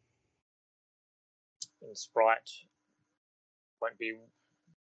storyline. And Sprite won't be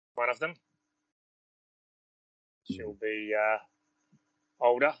one of them. She'll be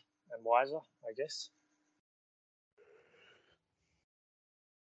older and wiser, I guess.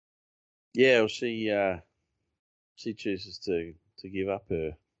 Yeah, well, she chooses to give up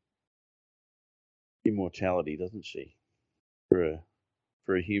her immortality, doesn't she, for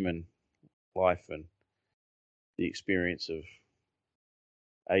a human life and the experience of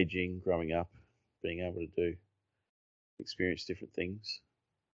aging, growing up, being able to experience different things.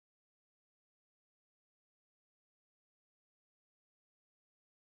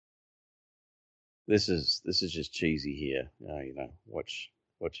 This is just cheesy here.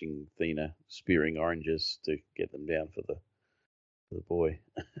 Watching Thena spearing oranges to get them down for the boy.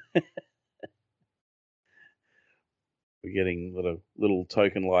 We're getting little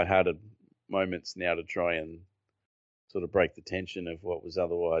token lighthearted moments now to try and sort of break the tension of what was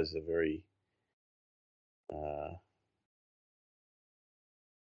otherwise a very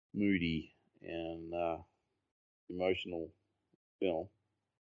moody and emotional film.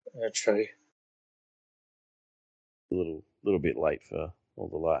 True. A little bit late for all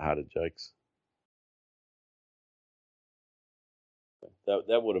the light-hearted jokes.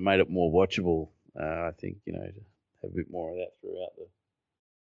 That would have made it more watchable. I think, to have a bit more of that throughout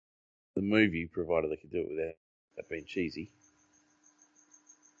the movie, provided they could do it without that being cheesy.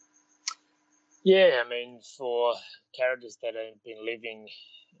 Yeah, I mean, for characters that have been living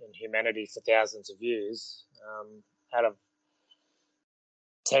in humanity for thousands of years, out of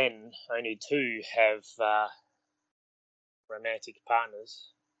 10, only 2 have romantic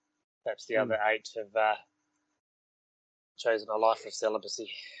partners. Perhaps the other 8 have chosen a life of celibacy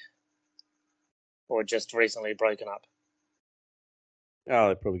or just recently broken up. Oh,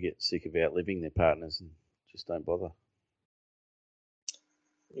 they probably get sick of outliving their partners and just don't bother.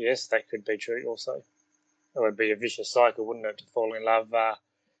 Yes, that could be true also. It would be a vicious cycle, wouldn't it, to fall in love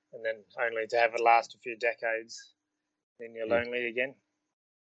and then only to have it last a few decades, then you're lonely again.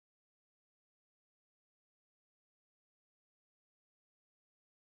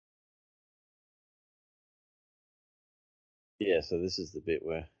 Yeah, so this is the bit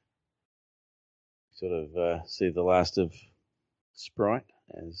where we sort of see the last of Sprite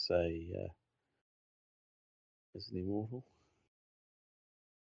as an immortal.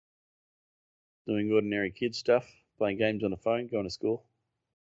 Doing ordinary kid stuff, playing games on a phone, going to school.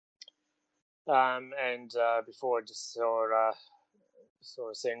 And before I just saw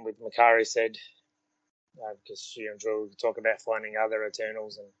a scene with Makari said, because she and Drew talk about finding other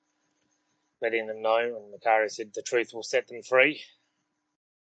Eternals and letting them know, and Makari said the truth will set them free.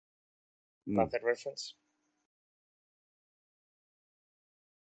 Love that reference.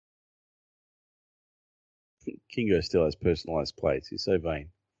 Kingo still has personalised plates. He's so vain.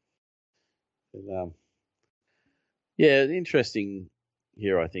 But, yeah, interesting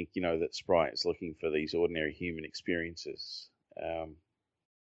here, I think, that Sprite is looking for these ordinary human experiences.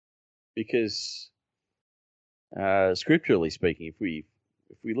 Because scripturally speaking, if we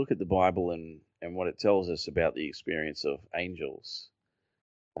look at the Bible and what it tells us about the experience of angels,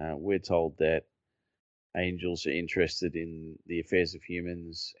 we're told that angels are interested in the affairs of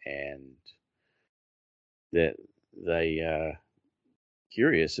humans and that they are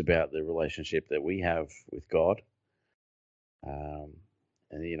curious about the relationship that we have with God. And,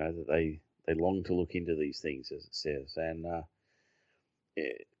 that they long to look into these things, as it says. And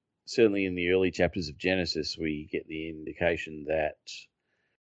certainly in the early chapters of Genesis, we get the indication that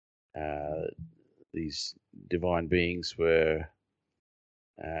these divine beings were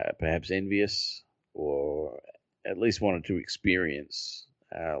perhaps envious or at least wanted to experience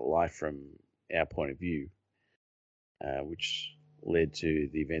life from our point of view, which led to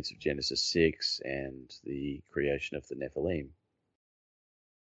the events of Genesis 6 and the creation of the Nephilim.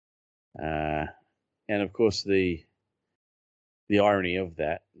 And of course, the irony of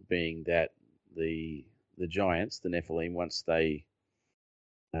that being that the giants, the Nephilim, once they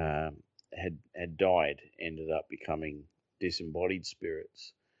had died, ended up becoming disembodied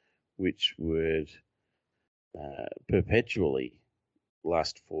spirits, which would perpetually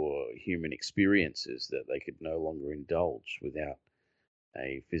lust for human experiences that they could no longer indulge without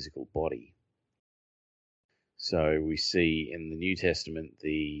a physical body. So we see in the New Testament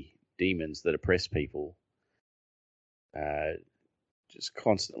the demons that oppress people just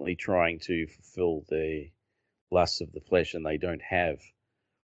constantly trying to fulfill the lusts of the flesh, and they don't have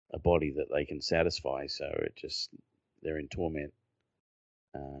a body that they can satisfy, so they're in torment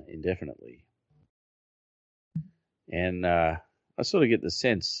indefinitely. And I sort of get the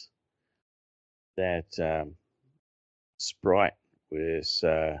sense that Sprite was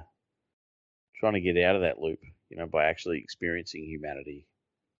trying to get out of that loop, by actually experiencing humanity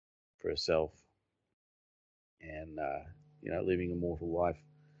for herself and, living a mortal life.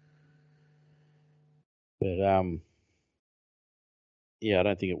 But, yeah, I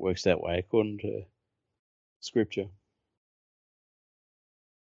don't think it works that way according to Scripture.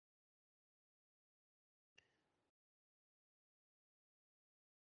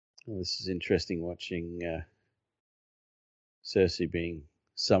 Well, this is interesting watching Cersei being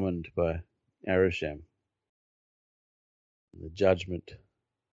summoned by Arisham. The judgment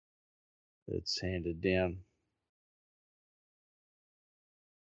that's handed down.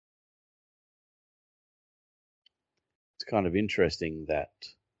 It's kind of interesting that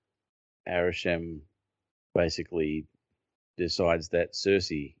Arisham basically decides that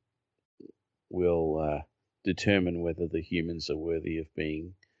Cersei will determine whether the humans are worthy of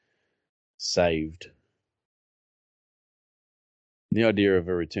being saved The idea of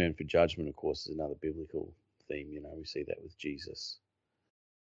a return for judgment, of course, is another biblical theme. We see that with Jesus.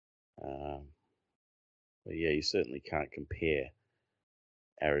 But yeah, you certainly can't compare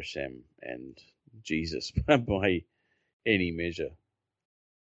Arishem and Jesus by any measure.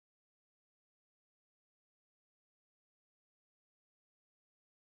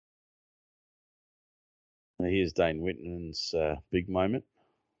 Here's Dane Whitman's big moment.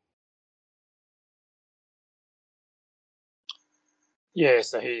 Yeah,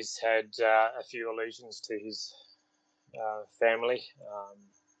 so he's had a few allusions to his family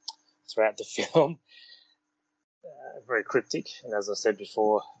throughout the film. Very cryptic, and as I said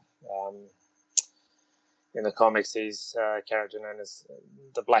before, in the comics, he's a character known as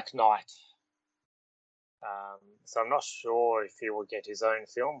the Black Knight. So I'm not sure if he will get his own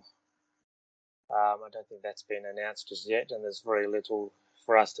film. I don't think that's been announced just yet, and there's very little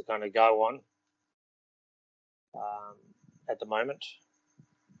for us to kind of go on at the moment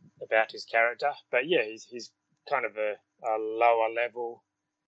about his character. But yeah, he's kind of a lower level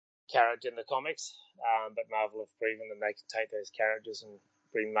character in the comics, but Marvel have proven that they can take those characters and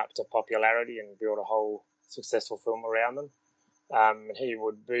bring them up to popularity and build a whole successful film around them. And he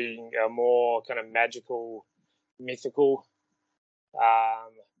would bring a more kind of magical, mythical,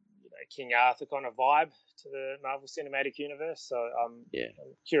 King Arthur kind of vibe to the Marvel Cinematic Universe. So I'm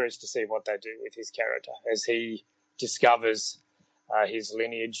curious to see what they do with his character as he discovers his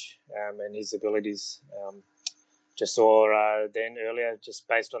lineage and his abilities. Just saw earlier, just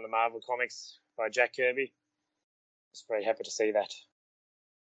based on the Marvel comics by Jack Kirby. Just very happy to see that.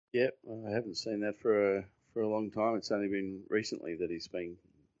 Yep, I haven't seen that for a long time. It's only been recently that he's been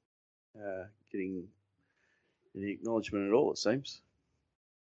getting any acknowledgement at all, it seems.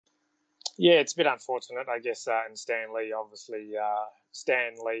 Yeah, it's a bit unfortunate, I guess, and Stan Lee, obviously,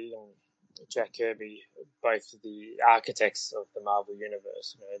 Stan Lee and Jack Kirby, both the architects of the Marvel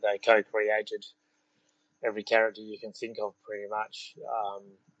Universe. They co-created every character you can think of, pretty much.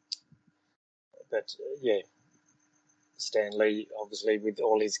 But Stan Lee, obviously, with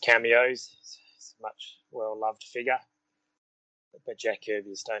all his cameos, is a much well-loved figure. But Jack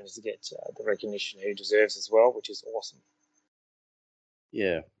Kirby is starting to get the recognition he deserves as well, which is awesome.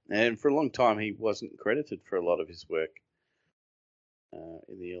 Yeah, and for a long time he wasn't credited for a lot of his work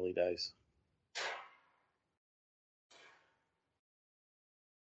in the early days.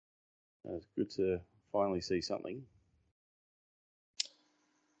 It's good to finally see something.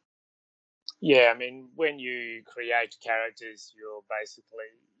 Yeah, I mean, when you create characters,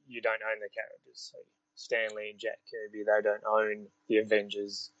 you don't own the characters. So Stan Lee and Jack Kirby, they don't own the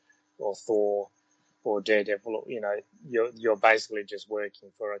Avengers or Thor or Daredevil. You're basically just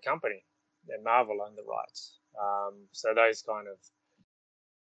working for a company, and Marvel own the rights. So those kind of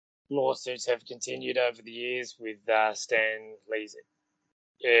lawsuits have continued over the years with Stan Lee's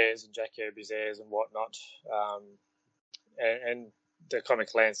heirs and Jack Kirby's heirs and whatnot. And the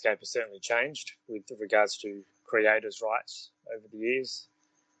comic landscape has certainly changed with regards to creators' rights over the years.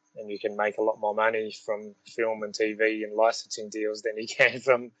 And you can make a lot more money from film and TV and licensing deals than you can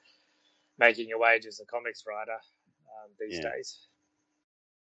from making your wage as a comics writer these days.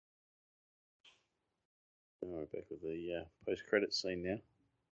 We're back with the post-credit scene now.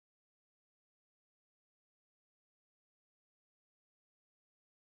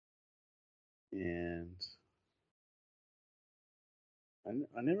 And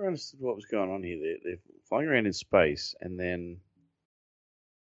I never understood what was going on here. They're flying around in space, and then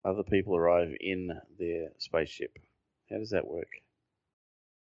other people arrive in their spaceship. How does that work?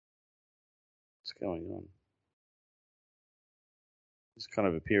 What's going on? Just kind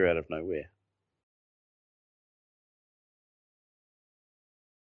of appear out of nowhere.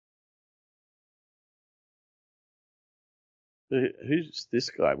 Who's this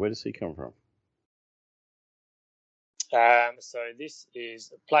guy? Where does he come from? So this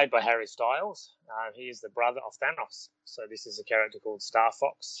is played by Harry Styles. He is the brother of Thanos. So this is a character called Star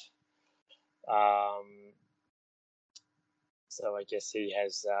Fox. So I guess he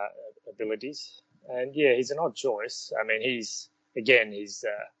has abilities. And yeah, he's an odd choice. I mean, he's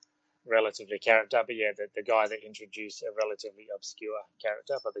relatively character, but yeah, the guy that introduced a relatively obscure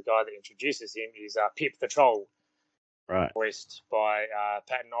character, but the guy that introduces him is Pip the Troll, right? Voiced by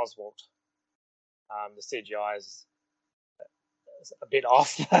Patton Oswalt. The CGI is a bit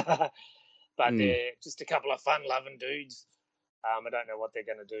off, but they're just a couple of fun-loving dudes. I don't know what they're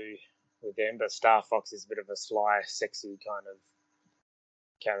going to do with them, but Star Fox is a bit of a sly, sexy kind of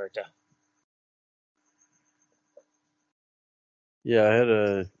character. Yeah, I had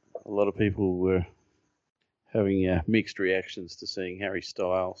a lot of people were having mixed reactions to seeing Harry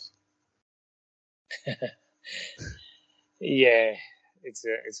Styles. Yeah, it's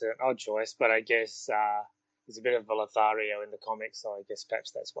an odd choice, but I guess he's a bit of a Lothario in the comics, so I guess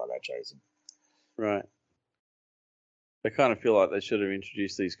perhaps that's why they chose him. Right. I kind of feel like they should have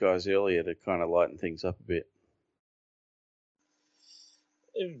introduced these guys earlier to kind of lighten things up a bit.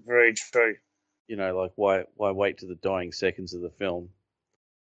 Very true. You know, like why wait to the dying seconds of the film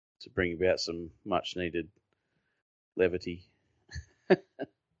to bring about some much needed levity?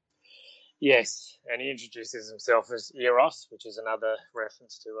 Yes, and he introduces himself as Eros, which is another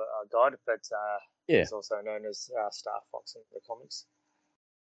reference to a god, but Yeah. he's also known as Star Fox in the comics.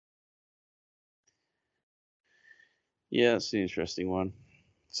 Yeah, that's the interesting one.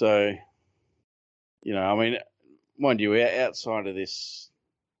 So, you know, I mean, mind you, outside of this,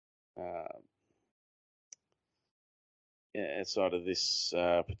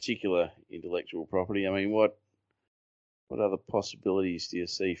 particular intellectual property, I mean, what other possibilities do you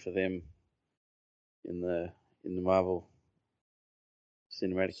see for them in the Marvel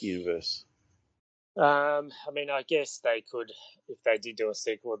Cinematic Universe? I mean, I guess they could, if they did do a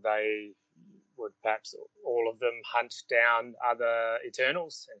sequel, they would perhaps all of them hunt down other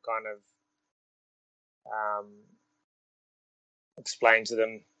Eternals and kind of explain to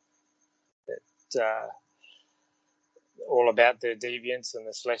them that all about the deviants and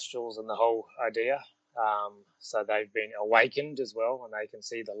the Celestials and the whole idea. So they've been awakened as well, and they can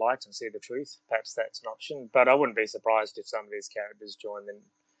see the light and see the truth. Perhaps that's an option, but I wouldn't be surprised if some of these characters join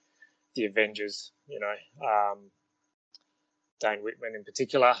the Avengers. You know, Dane Whitman in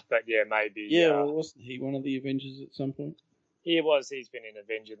particular, but yeah, maybe. Yeah, well, wasn't he one of the Avengers at some point? He was. He's been in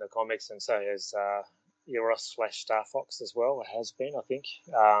Avenger in the comics, and so has Eros / Star Fox as well. It has been, I think.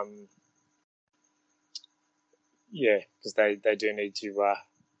 Yeah, because they do need to.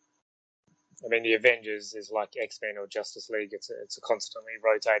 I mean, the Avengers is like X-Men or Justice League. It's a constantly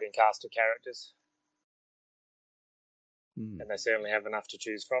rotating cast of characters, and they certainly have enough to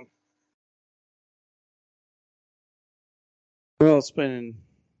choose from. Well, it's been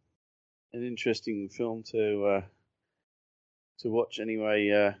an interesting film to watch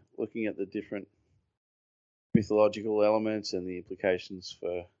anyway. Looking at the different mythological elements and the implications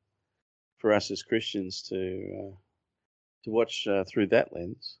for us as Christians to watch through that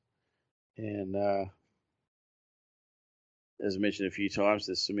lens. And as I mentioned a few times,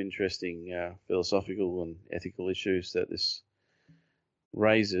 there's some interesting philosophical and ethical issues that this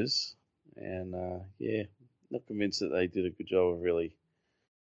raises. And yeah, not convinced that they did a good job of really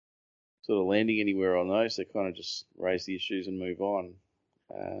sort of landing anywhere on those. They kind of just raise the issues and move on.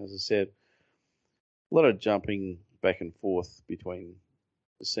 As I said, a lot of jumping back and forth between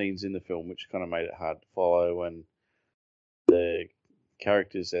the scenes in the film, which kind of made it hard to follow. And the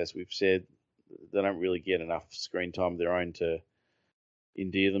characters, as we've said, they don't really get enough screen time of their own to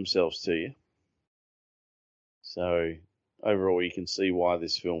endear themselves to you. So overall, you can see why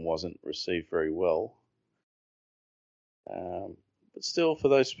this film wasn't received very well. But still, for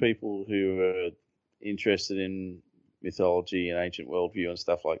those people who are interested in mythology and ancient worldview and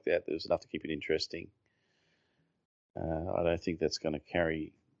stuff like that, there's enough to keep it interesting. I don't think that's going to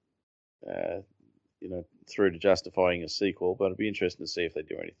carry, through to justifying a sequel, but it'd be interesting to see if they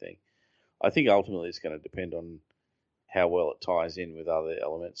do anything. I think ultimately it's going to depend on how well it ties in with other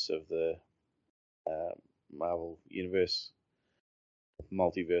elements of the Marvel universe,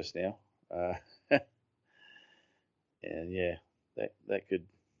 multiverse now. And yeah, that could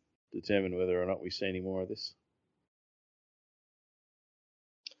determine whether or not we see any more of this.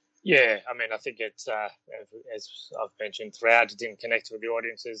 Yeah, I mean, I think it's, as I've mentioned throughout, it didn't connect with the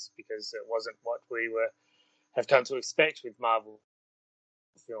audiences because it wasn't what we have come to expect with Marvel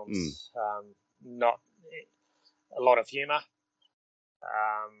films. Not a lot of humour,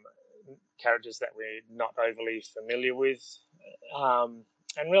 characters that we're not overly familiar with,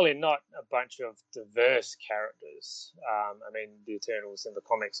 and really not a bunch of diverse characters. I mean, the Eternals in the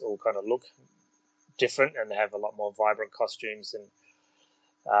comics all kind of look different, and they have a lot more vibrant costumes and.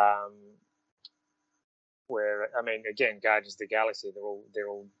 Where I mean, again, Guardians of the Galaxy, they're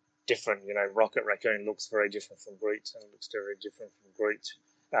all different. You know, Rocket Raccoon looks very different from Groot, and looks very different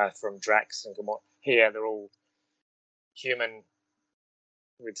from from Drax and Gamora. Here, they're all human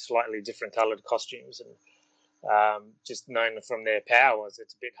with slightly different coloured costumes, and just known from their powers,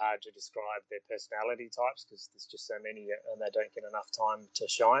 it's a bit hard to describe their personality types because there's just so many, and they don't get enough time to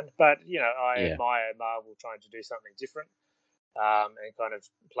shine. But you know, I admire Marvel trying to do something different and kind of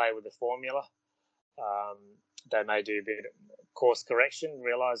play with the formula. They may do a bit of course correction,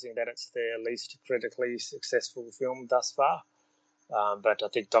 realising that it's their least critically successful film thus far. But I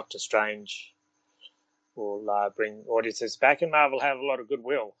think Doctor Strange will bring audiences back, and Marvel have a lot of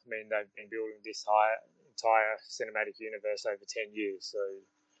goodwill. I mean, they've been building this entire cinematic universe over 10 years. So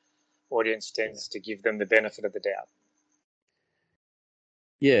audience tends to give them the benefit of the doubt.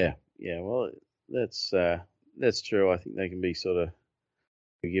 Yeah. Well, that's true. I think they can be sort of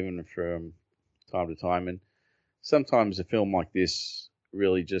forgiven from time to time, and sometimes a film like this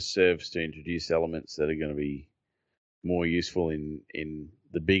really just serves to introduce elements that are going to be more useful in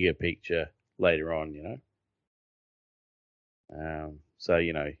the bigger picture later on. So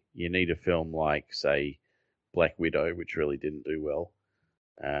you need a film like, say, Black Widow, which really didn't do well,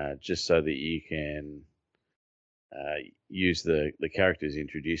 just so that you can use the characters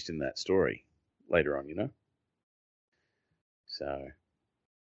introduced in that story later on. So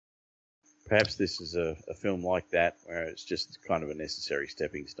perhaps this is a film like that, where it's just kind of a necessary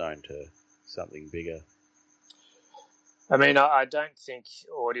stepping stone to something bigger. I mean, I don't think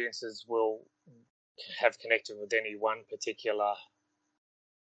audiences will have connected with any one particular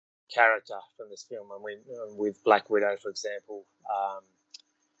character from this film. I mean, with Black Widow, for example,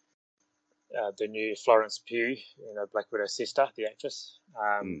 the new Florence Pugh, Black Widow's sister, the actress,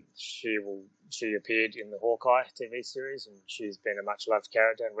 she appeared in the Hawkeye TV series, and she's been a much loved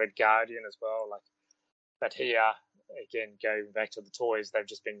character, and Red Guardian as well. But here, again, going back to the toys, they've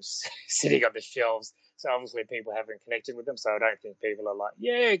just been sitting on the shelves. So obviously people haven't connected with them. So I don't think people are like,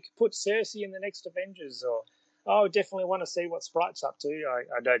 yeah, put Cersei in the next Avengers, or, oh, definitely want to see what Sprite's up to.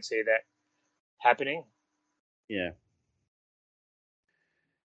 I don't see that happening. Yeah.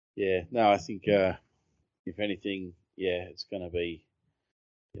 No, I think if anything, it's going to be,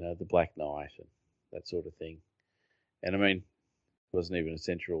 the Black Knight and that sort of thing. And I mean, wasn't even a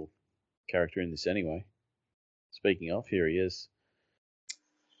central character in this anyway. Speaking of, here he is.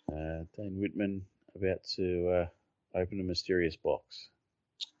 Dane Whitman about to open a mysterious box.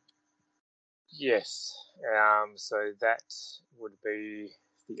 Yes. So that would be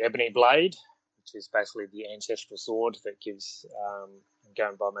the Ebony Blade, which is basically the ancestral sword that gives, I'm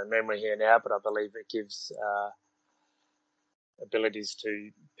going by my memory here now, but I believe it gives abilities to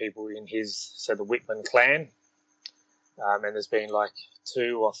people in the Whitman clan. And there's been like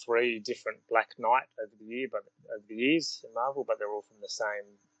 2 or 3 different Black Knight over the years in Marvel, but they're all from the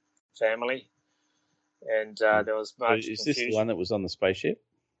same family. And there was much Is confusion. this the one that was on the spaceship?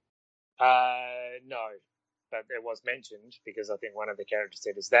 No, but it was mentioned because I think one of the characters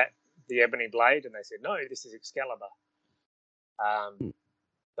said, "Is that the Ebony Blade?" And they said, "No, this is Excalibur."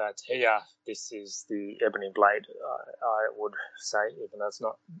 But here, this is the Ebony Blade, I would say, even though it's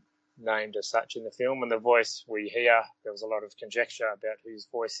not named as such in the film. And the voice we hear, there was a lot of conjecture about whose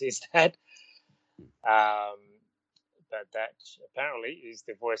voice is that. But that apparently is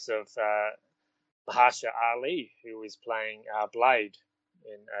the voice of Mahershala Ali, who is playing Blade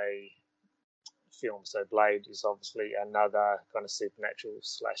in a film. So Blade is obviously another kind of supernatural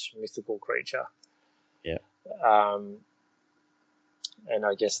 / mythical creature. Yeah. And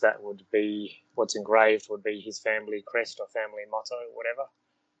I guess that would be what's engraved would be his family crest or family motto or whatever.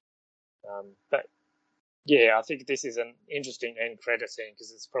 But yeah, I think this is an interesting end credit scene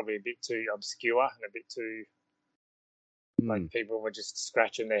because it's probably a bit too obscure and a bit too like people were just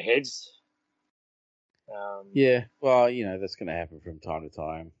scratching their heads. Yeah, well, that's going to happen from time to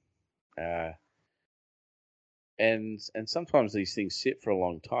time. And sometimes these things sit for a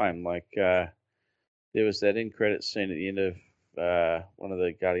long time. Like there was that end credit scene at the end of one of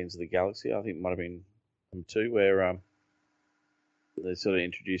the Guardians of the Galaxy. I think it might have been 2, where they sort of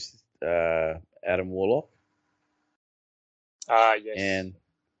introduced Adam Warlock. Yes. And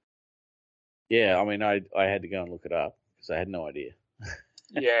yeah, I mean, I had to go and look it up because I had no idea.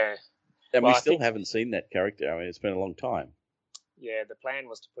 Yeah. And we still haven't seen that character. I mean, it's been a long time. Yeah, the plan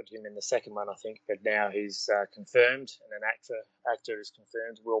was to put him in the second one, I think, but now he's confirmed, and an actor is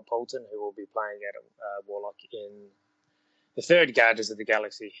confirmed, Will Poulton, who will be playing Adam Warlock in the third Guardians of the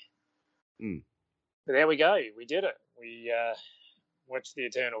Galaxy. But there we go. We did it. We watched the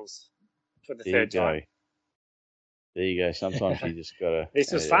Eternals for the third time. There you go. Sometimes you just gotta.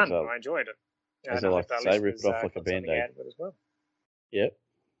 This was fun. I enjoyed it. As I like to say, rip it off like a Band-Aid. As well. Yep.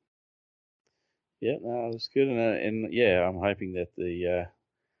 Yeah, no, it was good, and yeah, I'm hoping that the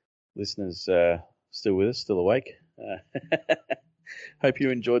listeners still with us, still awake. Hope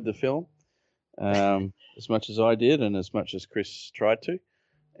you enjoyed the film as much as I did, and as much as Kris tried to.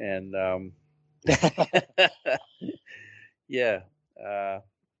 And yeah,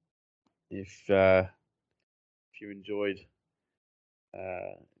 if you enjoyed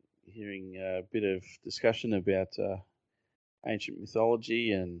hearing a bit of discussion about ancient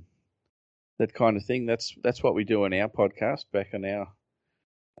mythology and that kind of thing, that's what we do on our podcast back on our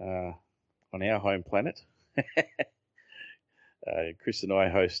home planet. Kris and I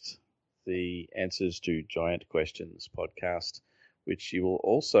host the Answers to Giant Questions podcast, which you will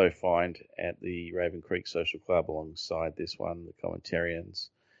also find at the Raven Creek Social Club alongside this one, the Commentarians.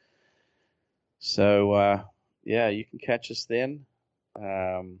 So, you can catch us then.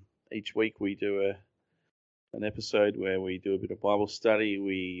 Each week we do an episode where we do a bit of Bible study.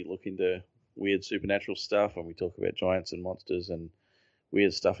 We look into weird supernatural stuff, and we talk about giants and monsters and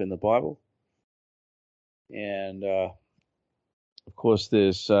weird stuff in the Bible. And, of course,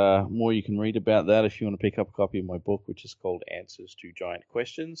 there's more you can read about that if you want to pick up a copy of my book, which is called Answers to Giant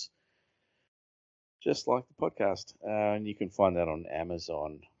Questions, just like the podcast. And you can find that on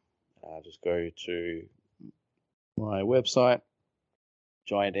Amazon. Just go to my website,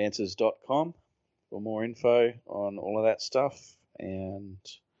 giantanswers.com, for more info on all of that stuff. And,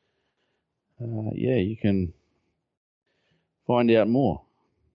 you can find out more.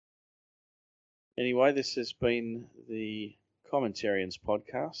 Anyway, this has been the Commentarians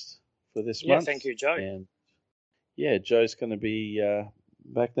podcast for this month. Thank you, Joe. And Joe's going to be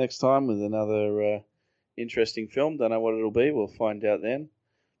back next time with another interesting film. Don't know what it'll be. We'll find out then.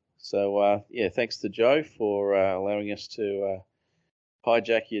 So, thanks to Joe for allowing us to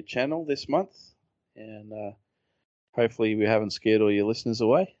hijack your channel this month. And hopefully we haven't scared all your listeners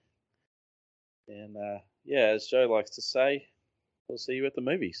away. And, as Joe likes to say, we'll see you at the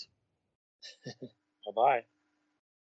movies. Bye-bye.